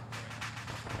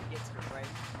 Get to the right.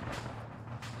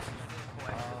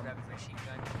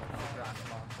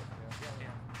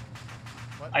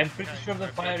 I'm pretty sure the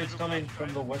fire is coming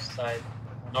from the west side,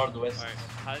 northwest.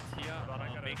 Halt here,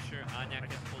 make sure Anya can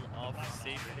pull off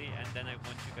safely, and then I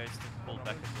want you guys to pull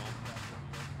back as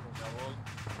well.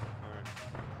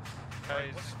 Okay,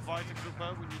 it's Fighter Group,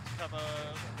 we need to cover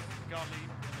Gully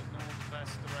in the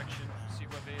northwest direction, see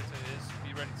where Vieta is,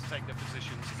 be ready to take their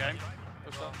positions, okay?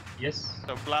 Yes.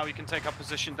 So Blau, you can take up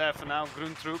position there for now.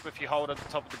 Grundtroop, if you hold at the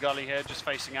top of the gully here, just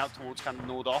facing out towards kind of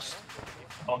nordost.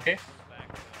 Okay.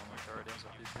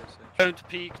 Don't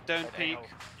peek, don't peek.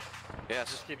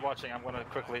 Yes. Just keep watching. I'm gonna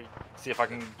quickly see if I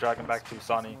can drag him back to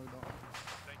Sunny.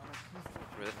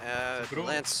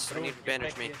 Lance, I need to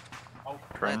bandage me.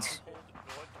 Lance.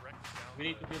 We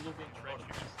need to be looking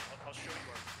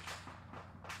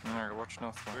Alright, watch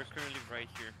north. We're currently right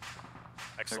here.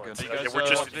 Excellent. Yeah, we're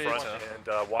just in front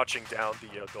and watching down the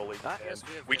gully. And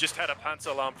we just had a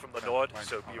Panzer-Alarm from the north,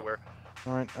 so be aware.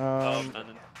 Alright, Alright,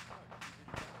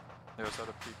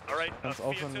 Ganz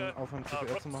aufhören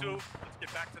CPR zu machen. Let's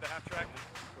get back to the half-track.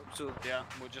 Yeah,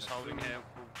 we're just holding here.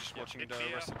 We're just watching the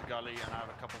rest of the gully, and I have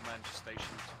a couple men just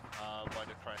stationed by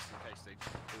the crest in case they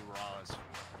do rise.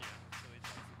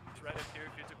 It's right up here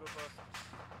if you took over.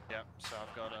 Yeah, so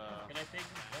I've got a... Can I take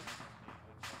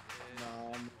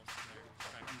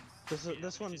this?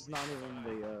 This one's not even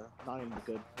the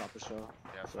good proper show.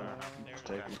 Yeah, so just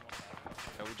take it.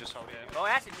 So we'll just hold here. Oh,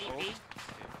 that's a DP.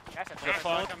 That's a Good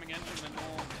fire coming in from the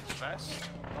northwest.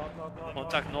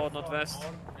 Contact north, northwest.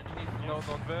 North,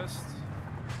 northwest.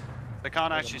 They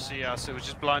can't actually see us, it was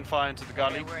just blind fire into the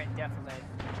gully. Okay, we're in defilade.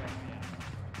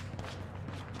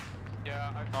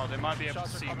 Yeah, oh, they might be able to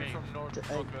see me.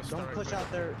 Hey, don't push out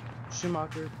there,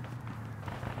 Schumacher.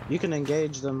 You can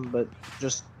engage them, but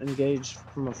just engage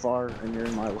from afar and you're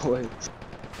in my way.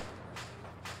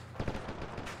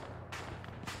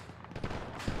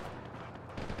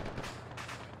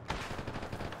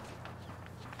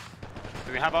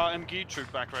 Do we have our MG troop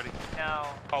back ready? No.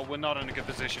 Oh, we're not in a good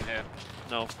position here.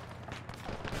 No.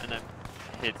 And I'm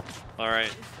hit.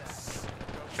 Alright.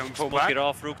 Can we pull Smoke back? it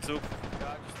off, Rukzug.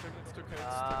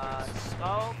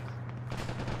 Smoke.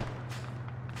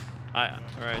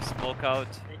 Alright, smoke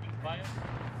out.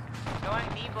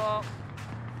 Going Nebo.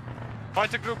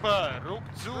 Weitergruppe,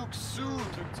 Rückzug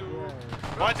Süd.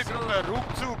 Weitergruppe,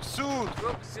 Rückzug Süd.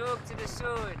 Rückzug to the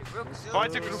Süd. Rückzug.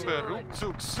 Weitergruppe,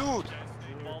 Rückzug Süd.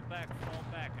 Fall back,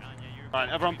 Anya. You're Right,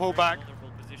 everyone pull back.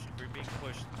 Position. We're being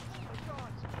pushed.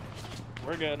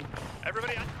 We're good.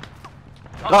 Everybody on.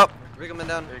 Oh, Riegelman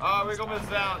down. Oh, Riegelman's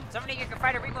down. Somebody get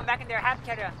fighter Riegelman back in their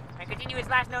Halftrack and continue his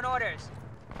last known orders.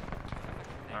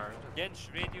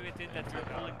 Gensch, radio it in that we're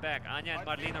pulling back. Anya and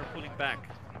Marlene are pulling back.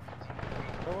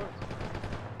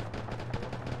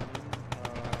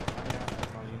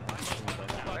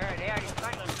 Where are they? Are they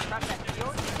trying to cross that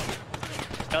field?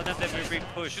 Tell them that we're being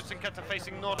pushed. Schützenkette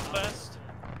facing northwest.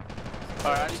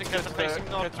 Alright, Schützenkette facing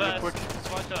northwest.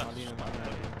 Weiter.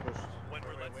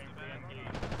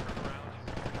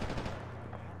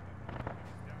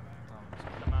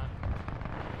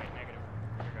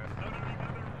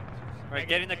 Right,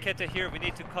 get in the Kette here. We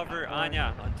need to cover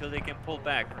Anya until they can pull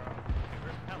back.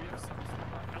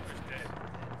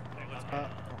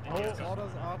 Orders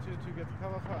R2 to get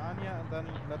cover for Anya and then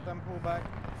let them pull back.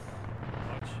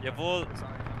 Jawohl.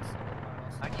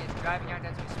 Anya is driving out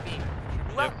as we speak.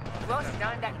 Who else is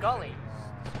down in that gully?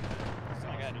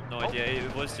 No idea,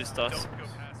 it was just us.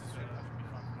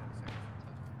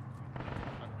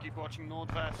 Keep watching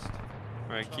northwest.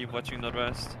 Alright, keep watching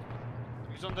northwest.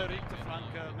 Who's on the Richter flank?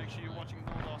 Make sure you're watching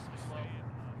northwest as well.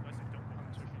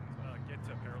 Get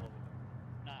to parallel.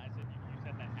 Nah, I said you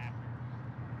said that after.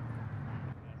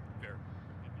 Fair.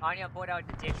 Anya poured out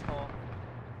the ditch hole.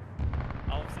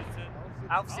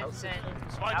 Aufsitzen.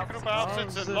 Zweite Gruppe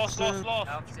aufsitzen. Los.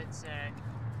 Aufsitzen.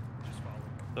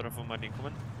 Dorf von Marlene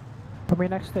kommen. For my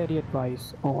next steady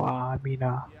advice,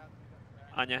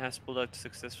 Anya has pulled out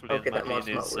successfully, Okay, and that mod's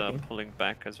Marine not is working. pulling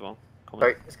back as well. Come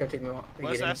Sorry, on. it's gonna take me a while.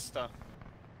 Where's Esther?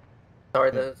 Sorry,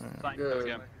 the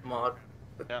Okay. mod.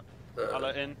 Yep. The, I'll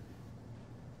let in.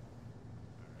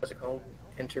 What's it called?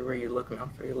 Enter where you look, not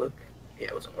where you look. Yeah,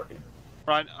 it wasn't working.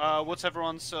 Right, what's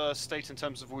everyone's state in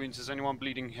terms of wounds? Is anyone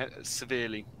bleeding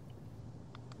severely?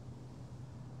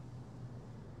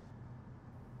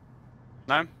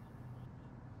 No?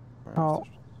 Oh.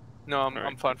 No,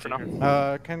 I'm fine for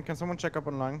now. Can someone check up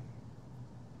on Lang?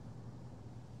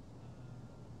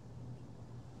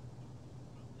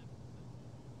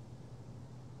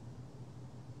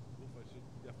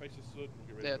 Yeah, face the Sud and we'll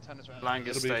get ready. Yeah, 10 is right. Lang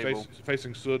is It'll be stable.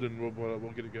 facing Sud and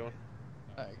we'll get it going.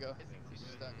 There you go.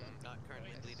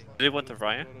 Do you want the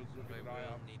Raya?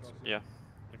 Yeah.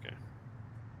 Okay.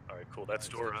 Alright, cool. That's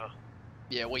Dorf.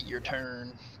 Yeah, wait your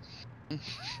turn.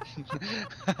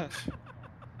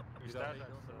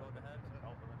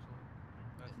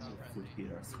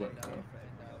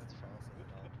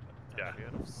 Yeah.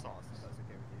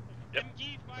 Yep.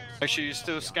 Make sure you're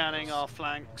still scanning our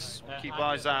flanks. Keep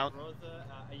eyes out.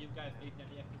 Are you guys needing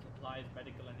any extra supplies,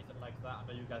 medical, anything like that? I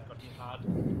know you guys got hit hard.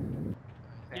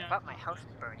 I thought my house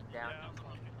was burning down.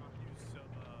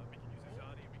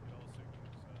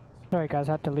 Sorry guys,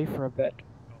 I had to leave for a bit.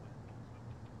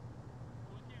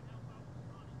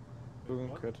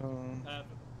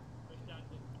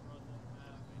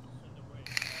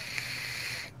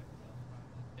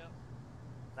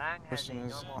 Question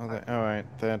is, are they alright?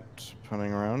 They're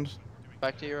turning around.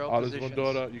 Back to your old Alles positions.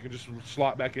 Vandora, you can just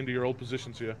slot back into your old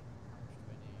positions here.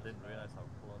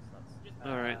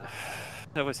 Alright.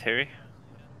 That was hairy.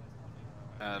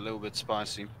 A little bit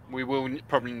spicy. We will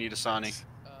probably need a Sani.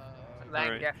 Lang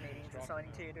Alright. definitely needs a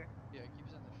signing theater. Yeah, keep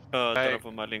us in Hey. Dorf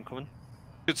och Marlin coming.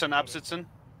 Schützen, Absitzen.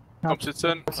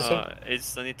 Is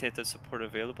sanitated support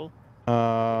available?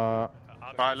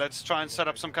 Right, let's try and set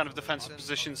up some kind of defensive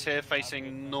positions here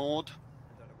facing Nord.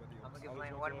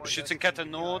 Schützenkette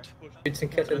Nord.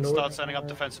 Schützenkette Let's Nord. start setting up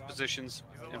defensive positions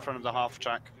in front of the half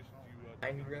track.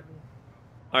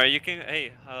 Alright, you can.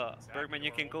 Hey, Bergmann,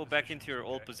 you can go back into your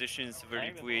old positions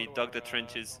where we dug the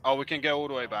trenches. Oh, we can go all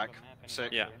the way back.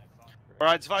 Sick. Yeah.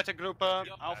 Alright, zweite Gruppe.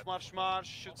 Aufmarsch, Marsch.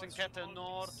 Schützenkette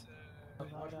Nord. I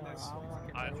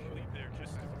believe they're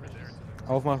just over there.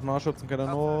 Aufmarsch, Marsch, Schützenkette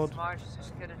Nord. Marsch,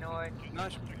 Schützenkette Nord.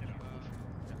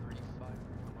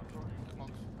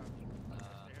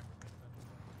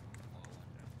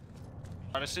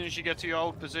 Right, as soon as you get to your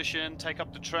old position, take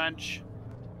up the trench.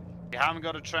 If you haven't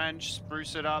got a trench,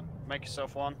 spruce it up, make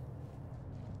yourself one.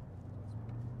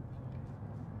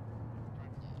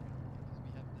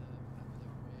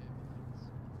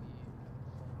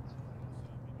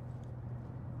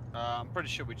 I'm pretty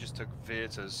sure we just took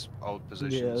Vierta's old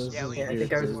positions. Yeah, I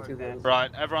think I was too low. Right,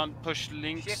 everyone push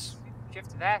links.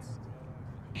 Shift vest.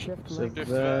 Shift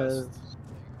vest.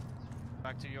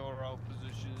 Back to your old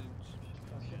positions.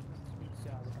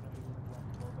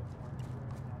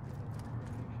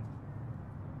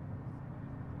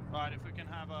 Right, if we can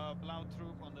have a Blau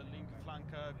troop on the link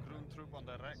flanker, Grün troop on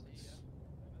the rechts.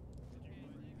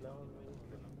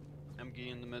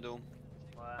 MG in the middle.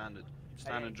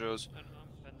 Standard drills.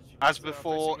 As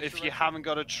before, if you haven't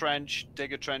got a trench,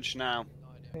 dig a trench now.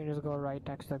 You just go right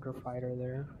next to the group fighter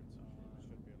there.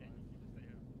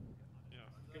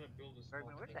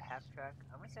 Bergman, where's the half track?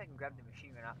 I'm gonna say I can grab the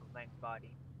machine gun off of Lang's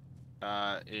body.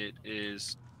 It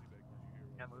is.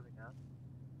 Not moving up.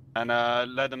 And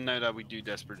let them know that we do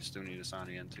desperately still need a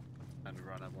Sani and to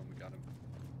run up when we got him.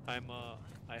 I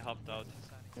hopped out.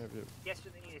 Yes,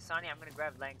 we need a Sani. I'm gonna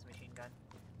grab Lang's machine gun.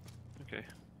 Okay.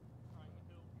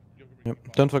 Yep.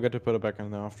 Don't forget to put it back in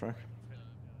the off track.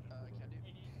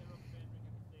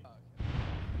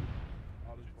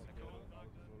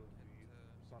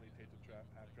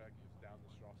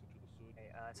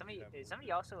 Is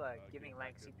somebody also giving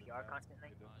Lang CPR constantly?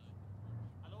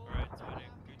 Alright,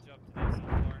 good job today so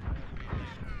far.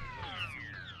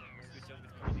 Good job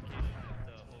with communication with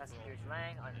the whole Passengers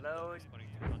Lang, unload. Responding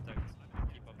to contact.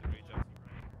 Keep up the great job.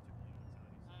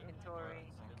 Inventory.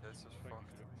 This is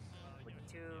fucked.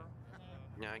 42.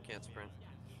 Yeah, I can't sprint.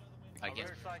 I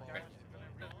can't.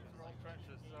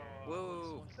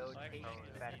 Whoa! Load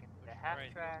patient back into the half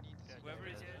track. Whoever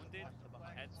is wounded,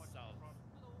 head south.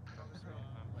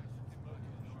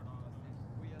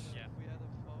 Yeah.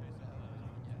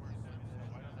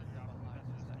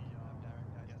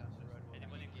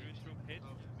 Anybody Grün troop hit?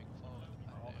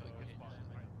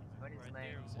 What is Right Lang?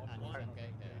 there,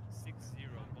 160.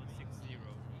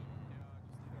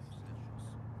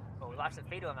 Oh, lots of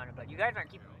fatal amount of blood. You guys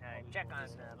aren't keeping check on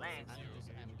Lang.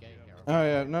 Oh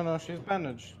yeah, no, she's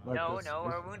bandaged. Like No, this. no,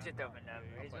 her wounds are opened up.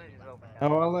 His wounds are opened up. Oh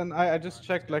well, then I just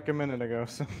checked like a minute ago.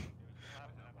 So.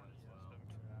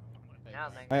 Now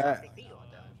Lang I- has 60 healed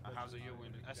though. How's it you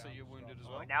wounded? Esther, you wounded as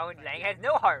well? Now Lang has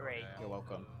no heart rate. You're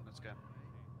welcome. Let's go.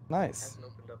 Nice.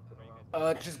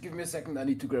 Just give me a second. I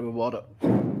need to grab a water. Yeah,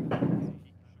 no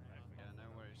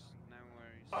worries.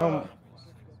 No worries.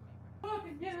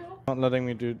 Not letting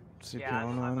me do CPR Yeah,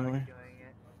 I'm now already anyway. doing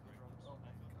it.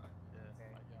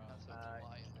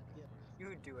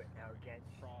 You do it now,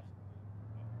 Gench.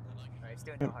 Alright,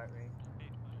 still no heart rate.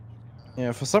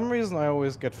 Yeah, for some reason I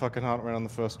always get fucking heart rate on the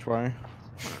first try.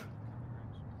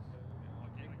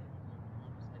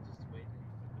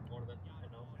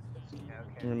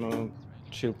 Even though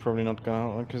she'll probably not go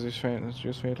out because it's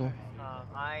just fatal.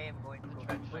 I am going to go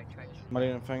back to my trench.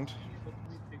 Marina faint.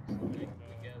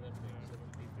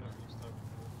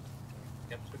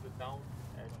 Capture the town,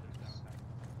 and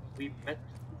we met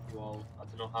you all. I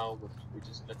don't know how, but we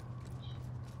just met.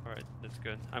 Alright, that's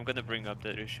good. I'm gonna bring up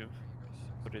that issue,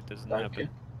 but it doesn't Thank happen.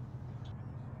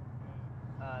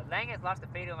 Lang has lost a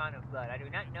fatal amount of blood. I do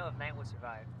not know if Lang will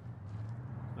survive.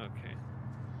 Okay.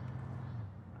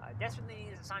 Desperately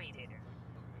needs a sanitator.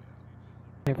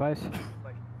 Hey, Vice.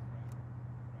 But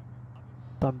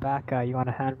So I'm back. You want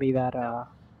to hand me that? Alright.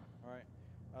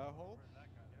 Hold.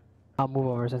 I'll move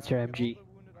over since you're MG.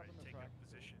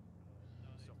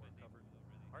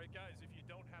 Alright guys, if you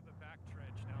don't have a back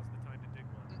trench, now's the time to dig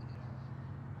one.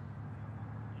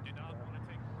 You do not want to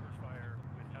take mortar fire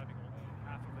with having only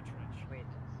half of a trench. Wait,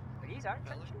 are these our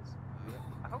trenches?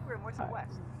 I hope we're more to the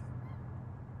west.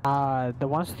 The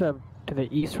ones to the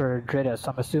east were Dritus.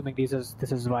 I'm assuming this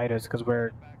is Vitus because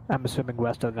I'm assuming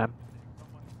west of them.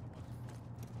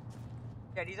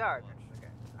 Yeah, these are our trenches. Okay,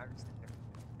 I understand.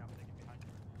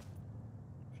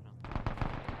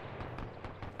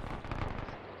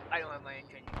 I don't have my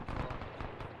engine control.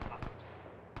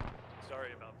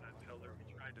 Sorry about that, Keppler.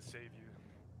 We're trying to save you.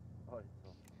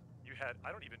 You had,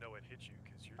 I don't even know what hit you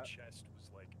because your chest was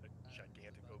like a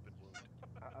gigantic open wound.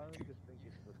 I just think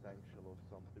it's potential or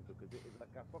something because it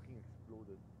like I fucking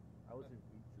exploded. I was in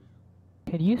pieces.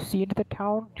 Can you see into the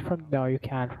town from? No, you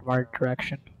can't from our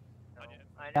direction.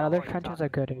 Yeah, other trenches are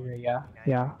good here. Yeah,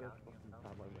 yeah.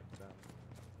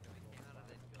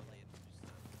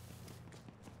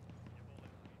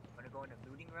 Wanna go on a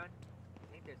looting run?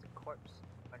 I think there's a corpse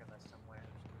in front of us somewhere.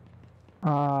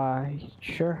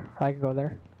 Sure, I can go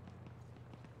there.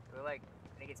 We're like,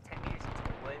 I think it's 10 meters into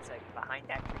the woods, like behind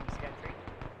that tree. You see that tree?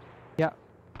 Yeah.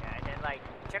 Yeah, and then like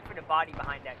check for the body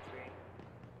behind that tree.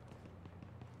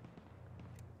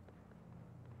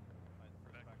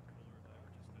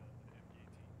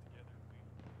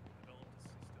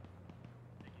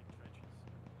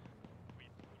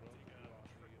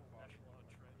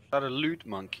 Is that a loot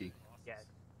monkey? Yeah.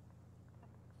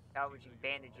 Salvaging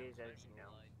bandages as you know.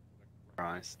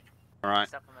 Christ. Alright.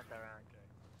 Supplement around.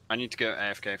 I need to go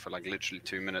AFK for like literally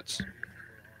 2 minutes. Doesn't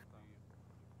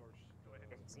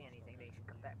see anything, then you should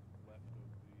come back.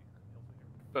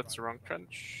 That's the wrong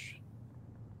trench.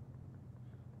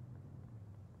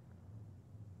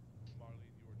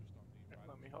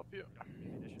 Let me help you.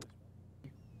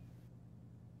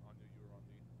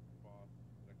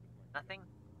 Nothing?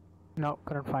 No,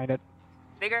 couldn't find it.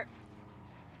 Bigger.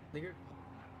 Bigger.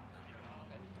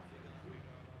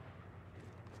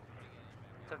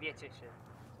 Sovietisch.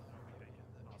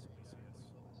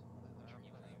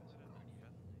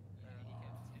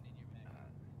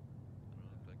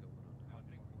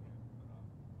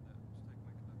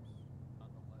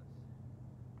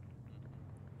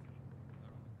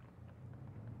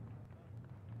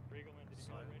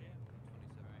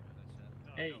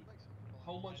 Hey,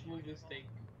 how much will this take?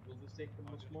 Will this take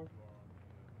much more?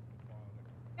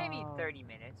 Maybe 30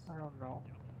 minutes. I don't know.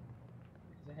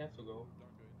 Because I have to go.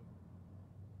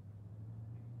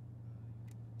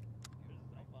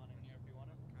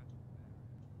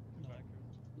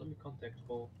 Let me contact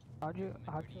Paul. How'd you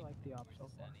like the op so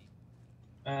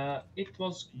far? It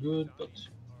was good, but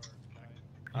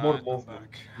more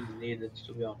movement is needed,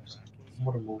 to be honest.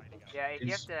 More movement. Yeah, if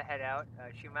you have to head out,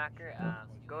 Schumacher,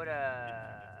 go to,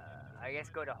 I guess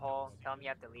go to Hull, tell him you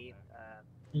have to leave.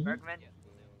 Bergmann?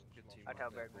 I'll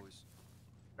tell Bergmann.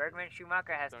 Bergmann,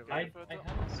 Schumacher has to leave.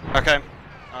 Okay.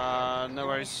 No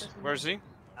worries. Where is he?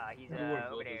 He's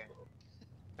over there.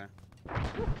 Okay.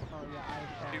 Oh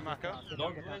yeah, Schumacher?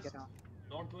 Northwest?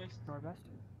 Northwest? Northwest?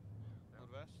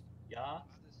 Northwest? Yeah.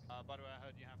 By the way, I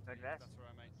heard you have to leave. That's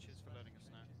alright, mate. Cheers for letting us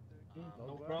know.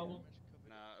 No problem.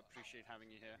 No, appreciate having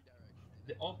you here.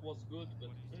 The off was good,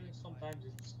 but sometimes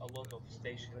it's a lot of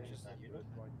stationary time, you know?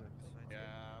 Yeah,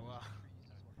 well,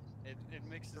 it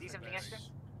mixes See the something best.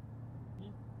 extra?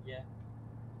 Yeah.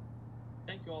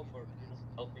 Thank you all for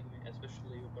helping me,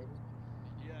 especially you, Bergmann.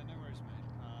 Yeah, no worries, mate.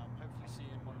 Hopefully see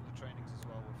you in one of the trainings as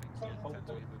well, where things tend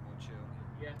to be a bit more chill.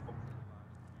 Yeah.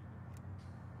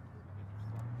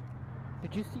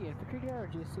 Did you see infantry there, or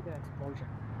did you see the explosion?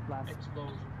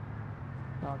 Explosion.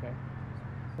 Okay.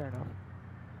 Fair enough.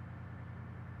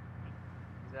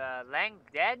 Is Lang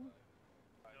dead?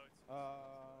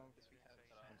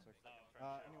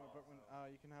 Anyway, Bergmann,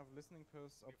 you can have listening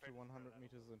posts up to 100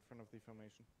 meters in front of the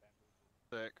formation.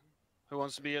 Sick. Who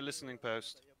wants to be a listening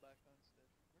post?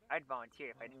 I'd volunteer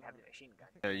if I didn't have the machine gun.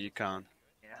 Yeah, you can't.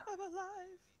 Yeah. I'm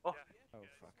alive. Oh. Oh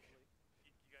fuck.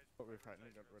 But we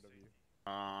finally got rid of you.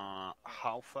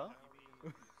 How far?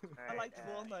 I like to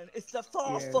warn them. It's the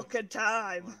fourth Yeah. fucking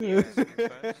time.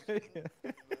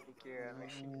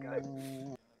 Machine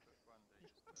gun.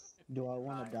 Do I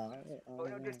want to die? Oh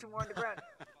no, there's two more on the ground.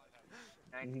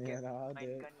 Yeah, no, I'll do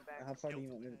it. How far do you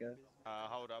want me to go?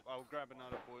 Hold up. I'll grab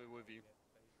another boy with you.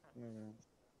 No.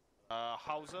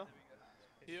 Hauser?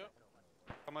 Here.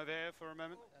 Come over here for a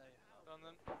moment. Done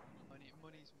then.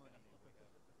 Money's money.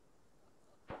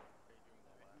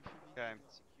 Okay.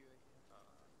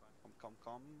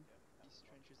 Come.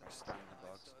 Stand the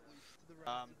bugs.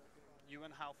 You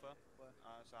and Halfa,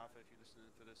 so Halfa, if you're listening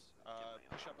for this,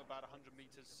 push up about 100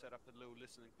 meters, set up a little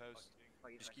listening post.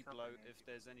 Just keep low. If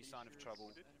there's any sign of trouble,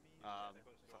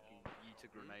 fucking yeet a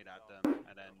grenade at them,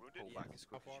 and then pull back as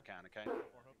quick as you can, okay?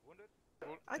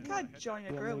 I can't join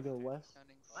a You want me to group. go west?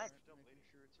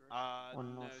 Or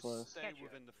No, northwest? stay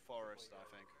within the forest, I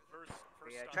think.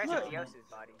 Yeah, try somebody else's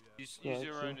body. Use Yeah,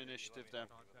 your true. own initiative there.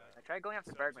 Try going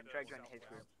after Bergmann. Try joining his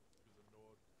group.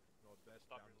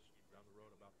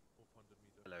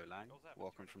 Hello, Lang.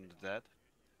 Welcome from the dead.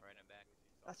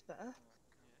 That's better.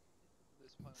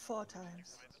 4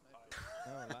 times.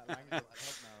 Oh, Lang's at the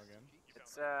top now again.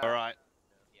 It's Alright.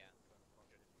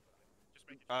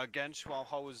 Gensh, while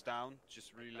Hull is down,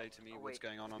 just relay to me what's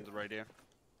going on the radio.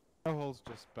 Oh, Hull's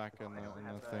just back in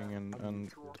the thing,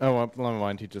 and oh, well, never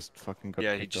mind. He just fucking got.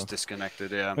 Yeah, he kicked just off.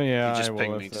 disconnected. Yeah. But yeah, he just I will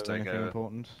pinged if me to there's take anything over.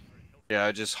 important.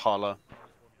 Yeah, just holler.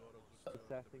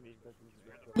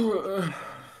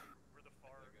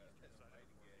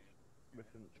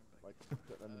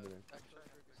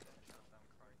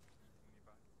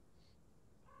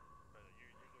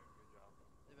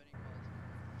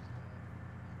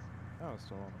 Oh, it's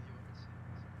still on.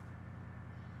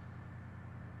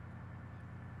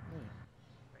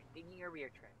 right, digging a rear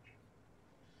trench.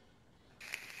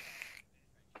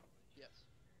 Yes.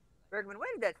 Bergmann, what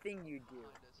is that thing you do?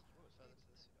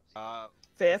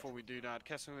 Fifth. Before we do that,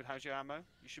 Kesselwood, how's your ammo?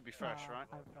 You should be fresh, right?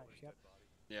 I'm fresh, yep.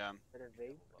 Yeah.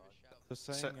 Just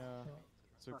saying,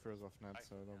 Super is off net,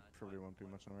 so there probably won't be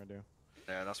much on radio.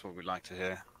 Yeah, that's what we'd like to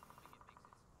hear.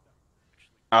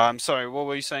 I'm sorry, what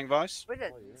were you saying, Vice? What is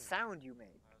that sound you made?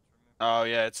 Oh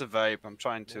yeah, it's a vape. I'm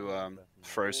trying to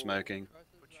throw smoking.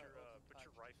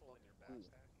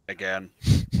 Again.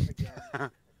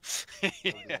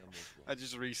 Yeah, I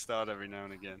just restart every now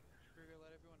and again.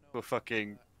 What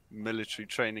fucking military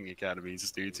training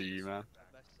academies do to you, man.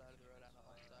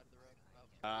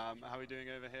 How are we doing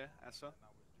over here, Essa?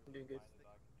 I'm doing good.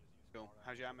 Cool.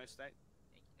 How's your ammo state?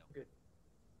 Good.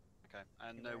 Okay,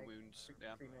 and no wounds,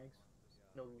 yeah? 3 mags.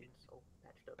 No wounds, all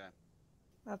patched up. Okay.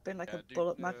 I've been like a do,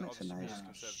 bullet magnet obviously tonight. be as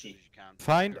conservative as you can.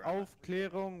 Find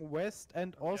Aufklärung west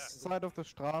and ost side of the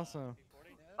Straße.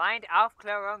 Find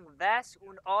Aufklärung west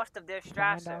und ost of der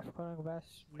Find Straße. Aufklärung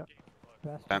west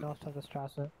and ost of the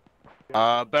Straße.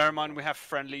 Bear in mind we have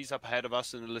friendlies up ahead of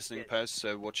us in the listening post,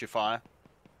 so watch your fire.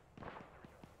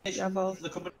 Jawohl.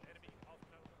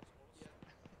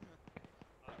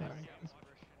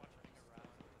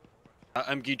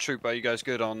 MG Troop, are you guys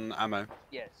good on ammo?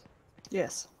 Yes.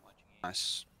 Yes.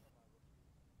 Nice.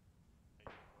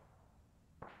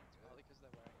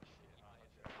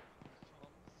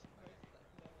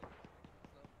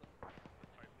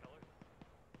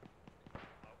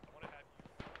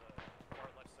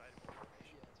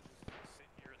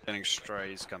 Getting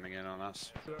strays coming in on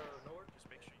us.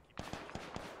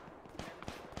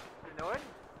 Nord?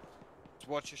 Just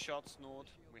watch your shots, Nord.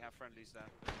 We have friendlies there.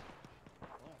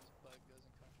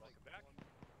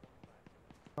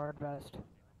 Northwest.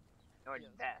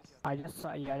 Northwest. I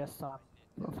just saw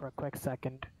him for a quick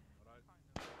second.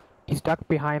 He's stuck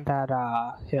behind that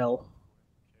hill.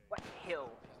 What hill?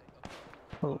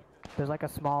 Oh, there's like a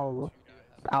small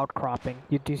outcropping.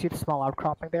 Do you see the small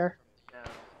outcropping there? No.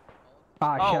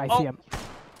 Ah, shit, I see him.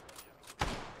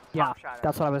 Yeah,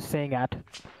 that's what I was saying at.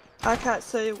 I can't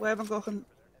see where I'm going.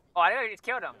 Oh, I already just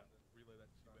killed him.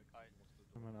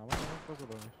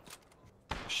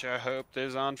 Sure hope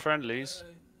these aren't friendlies.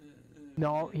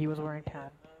 No, he was wearing tan.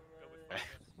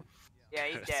 Yeah,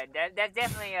 he's dead. That's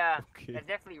definitely that's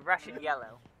definitely Russian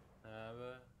yellow.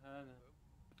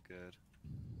 Good.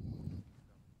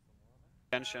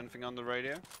 Kensh, anything on the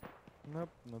radio? Nope,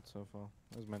 not so far.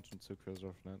 As mentioned, Sucre's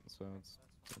off net, so it's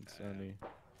only.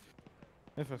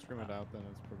 If I scream it out, then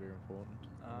it's pretty important.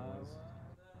 Otherwise.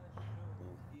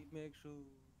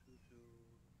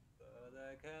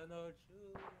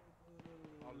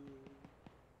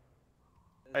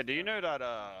 Hey, do you know that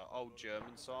old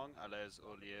German song, Alles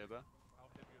Oliebe?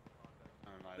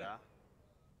 Something like that.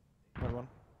 That one?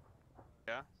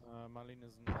 Yeah? Marlene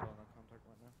is not on our contact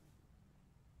right now.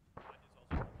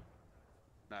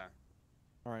 No.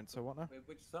 Alright, so what now? Wait,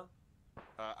 which song?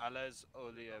 Alles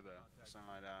Oliebe, something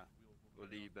like that.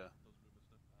 Oliebe.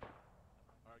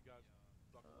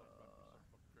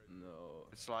 No.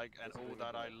 It's like an all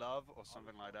that I love or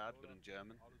something like that, but in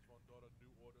German.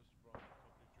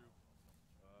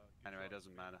 Anyway, it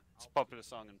doesn't matter. It's a popular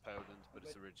song in Poland, but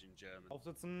it's originally German.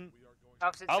 Aufsitzen.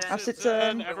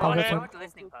 Aufsitzen. Everyone with the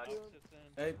listening post.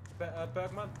 Hey,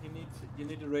 Bergmann, you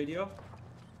need a radio?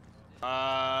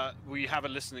 We have a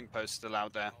listening post still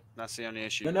out there. That's the only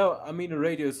issue. No, I mean a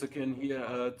radio so you can hear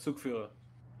Zugführer.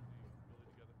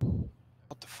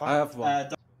 What the fuck? I have one.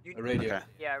 A radio. Okay.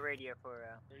 Yeah, radio for.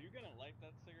 Are you gonna light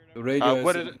that cigarette? The radio.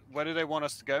 Where do they want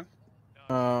us to go?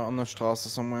 On the Straße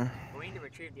somewhere. We need to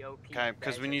retrieve the OP. Okay,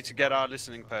 because we need to get our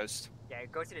listening post. Yeah,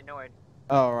 go to the north.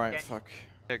 Oh, right, fuck.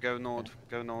 Yeah, go north,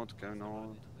 go north, go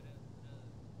north.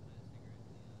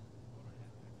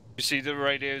 You see the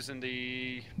radios in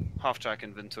the half-track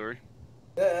inventory?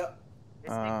 Yeah.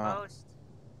 Listening post.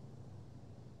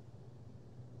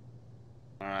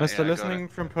 Alright, Mr. Listening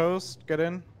from post, get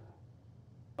in.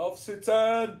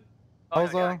 Aufsitzen! Oh,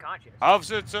 no, they're unconscious.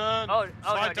 Aufsitzen! Oh,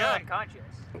 no, Weiter! they're unconscious.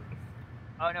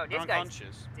 Oh no, They're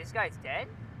unconscious. This guy's dead?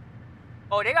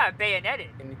 Oh, they got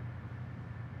bayoneted.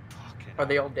 Are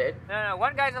they all dead? No,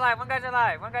 one guy's alive, one guy's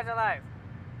alive, one guy's alive.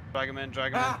 Drag him in,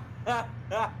 drag him in.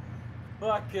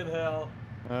 Fucking hell.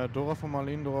 Dorf von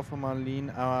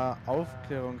Marlene, our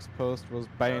Aufklärungspost was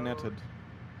bayoneted.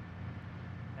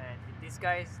 And this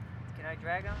guy's... Can I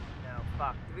drag him? No,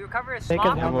 fuck. Did we recover his Take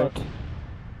smock? his helmet.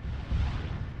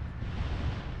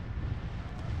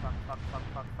 Fuck.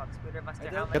 Splitter must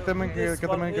have helmet. Get them in, get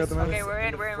them in. Okay, we're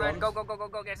in. Go,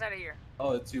 get us out of here.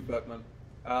 Oh, it's you, Bergmann.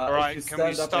 Alright, can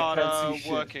we start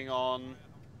working on...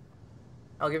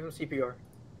 I'll give him CPR.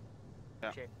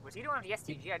 Yeah. Shit. Was he doing the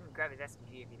STG? I didn't grab his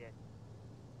STG if he did.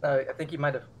 I think he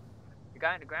might have. The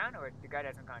guy on the ground or the guy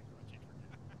that's unconscious?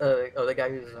 The guy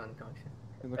who's unconscious.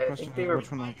 I think they were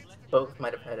both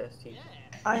might have had STG.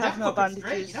 I have no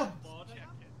bandages. How's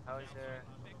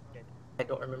I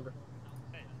don't remember.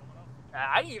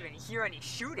 I didn't even hear any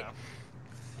shooting.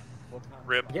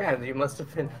 Rip. Yeah, you must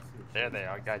have been. There they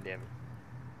are, goddamn.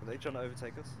 Are they trying to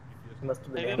overtake us? You must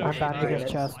have been. I'm bandaging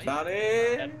his chest.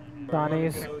 Sonny!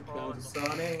 Sonny's.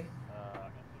 Sonny!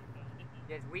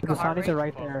 The Sonny's are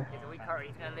right there. He's a weak heart,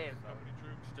 he's gonna live.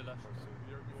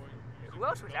 Who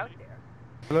else was out there?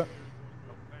 Hello?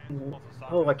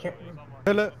 Oh, I can't.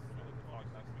 Hello?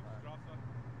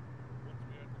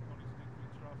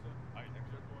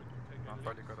 I've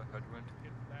already got a head wound.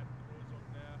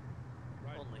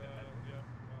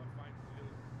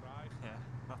 Yeah,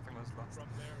 nothing was lost.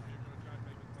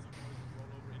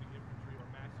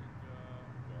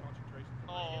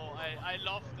 Oh, I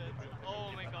loved it.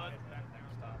 Oh my god.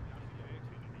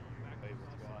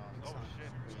 Oh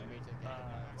shit.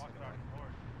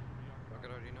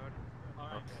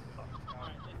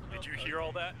 Did you hear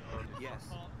all that?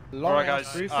 Yes. Alright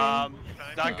guys,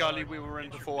 that gully we were in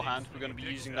beforehand, we're going to be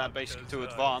using that basically to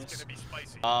advance.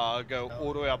 Go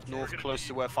all the way up north close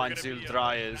to where Fine Seal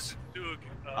 3 is.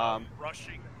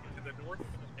 Rushing to the north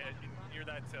near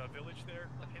that village there,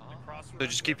 hitting the crossroads. So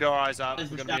just keep your eyes out,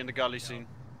 we're going to be in the gully soon.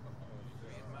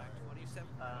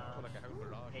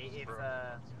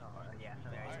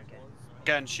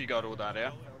 Again, she got all that,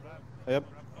 yeah? Yep.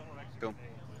 Cool.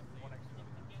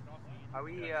 Are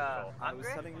we, I was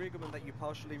telling Riegelman that you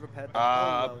partially repaired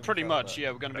the pretty much, yeah,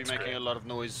 we're going to be making a lot of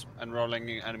noise and rolling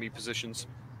enemy positions.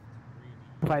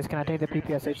 Guys, can I take the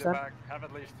PPSH then? Have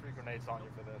at least 3 grenades on you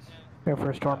for this. Go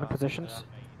for storming positions.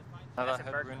 Have a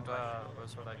head wound,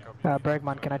 was what I copied.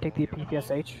 Bergmann, can I take the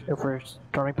PPSH? Go for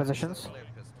storming positions.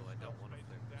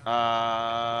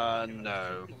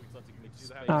 No.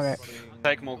 Okay.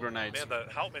 Take more grenades. Man, the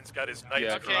Hauptmann's got his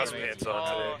knight cross pants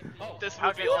on today. This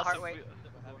will be awesome.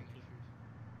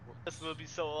 This will be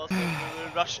so awesome. We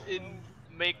will rush in,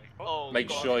 make... Oh, Make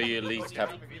God. sure you at least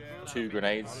have 2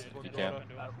 grenades if you can.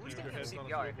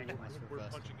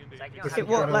 It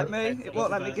won't let me. It won't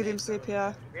let me give him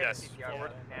CPR. Yes,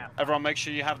 forward. Everyone make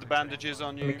sure you have the bandages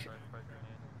on you.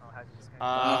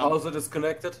 How is it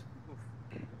disconnected?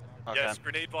 Okay. Yes,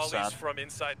 grenade volleys Sad. from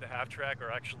inside the half-track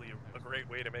are actually a great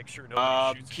way to make sure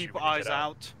nobody shoots at you Keep when you eyes get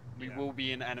out. We will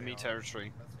be in enemy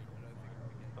territory.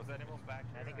 I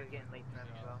think we're getting late for them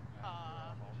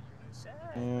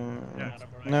as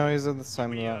well. No, he's at the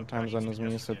same time zone as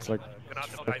me, so it's like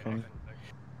fucking.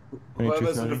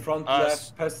 Whoever's in the front Uh,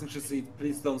 left passenger seat,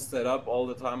 please don't stand up all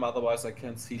the time, otherwise I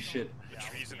can't see shit. The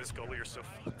trees in this gully are so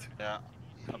fucked. Yeah.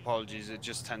 Apologies, it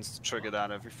just tends to trigger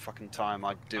that every fucking time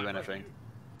I do anything.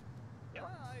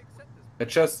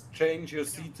 Just change your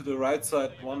seat to the right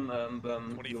side one, and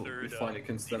then you'll be 23rd fine. You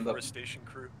can stand up. deforestation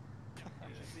crew.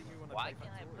 Why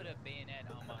can't I put a bayonet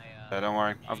on my Yeah, don't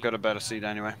worry. I've got a better seat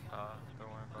anyway.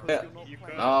 Yeah.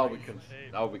 Now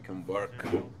we can work.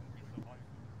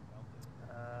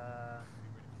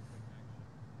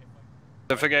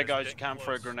 Don't forget, guys, you can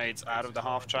throw grenades out of the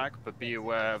half track, but be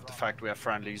aware of the fact we have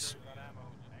friendlies.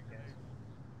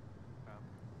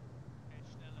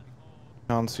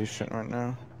 Can't see shit right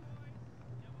now.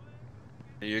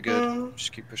 You're good.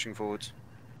 Just keep pushing forwards.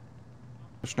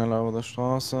 Schnell over der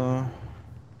Straße.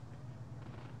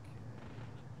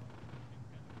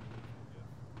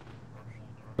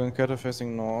 Kette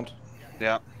facing north.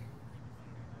 Yeah.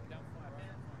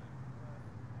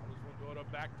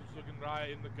 Back to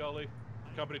Suganraya in the gully.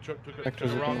 Company truck took Back a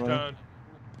to wrong Suganraya. turn.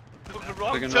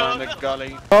 Looking around the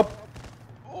gully. Up!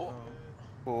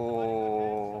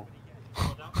 Oh.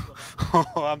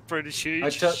 I'm pretty sure you I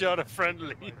just shot a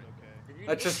friendly.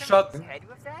 I just shot. Head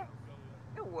with that?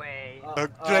 No way.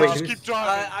 Just keep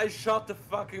driving. I shot the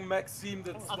fucking Maxim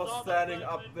that was standing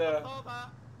up there.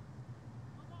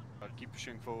 Keep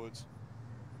pushing forwards.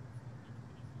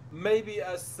 Maybe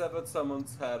I severed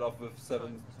someone's head off with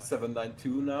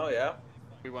 792 now, yeah?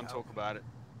 We won't talk about it.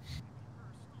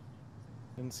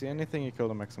 Didn't see anything, he killed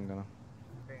a Maxim gunner.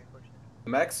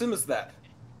 Maxim is that?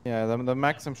 Yeah, the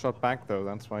Maxim shot back though,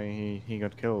 that's why he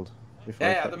got killed. Before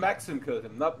he Yeah, cut- the Maxim killed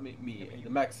him, not me. The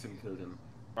Maxim killed him.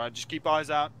 Right, just keep eyes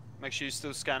out. Make sure you're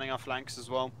still scanning our flanks as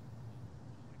well.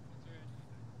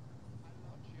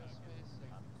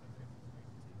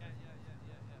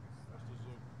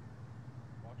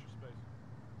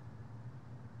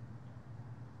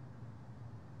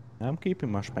 I'm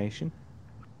keeping my spacing.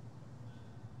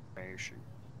 Spacing.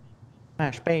 My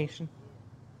spacing.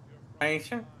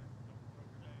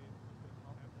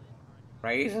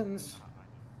 Raisins.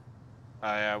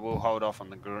 Yeah, we'll hold off on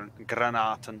the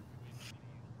Granaten.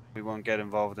 We won't get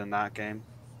involved in that game.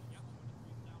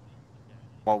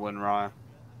 While we're in Raya.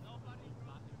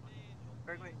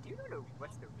 Bergmann, do you know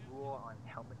what's the rule on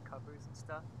helmet covers and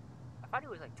stuff? I thought it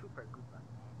was like 2 per group.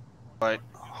 Wait,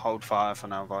 hold fire for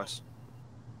now, Vice.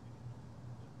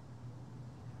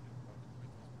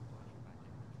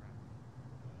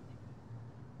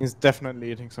 He's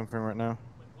definitely eating something right now.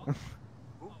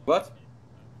 What?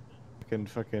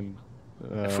 Fucking.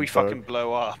 If we fucking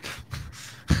blow up.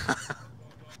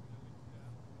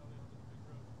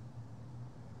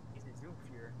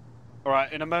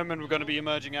 Alright, in a moment we're going to be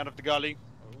emerging out of the gully.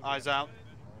 Eyes out.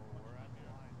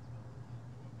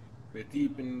 We're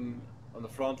deep on the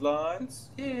front lines.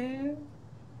 Yeah.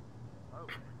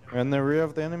 We're in the rear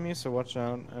of the enemy, so watch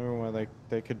out everywhere.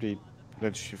 They could be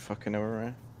literally fucking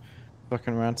everywhere.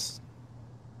 Fucking rats.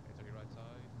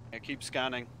 Yeah, keep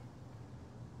scanning.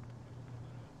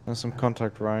 There's some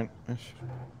contact right.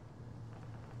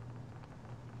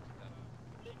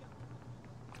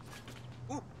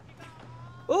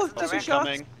 Oh, just a shot.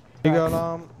 Flieger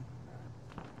Alarm.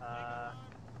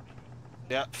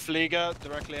 Yeah, Flieger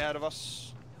directly ahead of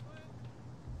us.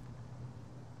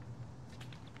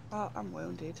 Oh, I'm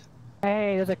wounded.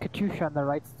 Hey, there's a Katyusha on the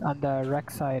right, on the wreck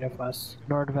side of us,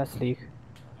 northwestly.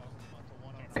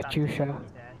 Katyusha.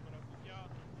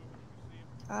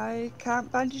 I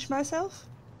can't bandage myself.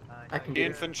 I can The do it.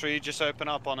 infantry, just open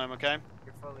up on him, okay?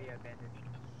 You're fully bandaged.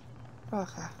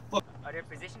 Okay. Are there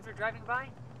positions we're driving by?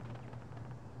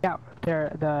 Yeah,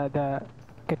 the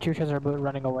Katyushas are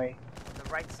running away. On the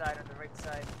right side,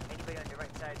 Anybody on the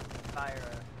right side can fire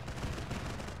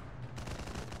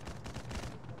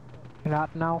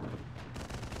Not now.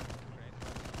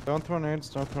 Don't throw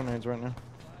nades right now.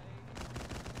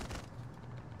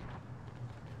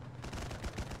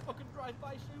 Fucking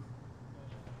drive-by shoot.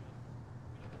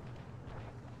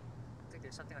 Looks like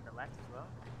there's something on the left as well.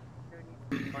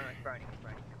 Oh no, it's burning.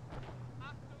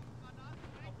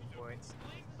 Or it's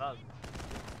bug.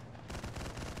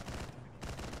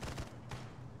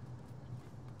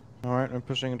 Alright, I'm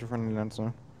pushing into friendly lands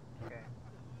now. Okay.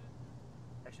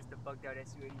 That's just a bugged out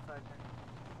Su-85 then.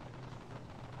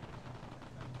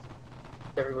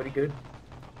 Everybody good?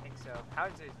 I think so.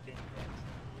 How's his been then?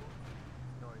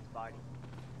 Nor his body.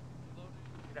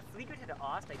 The Flieger to the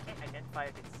Ost, I can't identify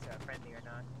if it's friendly or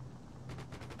not.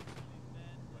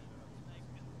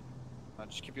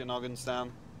 Just keep your noggins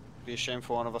down. Be a shame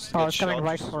for one of us to Oh, get it's coming shot.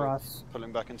 right just for us.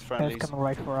 Pulling back into It's friendlies. coming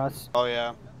right for us. Oh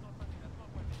yeah.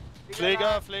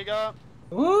 Flieger, Flieger!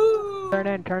 Woo! Turn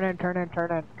in, turn in, turn in,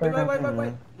 turn in, Wait, turn in.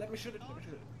 wait. Let me shoot it,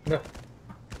 No.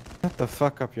 Shut the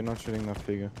fuck up, you're not shooting that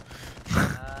figure.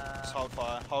 Just hold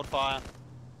fire, hold fire.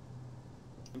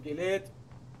 Kill it.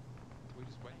 We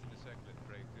just went in a second and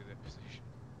break through their position.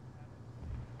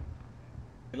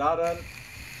 Geladen.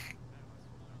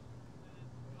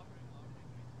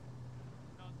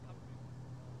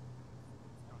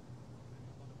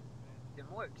 They're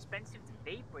more expensive to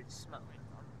vape or to smoke?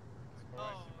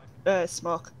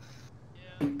 Smoke.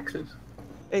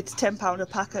 It's £10 a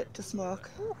packet to smoke.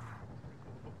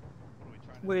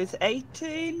 With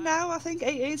 18 now, I think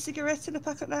 18 cigarettes in a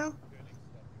packet now.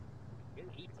 Really?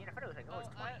 18? I thought it was like, oh, it's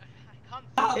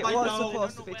 20. It was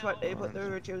supposed to be 20, but they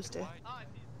reduced it.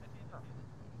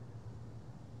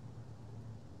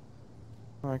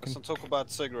 Let's not talk about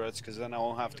cigarettes, because then I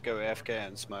won't have to go AFK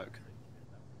and smoke.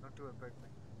 Don't do it, Bergmann.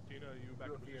 Do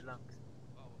it for your lungs.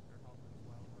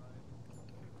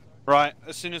 Right,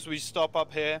 as soon as we stop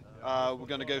up here, we're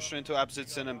going to go straight into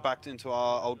Absitzen and back into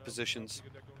our old positions.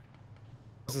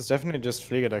 This is definitely just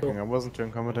Flieger decking. I wasn't too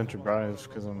incompetent to drive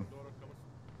because I'm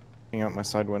looking out my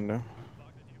side window.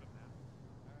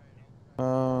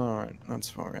 Alright, that's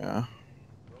far, yeah.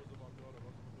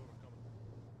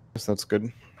 Guess that's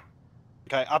good.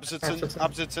 Okay,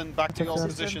 Absitzen, back to your old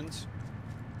positions.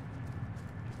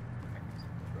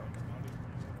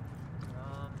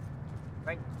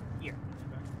 Right here.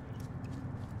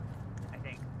 I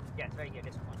think. Yeah, it's right here,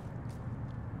 this one.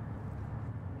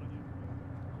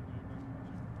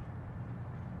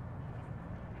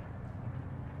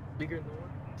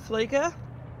 Flieger?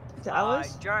 Is it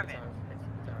ours? German.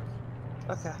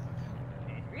 Okay.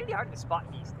 It's really hard to spot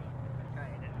these things. I'm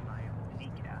trying to identify them with the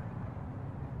naked eye.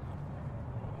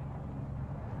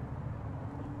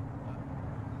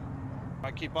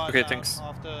 I keep eyes Okay, out. thanks.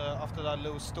 After that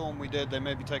little storm we did, they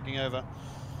may be taking over.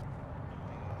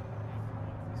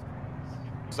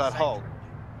 Is that Hull?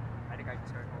 I think I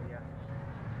just heard oh yeah.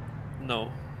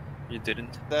 No, you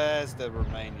didn't. There's the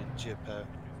Romanian Jippo.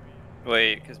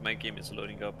 Wait, because my game is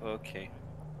loading up. Okay.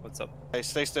 What's up? Hey,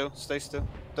 stay still, stay still.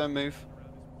 Don't move.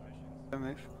 Don't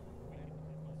move.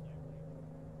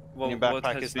 Well, Your what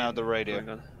backpack has is now been the radio. going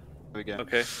on? There we go.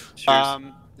 Okay,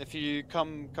 cheers. If you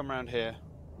come around here,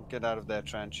 get out of their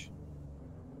trench,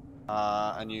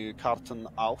 and you karten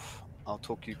auf, I'll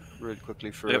talk you really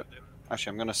quickly through it.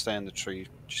 Actually, I'm going to stay in the tree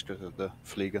just because of the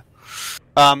Flieger.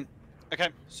 Okay,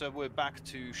 so we're back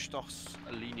to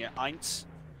Stoßlinie 1.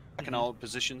 Back in our old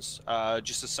positions.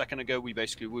 Just a second ago, we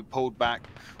pulled back,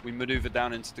 we maneuvered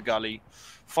down into the gully,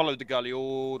 followed the gully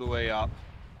all the way up,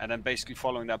 and then basically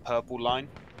following that purple line,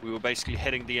 we were basically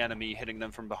hitting the enemy, hitting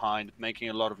them from behind, making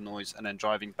a lot of noise, and then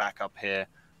driving back up here,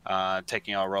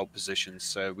 taking our old positions.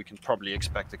 So we can probably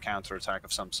expect a counter-attack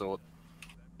of some sort.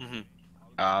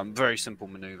 Very simple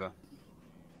maneuver.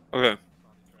 Okay.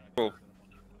 Cool.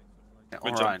 Yeah,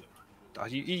 Good Alright. Are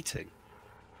you eating?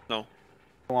 No.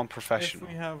 Go on, professional. If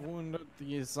we have wounded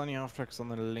the sunny Halftracks on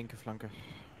the linke flanke.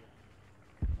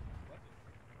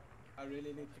 I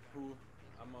really need to poo.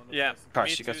 I'm on the Yeah.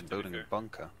 Christ, you guys are building a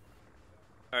bunker.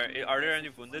 Alright, are there any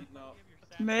wounded?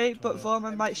 Me, but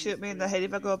Vorman might shoot me in the head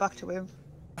if I go back to him.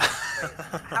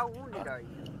 How wounded are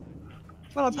you?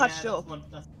 Well, I'm patched up. You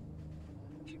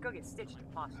should go get stitched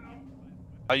if possible.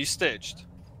 Are you stitched?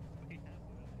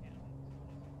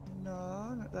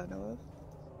 No, not that I know of.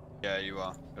 Yeah, you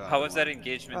are. How was that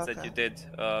engagement that Okay. you did,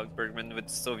 Bergmann, with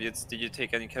Soviets? Did you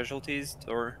take any casualties,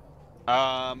 or?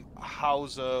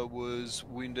 Hauser was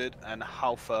wounded and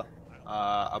Halfer,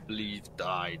 I believe,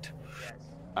 died.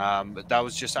 But that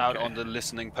was just out on the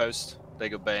listening post. They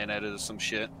got bayoneted or some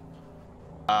shit.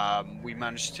 We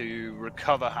managed to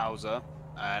recover Hauser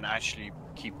and actually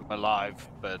keep him alive,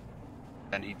 but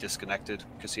then he disconnected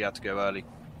because he had to go early.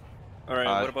 Alright,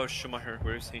 what about Schumacher?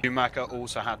 Where is he? Schumacher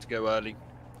also had to go early.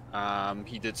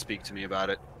 He did speak to me about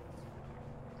it.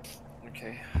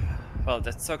 Okay. Well,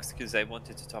 that sucks because I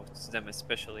wanted to talk to them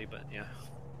especially, but yeah.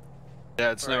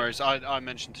 Yeah, it's no worries. I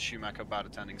mentioned to Schumacher about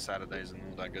attending Saturdays and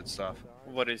all that good stuff.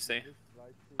 What did he say?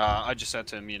 I just said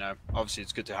to him, you know, obviously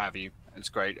it's good to have you. It's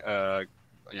great. Yeah,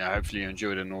 hopefully you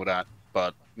enjoyed it and all that.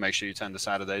 But make sure you attend the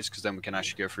Saturdays because then we can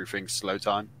actually go through things slow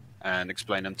time and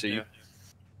explain them to you.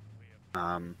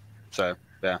 So,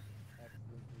 yeah.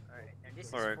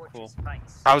 Alright, cool.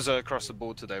 Hauser across the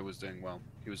board today was doing well.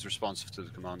 He was responsive to the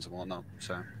commands and whatnot,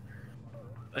 so.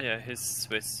 Yeah, he's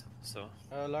Swiss, so.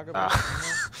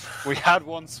 We had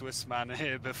one Swiss man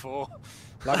here before.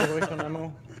 Lagerbrüch on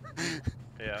ammo.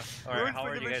 Yeah. Alright, how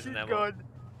are you guys in ammo?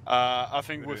 I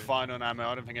think we're fine on ammo.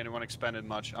 I don't think anyone expended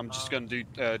much. I'm just gonna do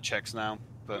checks now.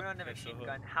 But We're on the machine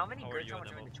gun. How many good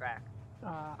zones are in the track?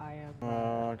 I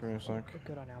am. Give me a sec.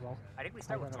 Good on ammo. I think we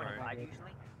start with 25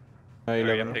 usually.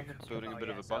 11. Building a bit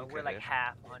of a So bunker we're like here.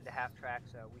 half on the half track,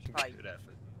 so we should probably Good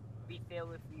effort.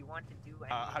 refill if we want to do.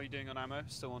 How are you doing on ammo?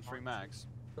 Still on 3 mags?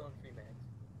 Still on 3 mags.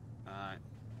 Alright.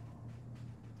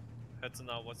 Heads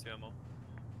now, what's your ammo?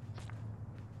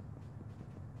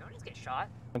 No one just get shot.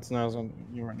 That's now on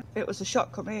you right now. It was a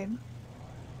shot come in.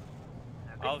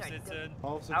 Aufsitzen.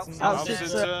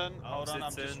 Aufsitzen. Hold on,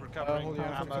 I'm just recovering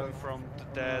ammo from the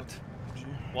dead.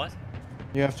 What?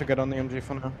 You have to get on the MG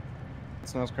for now.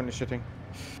 It's now currently shitting.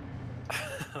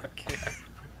 Okay.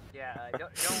 Yeah,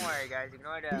 don't worry guys,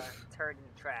 ignore the turd in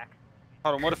the track.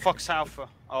 Hold on, what the fuck's Alpha?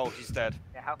 Oh, he's dead.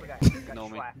 Yeah, Halftrack got Ignore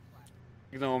me. schwacked.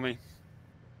 Ignore me.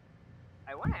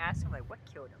 I want to ask him like what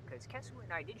killed him, because Kensu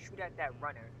and I did shoot at that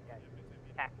runner that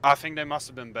attacked. I think they must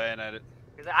have been bayoneted.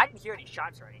 Because I didn't hear any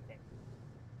shots or anything.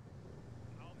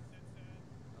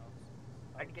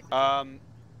 I didn't get the Alright,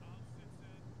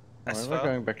 we're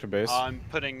going back to base. I'm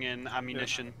putting in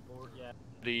ammunition.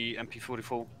 The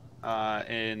MP44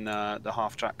 in the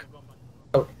half-track.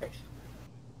 Okay.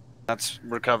 That's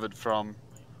recovered from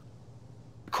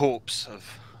the corpse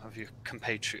of your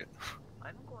compatriot.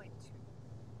 I'm going to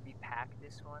repack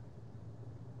this one.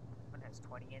 One has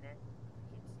 20 in it.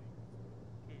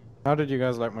 How did you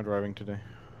guys like my driving today?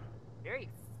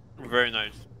 Very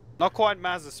nice. Not quite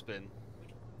Mazespin.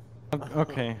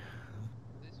 Okay.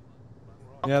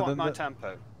 Not Yeah, quite my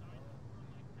tempo.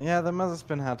 Yeah, the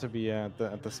Mazespin had to be at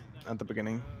the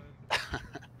beginning.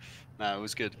 No, it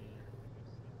was good.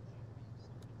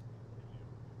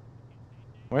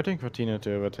 Waiting for Tina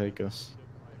to overtake us.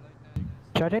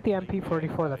 Should I take the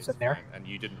MP44 that's in there? And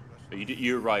you didn't.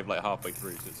 You arrived like halfway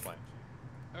through, so it's fine.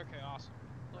 Okay, awesome.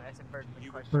 That's a Bergmann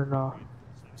question. Or no?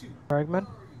 Bergmann?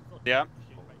 Yeah.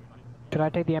 Should I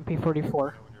take the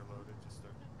MP44?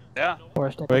 Yeah.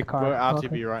 Or stick We're with car? RTB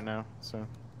Okay. right now, so.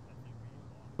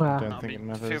 Ah. Don't think it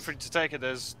matters. Feel free to take it.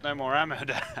 There's no more ammo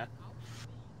there.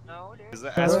 No, Because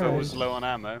the Asphalt was low on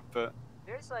ammo, but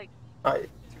there's like 2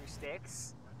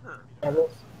 sticks.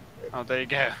 oh, there you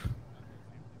go.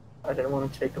 I didn't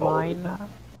want to take them all. Mine.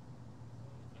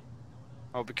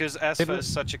 Oh, because Asfa is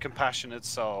such a compassionate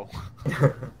soul.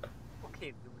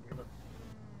 Okay,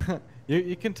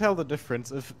 You can tell the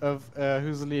difference of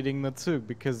who's leading the Zug,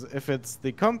 because if it's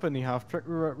the company half-track,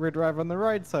 we drive on the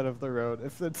right side of the road.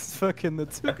 If it's fucking the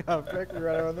Zug half-track, we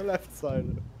drive on the left side.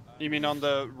 You mean on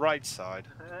the right side?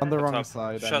 On the wrong Shut up.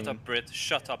 side. Shut up, Brit.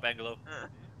 Shut up, Anglo.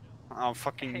 I'll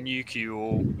fucking nuke you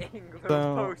all.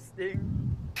 So-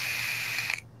 posting.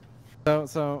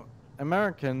 So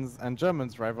Americans and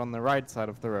Germans drive on the right side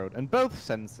of the road, in both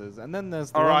senses, and then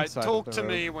there's the wrong Alright, side talk of to the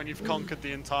me road. when you've conquered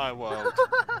the entire world.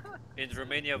 In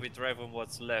Romania, we drive on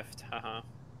what's left. Haha.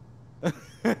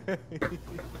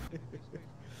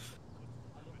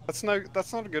 That's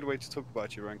not a good way to talk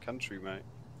about your own country, mate.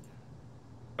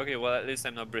 Okay, well, at least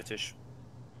I'm not British.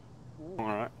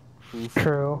 Alright.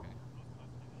 True.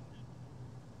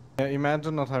 Yeah,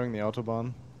 imagine not having the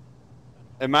Autobahn.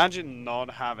 Imagine not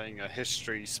having a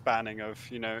history spanning of,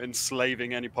 you know,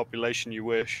 enslaving any population you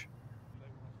wish.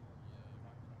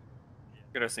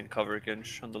 Get us in cover again,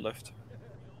 on the left.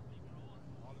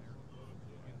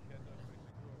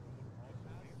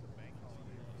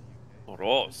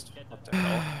 Rost. What the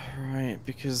hell? Right,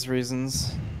 because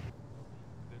reasons.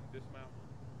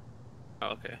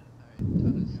 Oh, okay.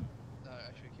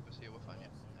 Actually, keep us here, we're fine, yeah.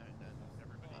 And then,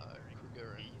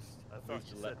 Kruger and...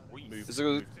 Is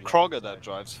it Kroger that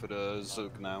drives for the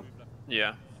Zug now?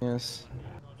 Yeah. Yes.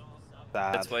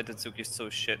 That's why the Zug is so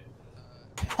shit.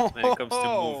 When it comes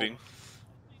to moving.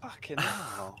 Fucking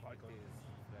hell.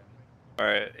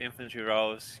 Alright, infantry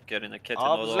rouse, get in a Kette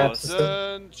Nordost.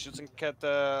 Absetzen,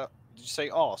 Schützenkette... Did you say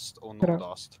Ost or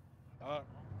Nordost? Let's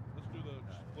do the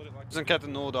split it like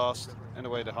Schützenkette Nordost, in the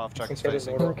way the half-track is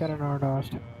facing. Kette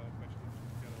Nordost.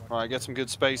 Alright, get some good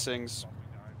spacings.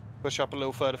 Push up a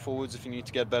little further forwards if you need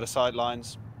to get better sight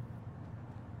lines.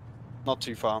 Not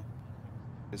too far.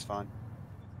 It's fine.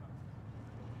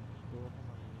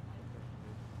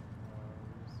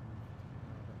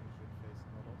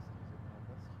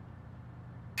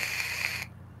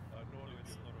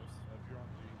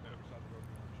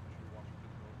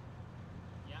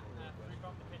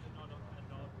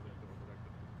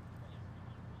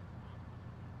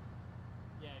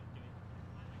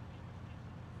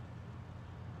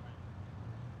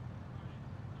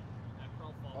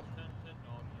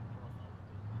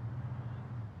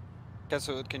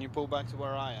 Kesselwood, can you pull back to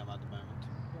where I am at the moment?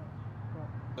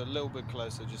 A little bit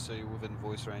closer, just so you're within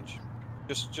voice range.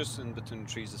 Just in between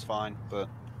the trees is fine, but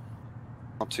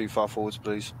not too far forwards,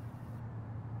 please.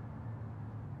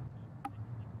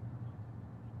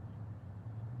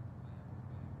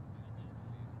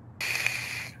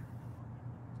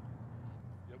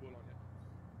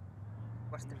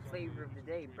 What's the flavor of the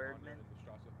day, Bergmann?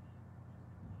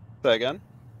 Say again?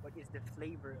 What is the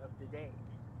flavor of the day?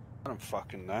 I don't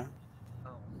fucking know. Oh.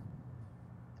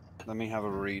 Let me have a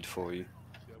read for you.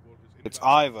 It's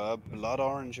either blood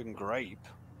orange and grape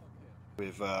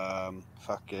with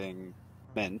fucking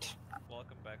mint,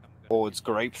 or it's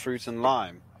grapefruit and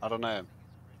lime. I don't know.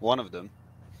 One of them.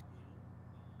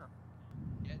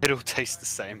 It all tastes the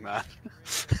same, man.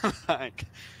 Like,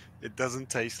 it doesn't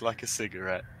taste like a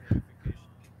cigarette.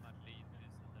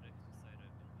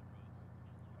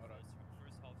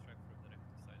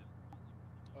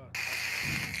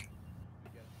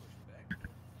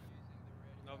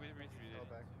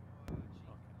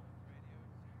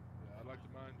 I'd like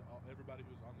to mind everybody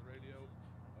who's on the radio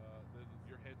that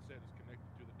your headset is connected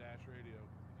to the dash radio.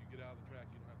 If you get out of the track,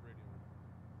 you don't have radio.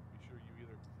 Be sure you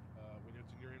either, when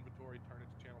it's in your inventory, turn it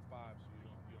to channel 5 so you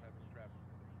don't have any traffic.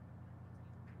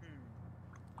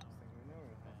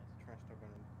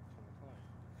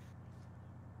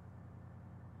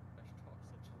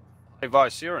 Hey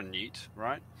Vice, you're a neat,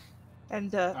 right?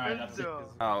 And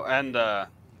Oh, and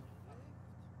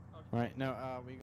Right, no, we